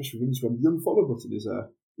 especially with Instagram, the unfollow button is there.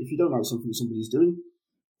 If you don't like something somebody's doing,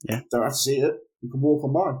 don't have to see it. You can walk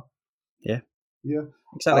on by. Exactly.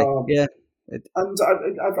 And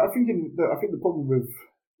I think the problem with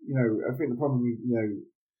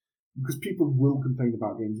because people will complain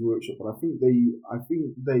about Games Workshop, but I think they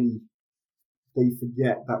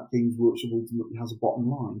forget that Games Workshop ultimately has a bottom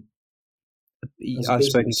line. I've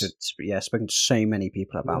spoken to so many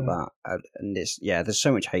people about that, and there's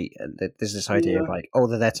so much hate. There's this idea of like,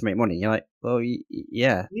 they're there to make money. You're like, well,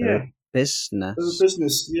 they're a business. They're a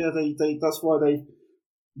business. They that's why they've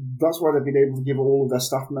been able to give all of their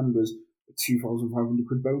staff members a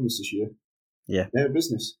 £2,500 bonus this year. They're a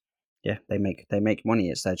business. They make money.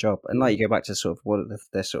 It's their job. And like, you go back to sort of what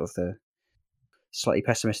they're sort of the slightly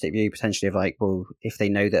pessimistic view potentially of like, well, if they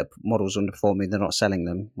know that a model's underperforming, they're not selling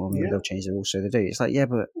them, well, maybe they'll change the rules so they do. It's like,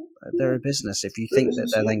 but they're a business. If you think that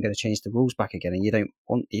they're then going to change the rules back again and you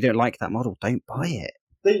don't like that model, don't buy it.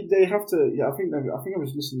 They have to. I think I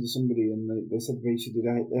was listening to somebody and they said basically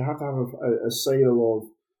they have to have a sale of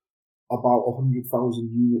about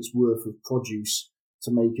 100,000 units worth of produce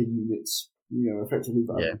to make a unit effectively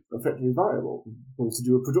viable, or to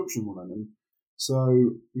do a production one on them. So I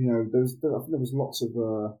think there was lots of.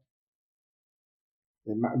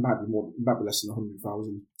 It might be less than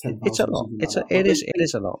 100,000, 10,000. It's a lot. It is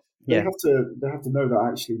a lot. They have to know that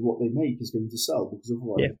actually what they make is going to sell, because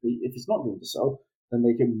otherwise, if it's not going to sell, then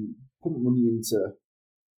they can pump money into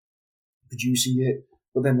producing it,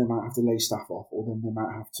 but then they might have to lay staff off, or then they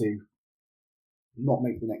might have to not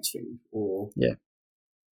make the next thing, or yeah,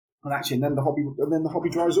 and then the hobby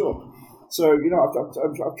dries up. So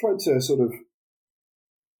I've tried to sort of,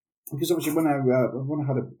 because obviously when I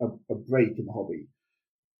had a break in the hobby,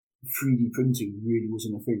 3D printing really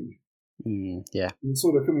wasn't a thing. Yeah, and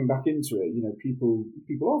sort of coming back into it, people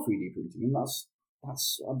are 3D printing, and that's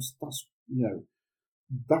that's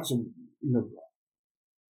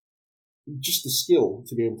just the skill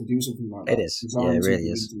to be able to do something like that. it is. Design Yeah, it really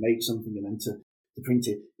something, is. to make something, and then to print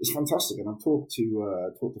it. It's fantastic. And I've talked to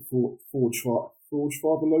Forge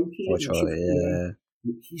Father Loki. Yeah,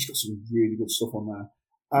 He's got some really good stuff on there.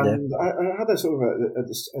 yeah, And I had a sort of a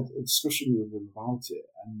discussion with him about it,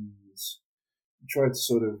 and tried to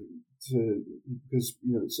sort of because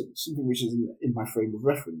it's something which is in my frame of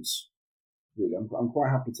reference. Really, I'm quite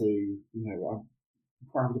happy to I'm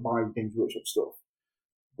quite happy to buy Games Workshop stuff,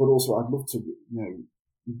 but also I'd love to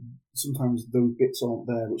sometimes those bits aren't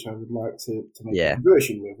there which I would like to make a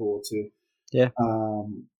conversion with, or to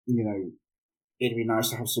it'd be nice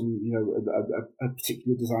to have some a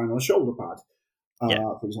particular design on a shoulder pad,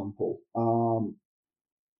 for example.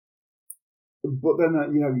 But then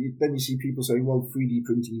then you see people saying, well, 3D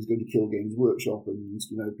printing is going to kill Games Workshop, and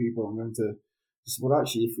people are going to say, well,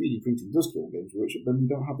 actually, if 3D printing does kill Games Workshop, then we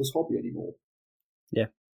don't have this hobby anymore. Yeah.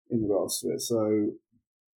 In regards to it, so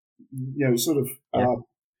it's sort of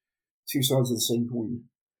two sides of the same coin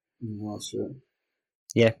in regards to it.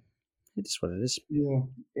 Yeah, it is what it is. Yeah,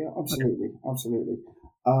 absolutely, absolutely.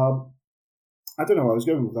 I don't know where I was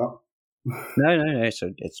going with that. No.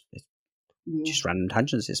 So it's just random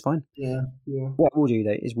tangents. It's fine. Yeah. What we'll do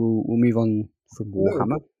though is we'll move on from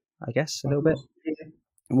Warhammer, I guess, a little bit,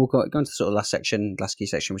 and we'll go into sort of last key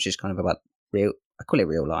section, which is kind of about I call it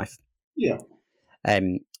real life. Yeah.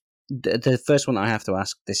 The first one that I have to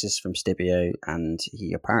ask, this is from Stibio, and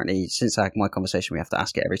he apparently, since I had my conversation, we have to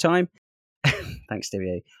ask it every time. Thanks,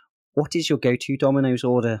 Stibio. What is your go-to Domino's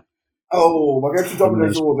order? Oh, my go-to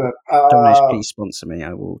Domino's order. Domino's, please sponsor me.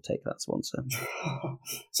 I will take that sponsor.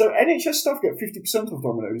 So NHS staff get 50% of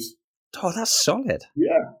Domino's. Oh, that's solid.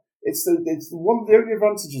 Yeah, it's the only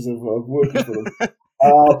advantages of working for them.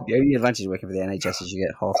 The only advantage of working for the NHS is you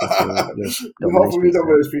get half of your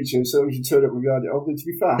Domino's pizza, so you can turn up with your idea. Although, to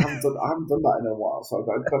be fair, I haven't done that in a while, so I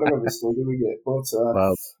don't know if they're still doing it. But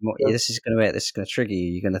this is going to trigger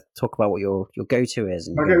you. You're going to talk about what your go-to is,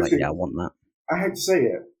 and you're like, I want that. I hate to say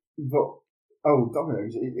it, but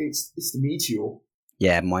Domino's, it's the Meteor.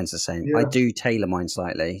 Yeah, mine's the same. Yeah. I do tailor mine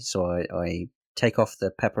slightly, so I take off the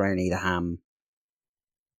pepperoni, the ham.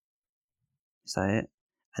 Is that it?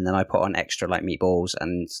 And then I put on extra meatballs,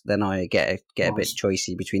 and then I get a bit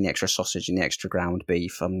choicey between the extra sausage and the extra ground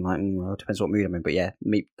beef. I'm like, it depends what mood I'm in, but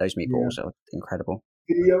those meatballs are incredible.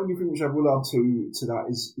 The only thing which I will add to that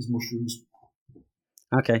is mushrooms.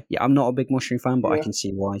 Okay, yeah, I'm not a big mushroom fan, but I can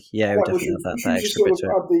see why. Yeah, we definitely have that extra bit to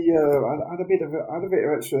it. Add a bit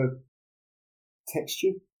of extra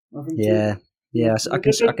texture, I think. Yeah, I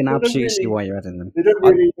can absolutely see why you're adding them. They don't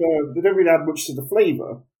really add much to the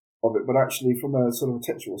flavour of it, but actually from a sort of a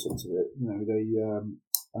textual sense of it,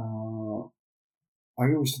 I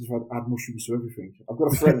always tend to add mushrooms to everything. I've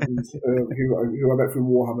got a friend who I met through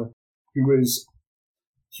Warhammer,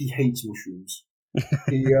 he hates mushrooms.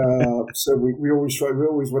 So we always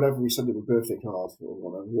whenever we send him a birthday card or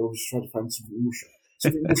whatever, we always try to find something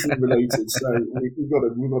mushroom related. So we got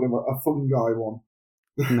him a fungi one.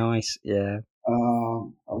 Nice, yeah.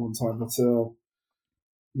 At one time, but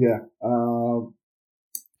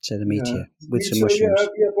So the Meteor with some mushrooms.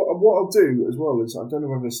 Yeah. But what I'll do as well is, I don't know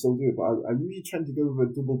whether they still do it, but I usually tend to go with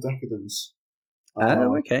a double decadence.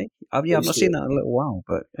 Okay. I've not seen that in a little while,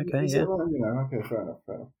 but okay, yeah. Okay, fair enough.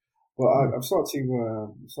 But I've started to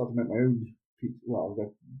make my own pizza. Well,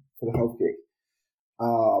 for the health kick,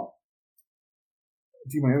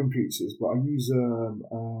 do my own pizzas, but I use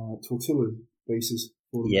tortilla bases.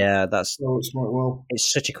 Yeah, it's quite well.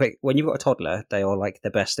 It's such a quick. When you've got a toddler, they are like the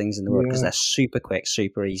best things in the world because they're super quick,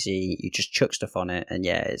 super easy. You just chuck stuff on it, and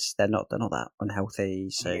they're not that unhealthy.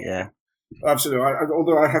 So yeah. Absolutely.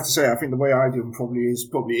 Although I have to say, I think the way I do them probably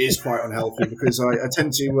is quite unhealthy because I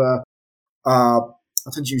tend to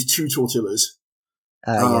use two tortillas.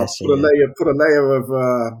 Put a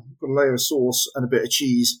layer of sauce and a bit of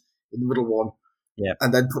cheese in the middle one. Yeah.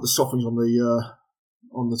 And then put the toppings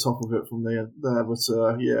on the top of it from there. But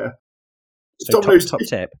yeah. So top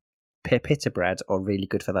tip: pita bread are really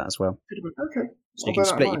good for that as well. Okay. So you can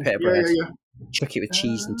split your pita bread, chuck it with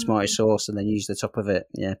cheese and tomato sauce, and then use the top of it.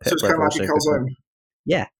 Yeah, pita bread. So it's kind of like a calzone.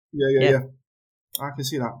 Yeah. Yeah. I can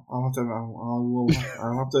see that. I'll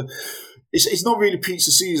have to It's not really pizza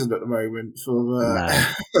season at the moment, No.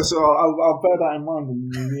 so I'll bear that in mind in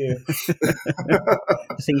the new year.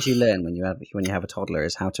 The things you learn when you have a toddler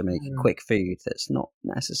is how to make quick food that's not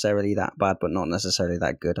necessarily that bad, but not necessarily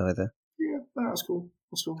that good either. Yeah, that's cool.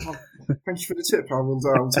 That's cool. Thank you for the tip.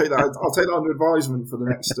 I'll take that. I'll take that under advisement for the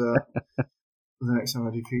next time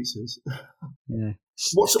I do pizzas. Yeah,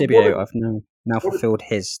 Stibio, I've now fulfilled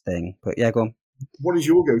his thing, but yeah, go on. What is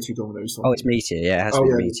your go-to Domino's? Oh, it's meatier. Yeah, it has to be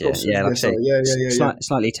the meatier. Yeah, like I say,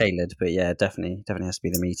 slightly tailored, but yeah, definitely has to be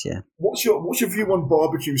the meatier. What's your view on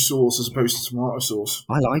barbecue sauce as opposed to tomato sauce?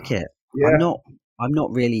 I like it. Yeah. I'm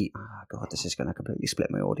not really. Oh God, this is going to completely split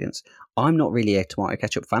my audience. I'm not really a tomato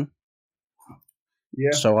ketchup fan.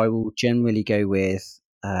 Yeah. So I will generally go with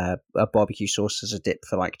a barbecue sauce as a dip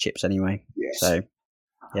for like chips anyway. Yes. So.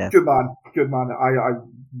 Yeah. Good man.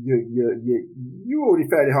 You already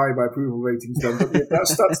fairly high by approval ratings, then, but yeah,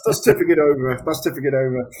 that's tipping it over. That's tipping it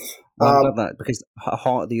over. Well, I love that because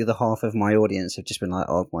the other half of my audience have just been like,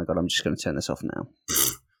 "Oh my God, I'm just going to turn this off now."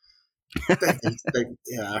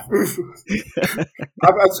 Yeah.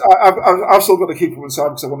 I've still got to keep them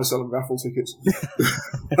inside because I want to sell them raffle tickets.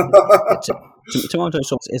 Tomato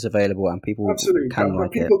sauce is available and people can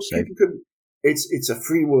like it. So. It's a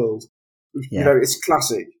free world. Yeah. You know, it's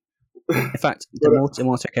classic. In fact, the more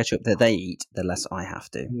tomato ketchup that they eat, the less I have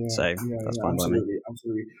to. That's fine by me.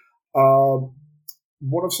 Absolutely.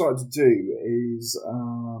 What I've started to do is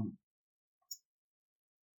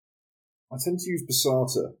I tend to use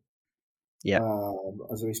passata. Yeah.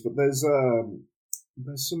 As a base, but there's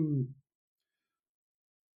some.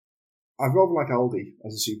 I rather like Aldi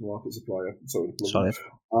as a supermarket supplier. Sorry, solid.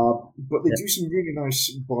 But they do some really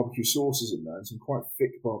nice barbecue sauces in there, and some quite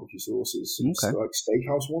thick barbecue sauces, some like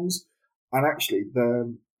steakhouse ones. And actually,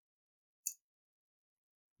 there's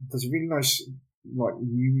a really nice like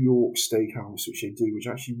New York steakhouse which they do, which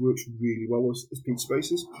actually works really well as pizza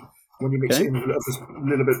bases. When you mix it in with a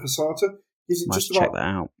little bit of passata, gives it just about, check that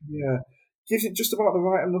out. Yeah, gives it just about the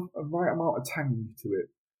right amount of tang to it.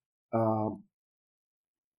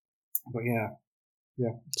 But yeah,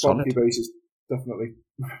 barbecue bases definitely.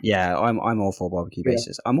 Yeah, I'm all for barbecue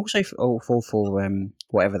bases. I'm also all for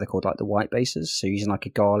whatever they're called, like the white bases. So using like a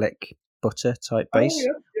garlic butter type base.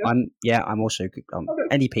 I'm also good.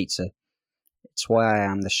 Any pizza. It's why I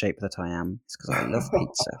am the shape that I am. It's because I love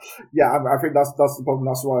pizza. I think that's the problem.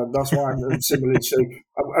 That's why I'm similarly shaped.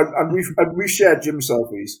 And we've shared gym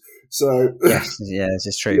selfies. So yes, this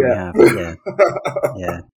is true. Yeah. We have.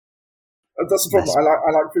 Yeah. That's the problem. I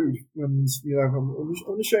like food, and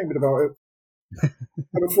I'm ashamed about it.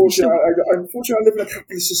 And unfortunately, I live in a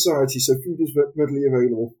capitalist society, so food is readily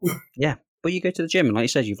available. Yeah, but you go to the gym, and like you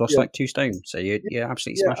said, you've lost like 2 stone, so you're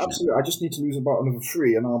absolutely smashing absolutely. I just need to lose about another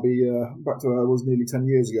 3, and I'll be back to where I was nearly 10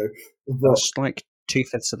 years ago. But that's like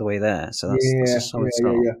 2/5 of the way there, so that's a solid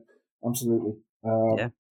start. Yeah, absolutely.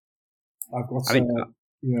 I've got.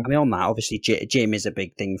 I mean, on that, obviously, gym is a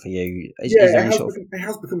big thing for you. It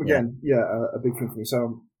has become again, a big thing for me.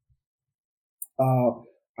 So,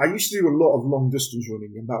 I used to do a lot of long distance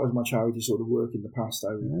running, and that was my charity sort of work in the past.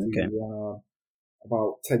 I would do,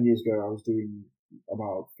 about 10 years ago, I was doing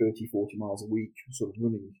about 30, 40 miles a week, sort of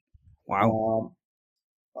running. Wow.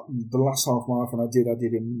 The last half marathon I did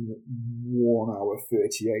in 1 hour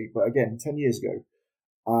 38, but again, 10 years ago.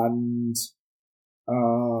 And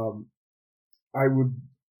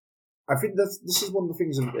I think this is one of the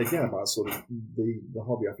things, again, about sort of the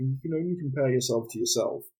hobby. I think you can only compare yourself to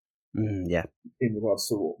yourself. In regards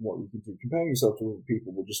to what you can do. Comparing yourself to other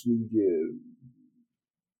people will just leave you,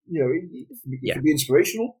 it can be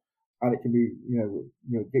inspirational, and it can be,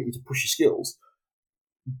 get you to push your skills.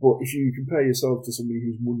 But if you compare yourself to somebody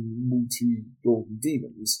who's won multi-golden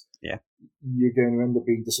demons, you're going to end up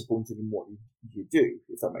being disappointed in what you do,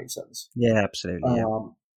 if that makes sense. Yeah, absolutely.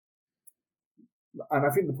 And I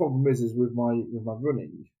think the problem is with my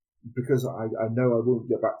running, because I know I won't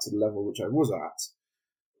get back to the level which I was at.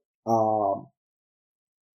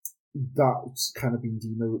 That's kind of been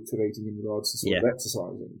demotivating in regards to sort of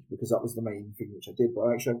exercising, because that was the main thing which I did.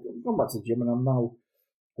 But actually, I've gone back to the gym, and I'm now,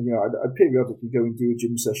 I periodically go and do a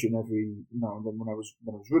gym session every now and then when I was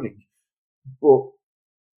running, but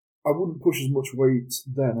I wouldn't push as much weight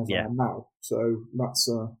then as I am now. So that's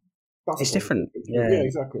it's different. Yeah,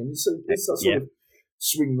 exactly. And it's that sort of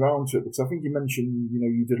swing round to it, because I think you mentioned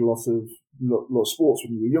you did a lot of sports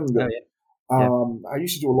when you were younger. I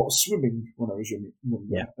used to do a lot of swimming when I was younger,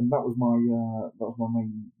 and that was my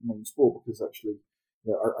main sport, because actually,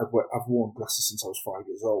 I've worn glasses since I was 5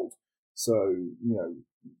 years old. So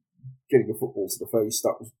getting a football to the face,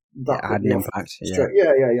 that had an impact.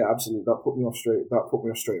 Absolutely. That put me off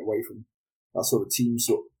straight away from that sort of team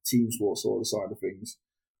team sport sort of side of things.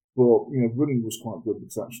 But running was quite good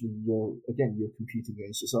because actually, you're competing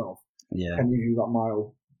against yourself. Yeah. Can you do that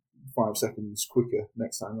mile 5 seconds quicker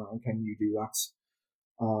next time around? Can you do that?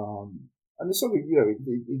 And it's sort of, I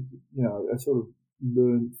sort of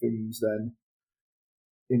learned things then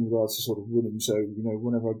in regards to sort of running. So,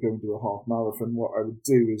 whenever I go and do a half marathon, what I would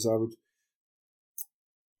do is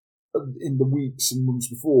in the weeks and months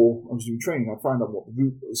before I was doing training, I'd find out what the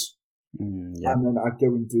route was. And then I'd go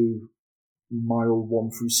and do mile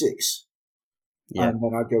 1 through 6. Yeah. And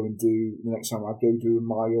then I'd go and do, the next time I'd go do a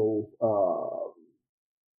mile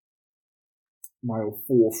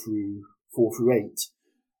 4 through 8.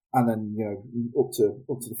 And then, up to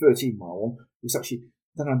the 13 mile one, because actually,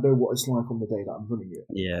 then I know what it's like on the day that I'm running it.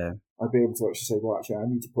 Yeah. I'd be able to actually say, well, actually, I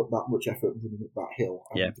need to put that much effort running up that hill.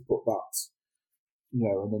 I need to put that,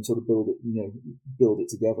 and then sort of build it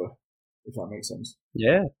together, if that makes sense.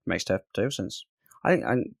 Yeah, makes total sense. I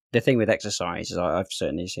think the thing with exercise is I've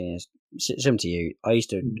certainly seen is similar to you. I used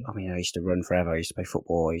to run forever. I used to play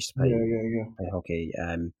football. I used to play hockey.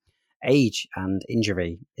 Age and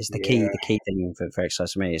injury is the key thing for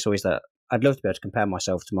exercise for me. It's always that I'd love to be able to compare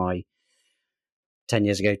myself to my 10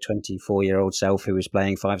 years ago, 24-year-old self who was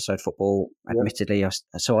playing five-side football. Admittedly, I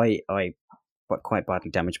quite badly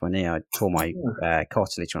damaged my knee. I tore my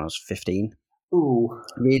cartilage when I was 15. Ooh.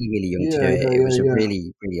 Really, really young to do it. It was a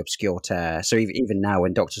really, really obscure tear. So even now,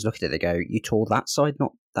 when doctors look at it, they go, "You tore that side,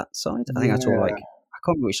 not that side." I think I tore I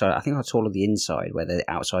can't remember which side. I think I tore the inside, where the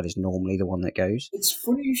outside is normally the one that goes. It's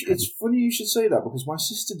funny. It's funny you should say that because my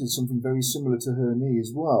sister did something very similar to her knee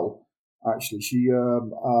as well. Actually, she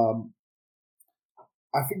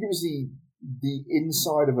I think it was the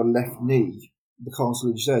inside of her left knee, the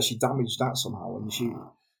cartilage there. She damaged that somehow, and she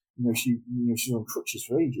was on crutches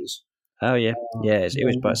for ages. Oh yeah, it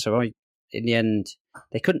was. But so in the end,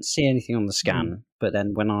 they couldn't see anything on the scan. But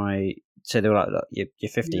then so they were like, "Look, you're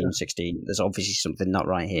 15, 16. There's obviously something not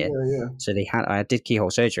right here." Yeah. So I did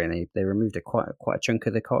keyhole surgery, and they removed quite a chunk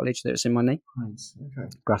of the cartilage that was in my knee. Nice. Okay.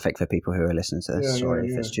 Graphic for people who are listening to this. Sorry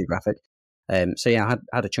if it's too graphic. So yeah, I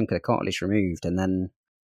had a chunk of the cartilage removed, and then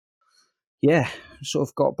sort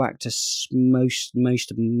of got back to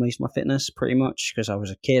most of my fitness pretty much because I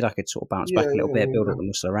was a kid. I could sort of bounce back a little bit, build up the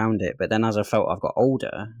muscle around it. But then as I felt I've got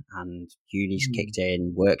older and uni's kicked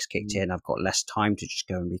in, work's kicked in, I've got less time to just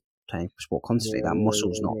go and be playing sport constantly. That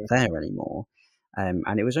muscle's not there anymore.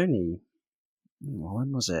 And it was only,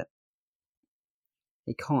 when was it?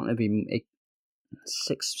 It can't have been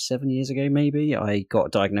 6-7 years ago, maybe. I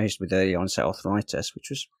got diagnosed with early onset arthritis, which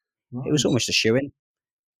was it was almost a shoo-in.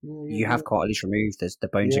 You have cartilage removed, the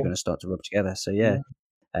bones are going to start to rub together. So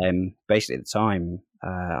basically at the time,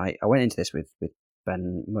 I went into this with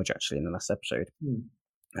Ben Mudge actually in the last episode.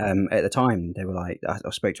 At the time, they were like, I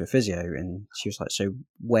spoke to a physio and she was like, "So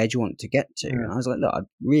where do you want to get to?" And I was like, "Look, I'd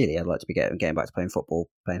like to be getting back to playing football,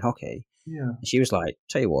 playing hockey." And she was like,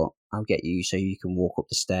 "Tell you what, I'll get you so you can walk up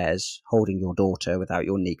the stairs holding your daughter without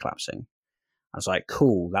your knee collapsing." I was like,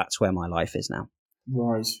 "Cool, that's where my life is now."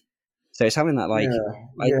 Right. So it's having that I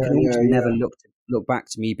can almost never look back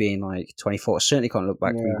to me being like 24. I certainly can't look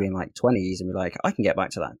back to me being like 20s and be like, I can get back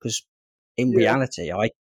to that because in reality,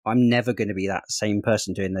 I'm never going to be that same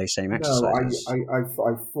person doing those same exercises. No, I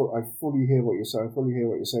fully hear what you're saying. I fully hear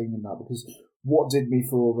what you're saying in that because what did me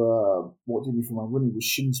for my running was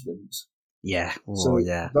shin splints. Yeah.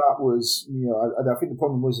 That was I think the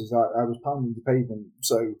problem was that I was pounding the pavement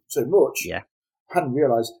so much. Yeah. I hadn't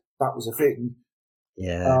realised that was a thing.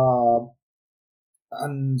 Yeah.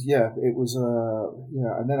 And it was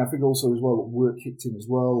and then I think also as well work kicked in as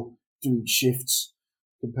well, doing shifts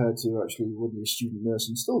compared to actually when you're a student nurse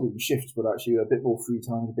and still doing shifts, but actually a bit more free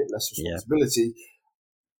time and a bit less responsibility.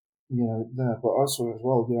 There, but also as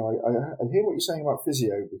well, I hear what you're saying about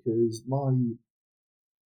physio because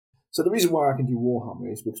so the reason why I can do Warhammer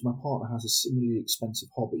is because my partner has a similarly expensive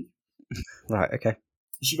hobby. Right. Okay.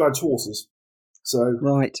 She rides horses. So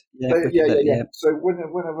right. Yeah. So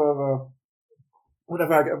whenever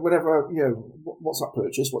what's that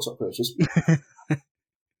purchase? What's that purchase?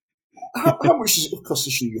 how much does it cost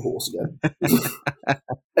to shoe your horse again?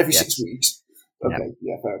 Every 6 weeks. Okay,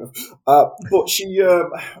 fair enough. But she,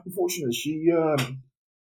 unfortunately, a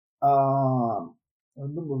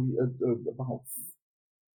number of about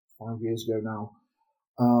 5 years ago now,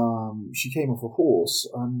 she came off a horse,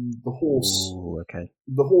 and the horse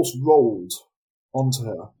rolled onto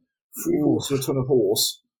her, 3/4 of a ton of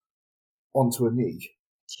horse onto her knee.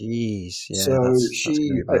 Jeez, yeah. So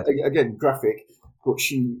she again graphic, but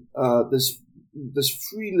she there's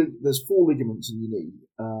 4 ligaments in your knee.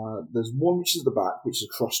 There's one which is at the back, which is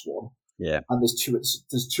a crossed one. Yeah. And there's two at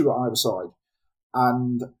either side.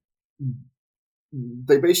 and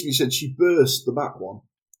they basically said she burst the back one.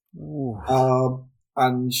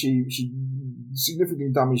 And she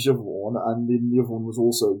significantly damaged the other one, and then the other one was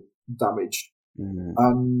also damaged.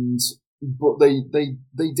 But they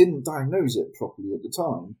didn't diagnose it properly at the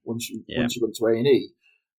time when she went to A&E.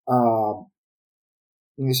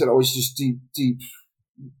 And they said, "Oh, it's just deep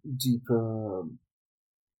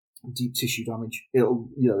tissue damage. It'll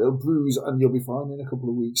bruise and you'll be fine in a couple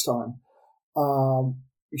of weeks' time."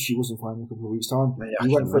 She wasn't fine in a couple of weeks' time.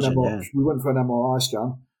 We went for an MRI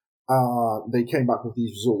scan. They came back with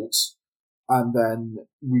these results, and then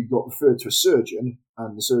we got referred to a surgeon,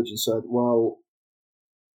 and the surgeon said, "Well,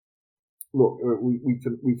 look, we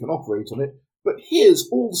can operate on it, but here's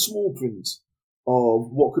all the small print of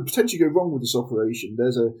what could potentially go wrong with this operation.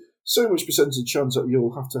 There's so much percentage chance that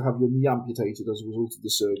you'll have to have your knee amputated as a result of the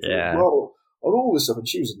surgery." Well, on all this stuff, and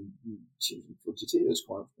she was in floods of tears,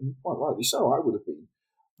 quite rightly so. I would have been.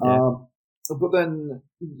 But then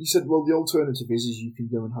he said, "Well, the alternative is you can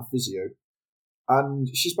go and have physio," and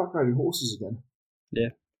she's back riding horses again.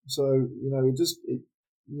 Yeah. So it does.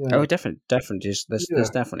 Oh, definitely. There's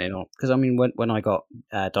definitely not, because I mean, when I got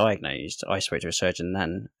diagnosed, I spoke to a surgeon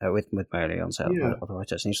then with molar onset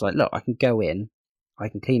arthritis, and he's like, "Look, I can go in, I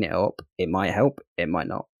can clean it up. It might help, it might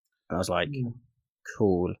not." And I was like,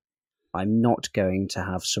 "Cool. I'm not going to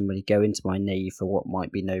have somebody go into my knee for what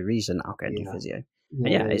might be no reason. I'll go and do physio."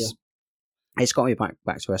 It's got me back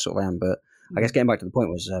to where sort of I am. But I guess getting back to the point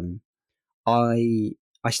was, I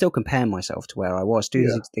still compare myself to where I was, do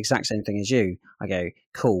the exact same thing as you. I go,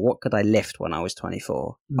 cool, what could I lift when I was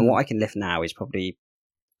 24? And what I can lift now is probably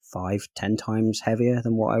 5-10 times heavier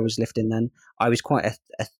than what I was lifting then. I was quite a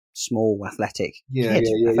small, athletic kid,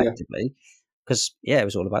 effectively. Because, it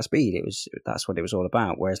was all about speed. That's what it was all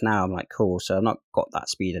about. Whereas now I'm like, cool, so I've not got that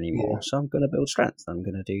speed anymore. So I'm going to build strength. I'm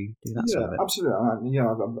going to do that sort of it. Absolutely. I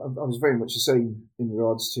was very much the same in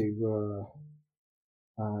regards to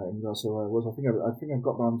where I was. I think I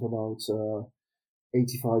got down to about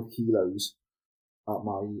 85 kilos at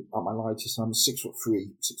my lightest. I'm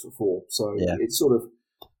 6'3", 6'4". So it's sort of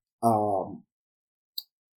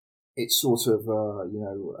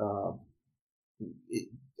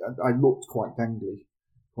I looked quite gangly,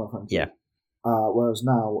 quite frankly. Whereas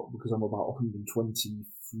now, because I'm about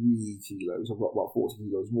 123 kilos, I've got about 40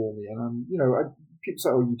 kilos more than me, and people say,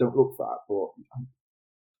 "Oh, you don't look fat," but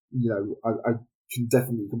I can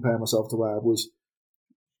definitely compare myself to where I was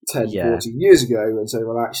 10, 14 years ago and say,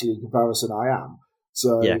 well, actually, in comparison, I am.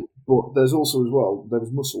 So, but there's also as well, there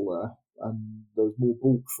was muscle there, and there's more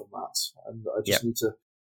bulk from that, and I just need to,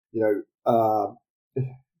 a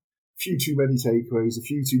few too many takeaways, a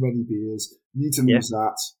few too many beers, need to lose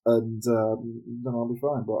that, and then I'll be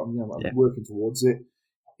fine. But I'm working towards it.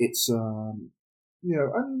 It's, and you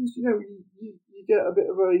get a bit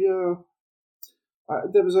of a,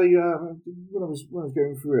 there was a when I was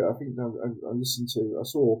going through it, I think I listened to, I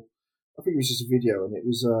think it was just a video, and it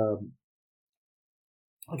was a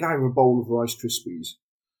guy with a bowl of Rice Krispies,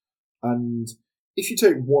 and if you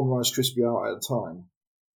take one Rice Krispie out at a time,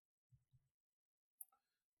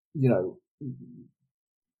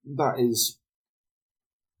 that is,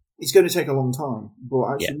 it's going to take a long time.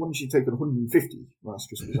 But actually, once you've taken 150 Rice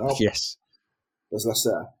Krispies out, there's less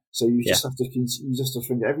there. So you just have to think,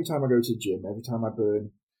 every time I go to the gym, every time I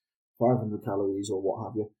burn 500 calories or what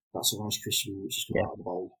have you, that's a Rice Krispie which is coming out of the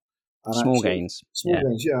bowl. And small gains,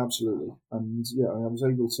 absolutely. And I was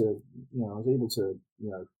able to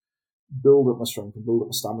build up my strength and build up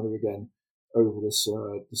my stamina again over this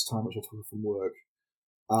time which I took from work.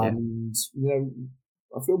 And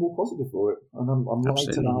I feel more positive for it, and I'm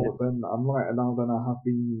lighter now than I have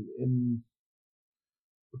been in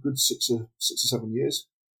a good 6 or 7 years.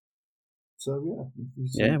 So well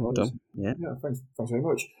done. Thanks very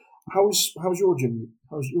much. How's your gym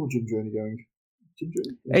journey going?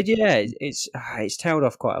 It's tailed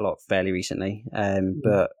off quite a lot fairly recently.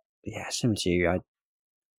 But similar to you,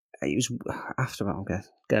 it was after, I'm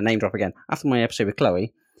gonna name drop again, after my episode with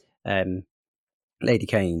Chloe, Lady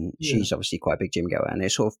Kane, she's obviously quite a big gym goer, and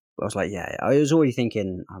it sort of, I was like, I was already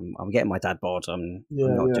thinking, I'm getting my dad bod, I'm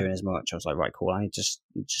not doing as much. I was like, right, cool, I need to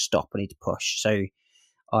stop, I need to push. So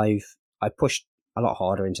I pushed a lot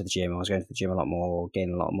harder into the gym. I was going to the gym a lot more,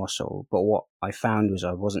 gaining a lot of muscle. But what I found was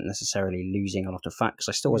I wasn't necessarily losing a lot of fat because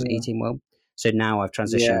I still wasn't eating well. So now I've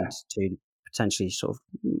transitioned to potentially sort of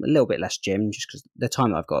a little bit less gym, just because the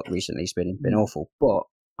time that I've got recently has been awful. But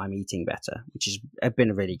I'm eating better, which has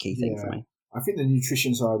been a really key thing for me. I think the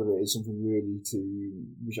nutrition side of it is something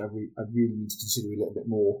which I really need to consider a little bit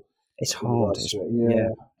more. It's hard. It's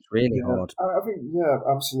really hard. I think,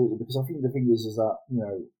 absolutely, because I think the thing is that,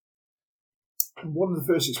 one of the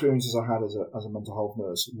first experiences I had as a mental health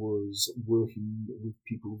nurse was working with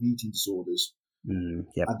people with eating disorders.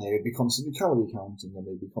 Yep. And they would be constantly calorie counting, and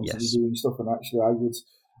they'd be constantly Yes. doing stuff. And actually, I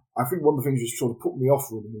think one of the things which sort of put me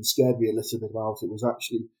off running and scared me a little bit about it was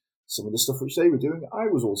actually some of the stuff which they were doing, I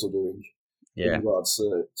was also doing in regards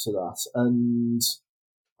to that. And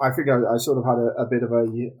I think I sort of had a bit of a,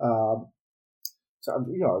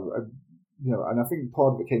 and I think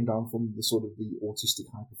part of it came down from the sort of the autistic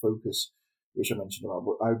hyperfocus, which I mentioned about.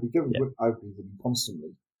 But I'd be running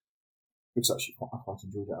constantly. Because actually, I quite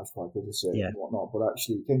enjoyed it. I was quite good at it and whatnot. But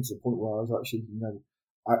actually, it came to the point where I was actually,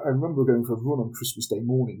 I remember going for a run on Christmas Day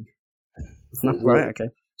morning. Right. Okay.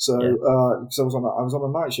 So, because I was on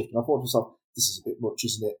a night shift, and I thought to myself, "This is a bit much,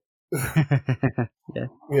 isn't it?"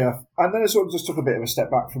 Yeah. And then I sort of just took a bit of a step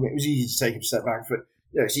back from it. It was easy to take a step back, but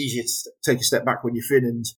it's easier to take a step back when you're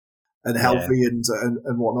thin and healthy and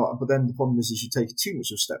whatnot. But then the problem is you take too much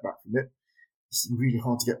of a step back from it. It's really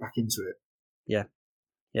hard to get back into it. Yeah.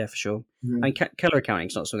 Yeah, for sure. And calorie counting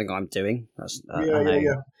is not something I'm doing. That's I'm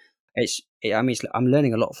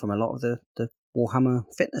learning a lot from a lot of the Warhammer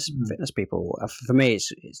fitness people. For me,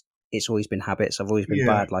 it's always been habits. I've always been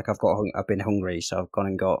bad. Like I've been hungry, so I've gone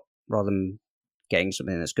and got, rather than getting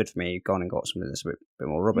something that's good for me, gone and got something that's a bit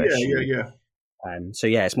more rubbish. So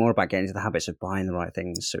it's more about getting into the habits of buying the right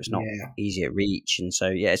things, so it's not easy at reach. And so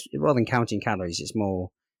it's rather than counting calories, it's more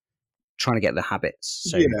trying to get the habits,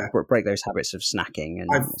 so break those habits of snacking and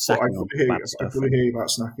snacking on bad stuff. I fully hear you about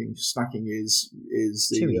snacking. Snacking is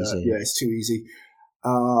too easy. It's too easy.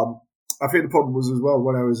 I think the problem was as well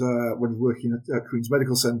when I was working at Queen's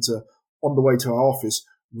Medical Centre. On the way to our office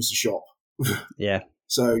was the shop.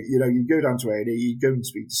 So you go down to A&E, you go and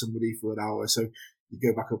speak to somebody for an hour. So you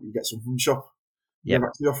go back up, you get some from the shop, go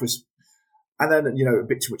back to the office, and then a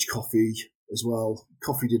bit too much coffee as well.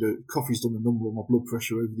 Coffee's done a number on my blood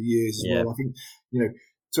pressure over the years as well. I think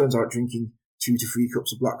turns out drinking 2 to 3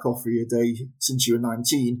 cups of black coffee a day since you were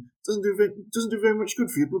 19 doesn't do very much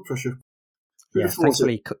good for your blood pressure.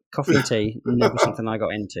 Thankfully, coffee and tea never something I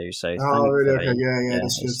got into. So really? Okay,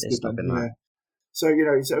 it's not been that. So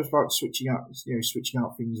it's about switching out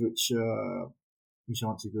things which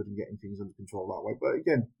aren't too good and getting things under control that way. But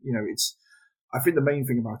again, I think the main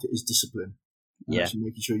thing about it is discipline. Actually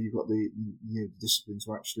making sure you've got the discipline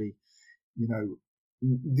to actually,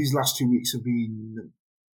 these last 2 weeks have been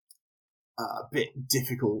a bit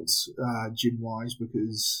difficult gym wise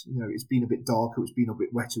because it's been a bit darker, it's been a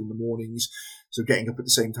bit wetter in the mornings, so getting up at the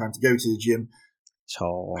same time to go to the gym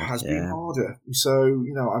has been harder. So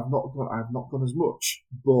I've not gone as much,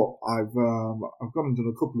 but I've gone and done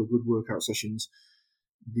a couple of good workout sessions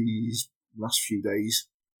these last few days.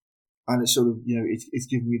 And it's sort of, it's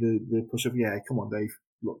given me the push of, come on, Dave,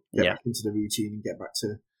 look, get back into the routine and get back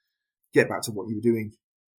to what you were doing.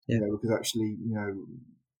 Because actually,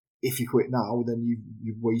 if you quit now, then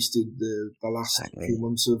you've wasted the last few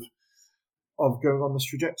months of going on this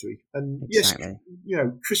trajectory. And yes,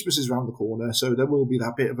 Christmas is around the corner, so there will be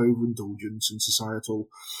that bit of overindulgence and societal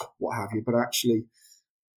what have you. But actually,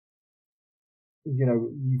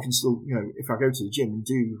 you can still, if I go to the gym and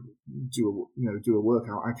do a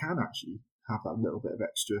workout, I can actually have that little bit of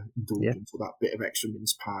extra indulgence or that bit of extra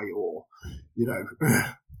mince pie or,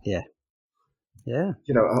 a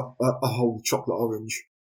whole chocolate orange,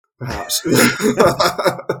 perhaps.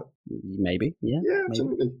 Maybe, yeah,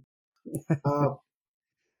 absolutely.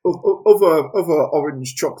 Other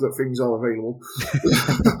orange chocolate things are available.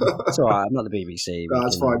 It's all right. I'm not the BBC.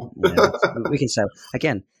 That's fine. We can sell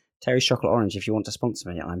again. Terry's Chocolate Orange, if you want to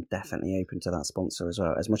sponsor me, I'm definitely open to that sponsor as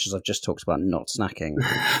well. As much as I've just talked about not snacking.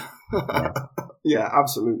 Yeah,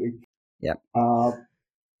 absolutely. Yeah.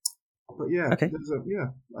 But yeah, okay.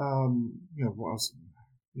 What else?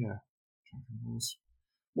 Yeah.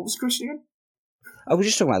 What was the question again? I was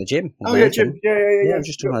just talking about the gym. Gym. Yeah. I was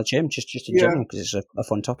just talking about the gym, just in general, because it's a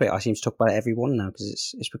fun topic. I seem to talk about it every one now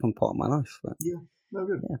because it's become part of my life. But,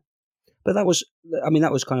 good. Yeah. But that was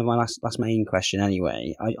kind of my last main question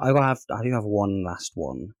anyway. I do have one last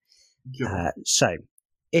one. So,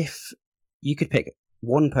 if you could pick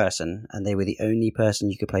one person and they were the only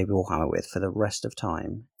person you could play Warhammer with for the rest of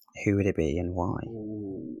time, who would it be and why?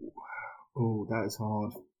 Oh, that is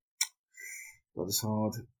hard.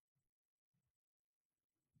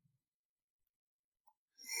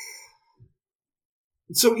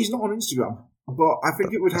 So he's not on Instagram, but I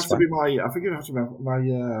think it would have to be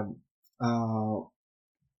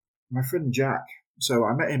my friend Jack. So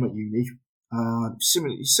I met him at uni.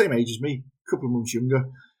 Same age as me, a couple of months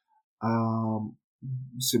younger.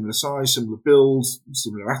 Similar size, similar build,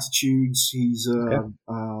 similar attitudes. He's an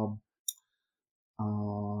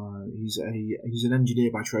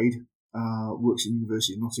engineer by trade. works at the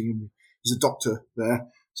University of Nottingham. He's a doctor there,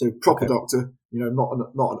 so proper doctor, not an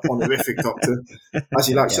honorific doctor, as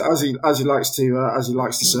he likes as he likes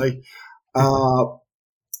to say.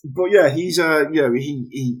 But yeah, he's he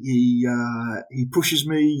pushes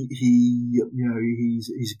me. He's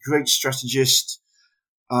a great strategist.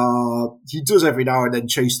 He does every now and then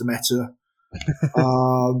chase the meta.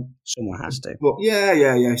 Someone has to. But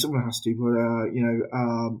yeah, someone has to. But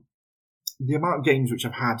the amount of games which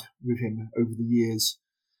I've had with him over the years,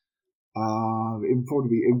 it would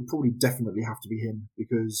probably definitely have to be him,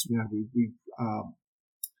 because we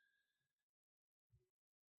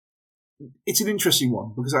it's an interesting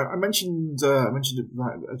one, because I mentioned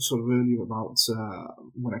it sort of earlier about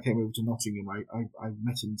when I came over to Nottingham. I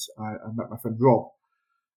met my friend Rob,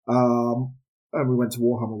 and we went to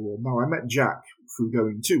Warhammer World. Now, I met Jack through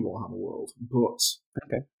going to Warhammer World, but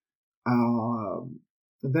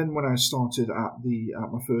and then when I started at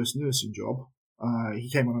my first nursing job, he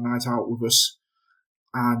came on a night out with us,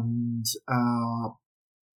 and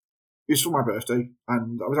it was for my birthday,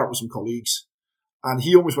 and I was out with some colleagues. And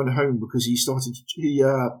he almost went home because he almost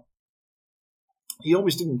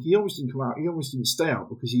didn't come out. He almost didn't stay out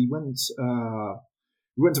because he went to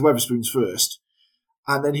Wetherspoons first,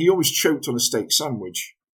 and then he almost choked on a steak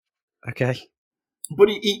sandwich. Okay. But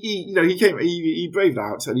he braved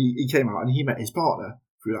out, and he came out, and he met his partner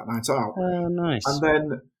through that night out. Oh, nice. And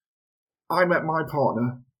then I met my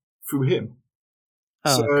partner through him.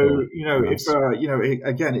 Oh, so cool. Nice.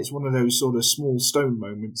 Again, it's one of those sort of small stone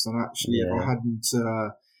moments. And actually,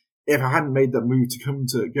 if I hadn't made that move to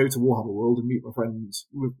go to Warhammer World and meet my friends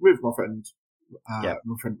with my friend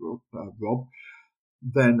Rob,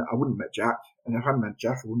 then I wouldn't have met Jack. And if I hadn't met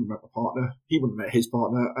Jack, I wouldn't have met my partner. He wouldn't have met his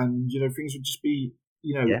partner, and things would just be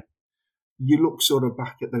You look sort of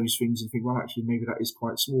back at those things and think, well, actually, maybe that is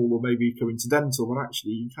quite small, or maybe coincidental. But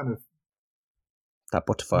actually, you kind of that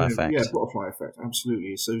butterfly effect. Yeah, butterfly effect,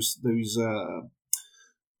 absolutely. So those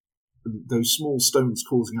small stones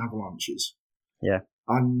causing avalanches. Yeah.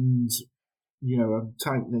 And I'm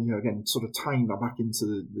again sort of tying that back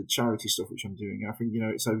into the charity stuff which I'm doing. I think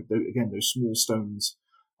so again, those small stones,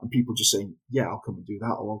 and people just saying, yeah, I'll come and do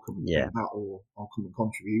that, or I'll come and do that, or I'll come and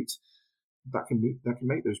contribute. That can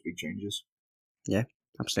make those big changes. Yeah,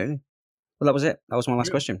 absolutely. Well, that was it. That was my last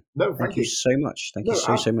question. No, thank you so much. Thank you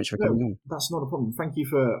so much for coming on. That's not a problem. Thank you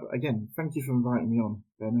for inviting me on,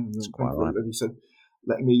 Ben. It's quite right. Like you said,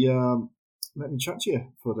 let me chat to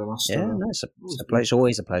you for the last. Yeah, no, it's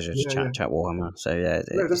always a pleasure to chat Warhammer. So yeah,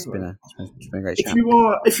 it's been a great chat.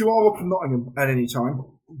 If you are up in Nottingham at any time,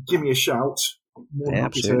 give me a shout. More than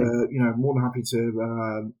happy to.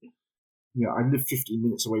 I live 15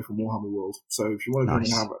 minutes away from Warhammer World, so if you want to come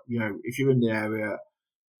and have, if you're in the area,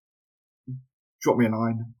 drop me a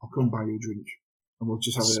line. I'll come buy you a drink, and we'll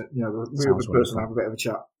just have a bit of a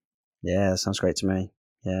chat. Yeah, that sounds great to me.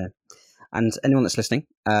 Yeah, and anyone that's listening,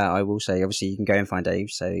 I will say, obviously, you can go and find Dave.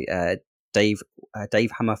 So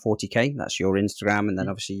Davehammer40k, that's your Instagram, and then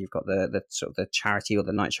obviously you've got the sort of the charity or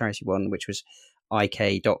the night charity one, which was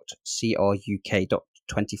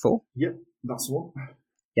ik.cruk.24. Yep, that's the one.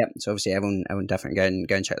 Yep. So obviously, everyone definitely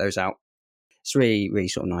go and check those out. It's really, really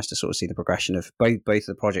sort of nice to sort of see the progression of both of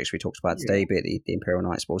the projects we talked about today, be it the Imperial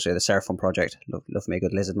Knights, but also the Seraphon project. Love me a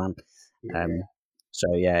good lizard man.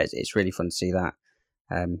 So yeah, it's really fun to see that.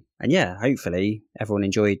 And yeah, hopefully everyone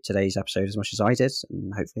enjoyed today's episode as much as I did,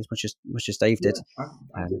 and hopefully as much as Dave did.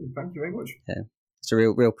 I did. Thank you very much. Yeah, it's a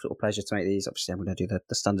real sort of pleasure to make these. Obviously, I'm going to do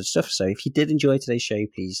the standard stuff. So if you did enjoy today's show,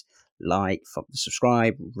 please like,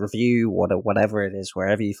 subscribe, review, whatever it is,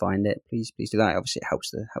 wherever you find it. Please do that. Obviously, it helps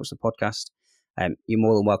the podcast. You're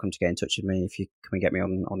more than welcome to get in touch with me if you can get me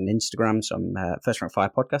on Instagram. So I'm First Rank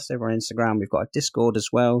 5 Podcast over on Instagram. We've got a Discord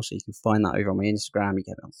as well, so you can find that over on my Instagram. You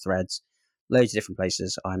get it on Threads, loads of different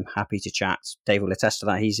places. I'm happy to chat. Dave will attest to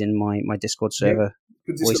that. He's in my Discord server.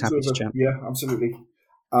 Always happy to chat. Yeah, absolutely.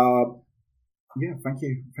 Thank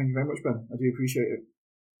you very much, Ben. I do appreciate it.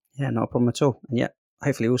 Yeah, not a problem at all. And yeah,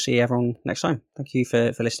 hopefully we'll see everyone next time. Thank you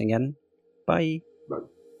for listening again. Bye.